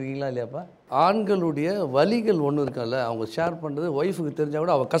ஃபீல் பண்ணியிருக்கீங்களா இல்லையாப்பா? ஆண்களுடைய வலிகள் ஒன்று இருக்குல்ல, அவங்க ஷேர் பண்ணுறது ஒய்ஃபுக்கு தெரிஞ்சால்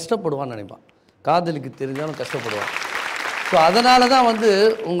கூட அவள் கஷ்டப்படுவான்னு நினைப்பான், காதலிக்கு தெரிஞ்சாலும் கஷ்டப்படுவான். ஸோ அதனால தான் வந்து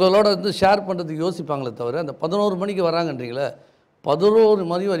உங்களோட வந்து ஷேர் பண்ணுறதுக்கு யோசிப்பாங்களே தவிர, அந்த 11 மணிக்கு வராங்கன்றீங்களே, 11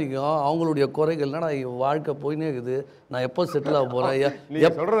 மணி வரைக்கும் அவங்களுடைய குறைகள்னா வாழ்க்கை போயினே இருக்குது, நான் எப்போ செட்டில் ஆக போகிறேன்,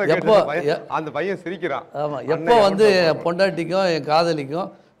 எப்போ அந்த பையன் சிரிக்கிறான். ஆமாம், எப்போ வந்து என் பொண்டாட்டிக்கும் என்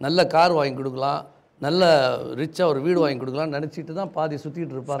காதலிக்கும் நல்ல கார் வாங்கி கொடுக்கலாம், நல்ல ரிச்சாக ஒரு வீடு வாங்கி கொடுக்கலாம்னு நினச்சிட்டு தான் பாதி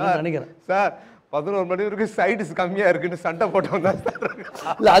சுற்றிட்டு இருப்பாங்கன்னு நினைக்கிறேன். சார் 11 மணி வரைக்கும் சைடிஸ் கம்மியா இருக்குன்னு சண்டை போட்டோம் தான் சார்.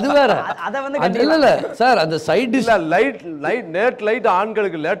 இல்ல அது வேற, அத வந்து இல்ல சார், அந்த சைடிஸ் லைட்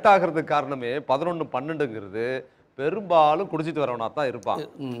ஆண்களுக்கு லேட் ஆகிறதுக்கு காரணமே 11-12ங்கிறது பெரும்பாலும் குடிச்சிட்டு வரவனா தான் இருப்பான்.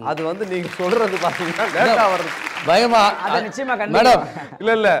 அது வந்து நீங்க சொல்றது பாத்தீங்கன்னா லேட்டா வர்றது பயமா. அத நிச்சயமா மேடம்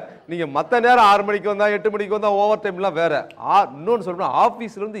இல்ல நீங்க மத்த நேரம் 6 மணிக்கு வந்தா 8 மணிக்கு வந்தா ஓவர் டைம்லாம் வேற. இன்னொன்னு சொல்றேன்,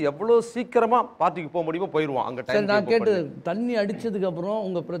 ஆபீஸ்ல இருந்து எவ்வளவு சீக்கிரமா பார்ட்டிக்கு போக முடியுமோ போயிடுவான். அங்க டைம் நான் கேட்டு தண்ணி அடிச்சதுக்கு அப்புறம்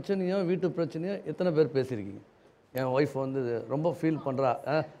உங்க பிரச்சனையோ வீட்டு பிரச்சனையோ எத்தனை பேர் பேசியிருக்கீங்க? என் ஒய்ஃப் வந்து ரொம்ப ஃபீல் பண்ணுறா,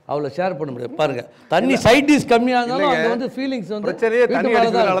 அவளை ஷேர் பண்ண முடியாது. பாருங்க, தண்ணி சைடிஸ் கம்மியாக இருந்தாலும் அது வந்து ஃபீலிங்ஸ் வந்து பிரச்சனையே தண்ணி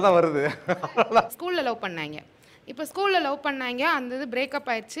அடிச்சதுனால தான் வருது. ஸ்கூலில் லவ் பண்ணாங்க. இப்போ ஸ்கூலில் லவ் பண்ணாங்க, அந்த இது பிரேக்கப்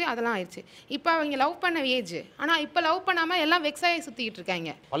ஆயிடுச்சு, அதெல்லாம் ஆயிடுச்சு. இப்போ அவங்க லவ் பண்ண ஏஜ், ஆனால் இப்போ லவ் பண்ணாமல் எல்லாம் வெக்ஸாகி சுற்றிக்கிட்டு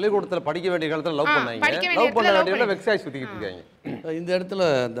இருக்காங்க. பள்ளிக்கூடத்தில் படிக்க வேண்டிய காலத்தில் லவ் பண்ணாங்க, லவ் பண்ண வேண்டிய வெக்ஸாகி சுற்றிக்கிட்டு இருக்காங்க. இந்த இடத்துல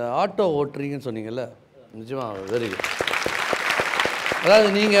இந்த ஆட்டோ ஓட்டுறீங்கன்னு சொன்னீங்கல்ல, நிஜமாக வெரி குட். அதாவது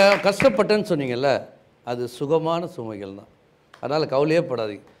நீங்கள் கஷ்டப்பட்டேன்னு சொன்னீங்கல்ல, அது சுகமான சுமைகள் தான், அதனால் கவலையே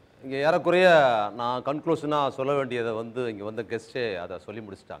படாதீங்க. இங்கே ஏறக்குறைய நான் கன்க்ளூஷனாக சொல்ல வேண்டியதை இங்கே வந்த கெஸ்ட்டே அதை சொல்லி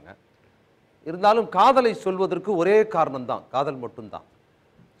முடிச்சிட்டாங்க. இருந்தாலும் காதலை சொல்வதற்கு ஒரே காரணம்தான், காதல் மட்டும்தான்.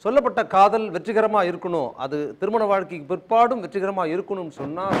 சொல்லப்பட்ட காதல் வெற்றிகரமாக இருக்கணும், அது திருமண வாழ்க்கைக்கு பிற்பாடும் வெற்றிகரமாக இருக்கணும்னு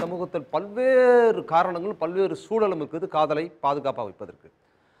சொன்னால் சமூகத்தில் பல்வேறு காரணங்கள், பல்வேறு சூழலும் இருக்குது காதலை பாதுகாப்பாக வைப்பதற்கு.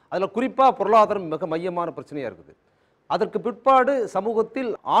 அதில் குறிப்பாக பொருளாதாரம் மிக மையமான பிரச்சனையாக இருக்குது. அதற்கு பிற்பாடு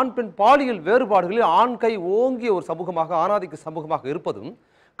சமூகத்தில் ஆண் பெண் பாலியல் வேறுபாடுகளில் ஆண் கை ஓங்கிய ஒரு சமூகமாக, ஆணாதிக்க சமூகமாக இருப்பதும்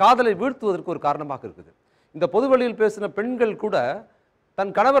காதலை வீழ்த்துவதற்கு ஒரு காரணமாக இருக்குது. இந்த பொதுவெளியில் பேசின பெண்கள் கூட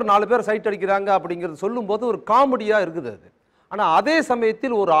தன் கணவர் 4 பேர் சைட் அடிக்கிறாங்க அப்படிங்கிறது சொல்லும்போது ஒரு காமெடியாக இருக்குது அது. ஆனால் அதே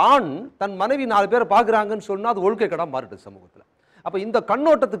சமயத்தில் ஒரு ஆண் தன் மனைவி 4 பேரை பார்க்குறாங்கன்னு சொன்னால் அது ஒழுக்கைக்கடா மாறிடுது சமூகத்தில். அப்போ இந்த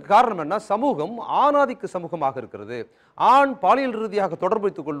கண்ணோட்டத்துக்கு காரணம் என்ன? சமூகம் ஆணாதிக்க சமூகமாக இருக்கிறது. ஆண் பாலியல் ரீதியாக தொடர்பு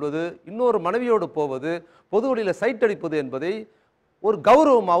வைத்துக் கொள்வது, இன்னொரு மனைவியோடு போவது, பொதுவெளியில் சைட் அடிப்பது என்பதை ஒரு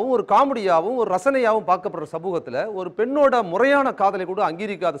கௌரவமாகவும் ஒரு காமெடியாகவும் ஒரு ரசனையாகவும் பார்க்கப்படுற சமூகத்தில் ஒரு பெண்ணோட முறையான காதலை கூட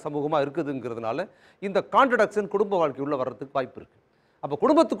அங்கீகரிக்காத சமூகமாக இருக்குதுங்கிறதுனால இந்த கான்ட்ரடக்ஷன் குடும்ப வாழ்க்கை உள்ள வர்றதுக்கு வாய்ப்பு இருக்குது. அப்போ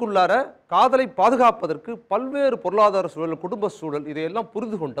குடும்பத்துக்குள்ளார காதலை பாதுகாப்பதற்கு பல்வேறு பொருளாதார சூழல், குடும்ப சூழல், இதையெல்லாம்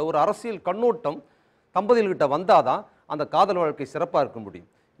புரிந்து கொண்ட ஒரு அரசியல் கண்ணோட்டம் தம்பதிகள்கிட்ட வந்தால் தான் அந்த காதல் வாழ்க்கை சிறப்பாக இருக்க முடியும்.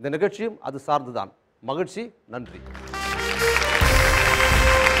 இந்த நிகழ்ச்சியும் அது சார்ந்துதான். மகிழ்ச்சி, நன்றி.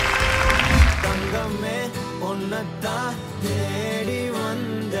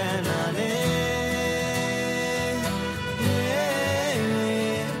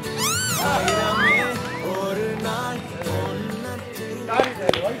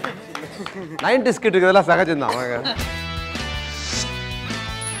 நைன்டிஸ் கிட்டுக்கு இதெல்லாம் சகஜம்தான்.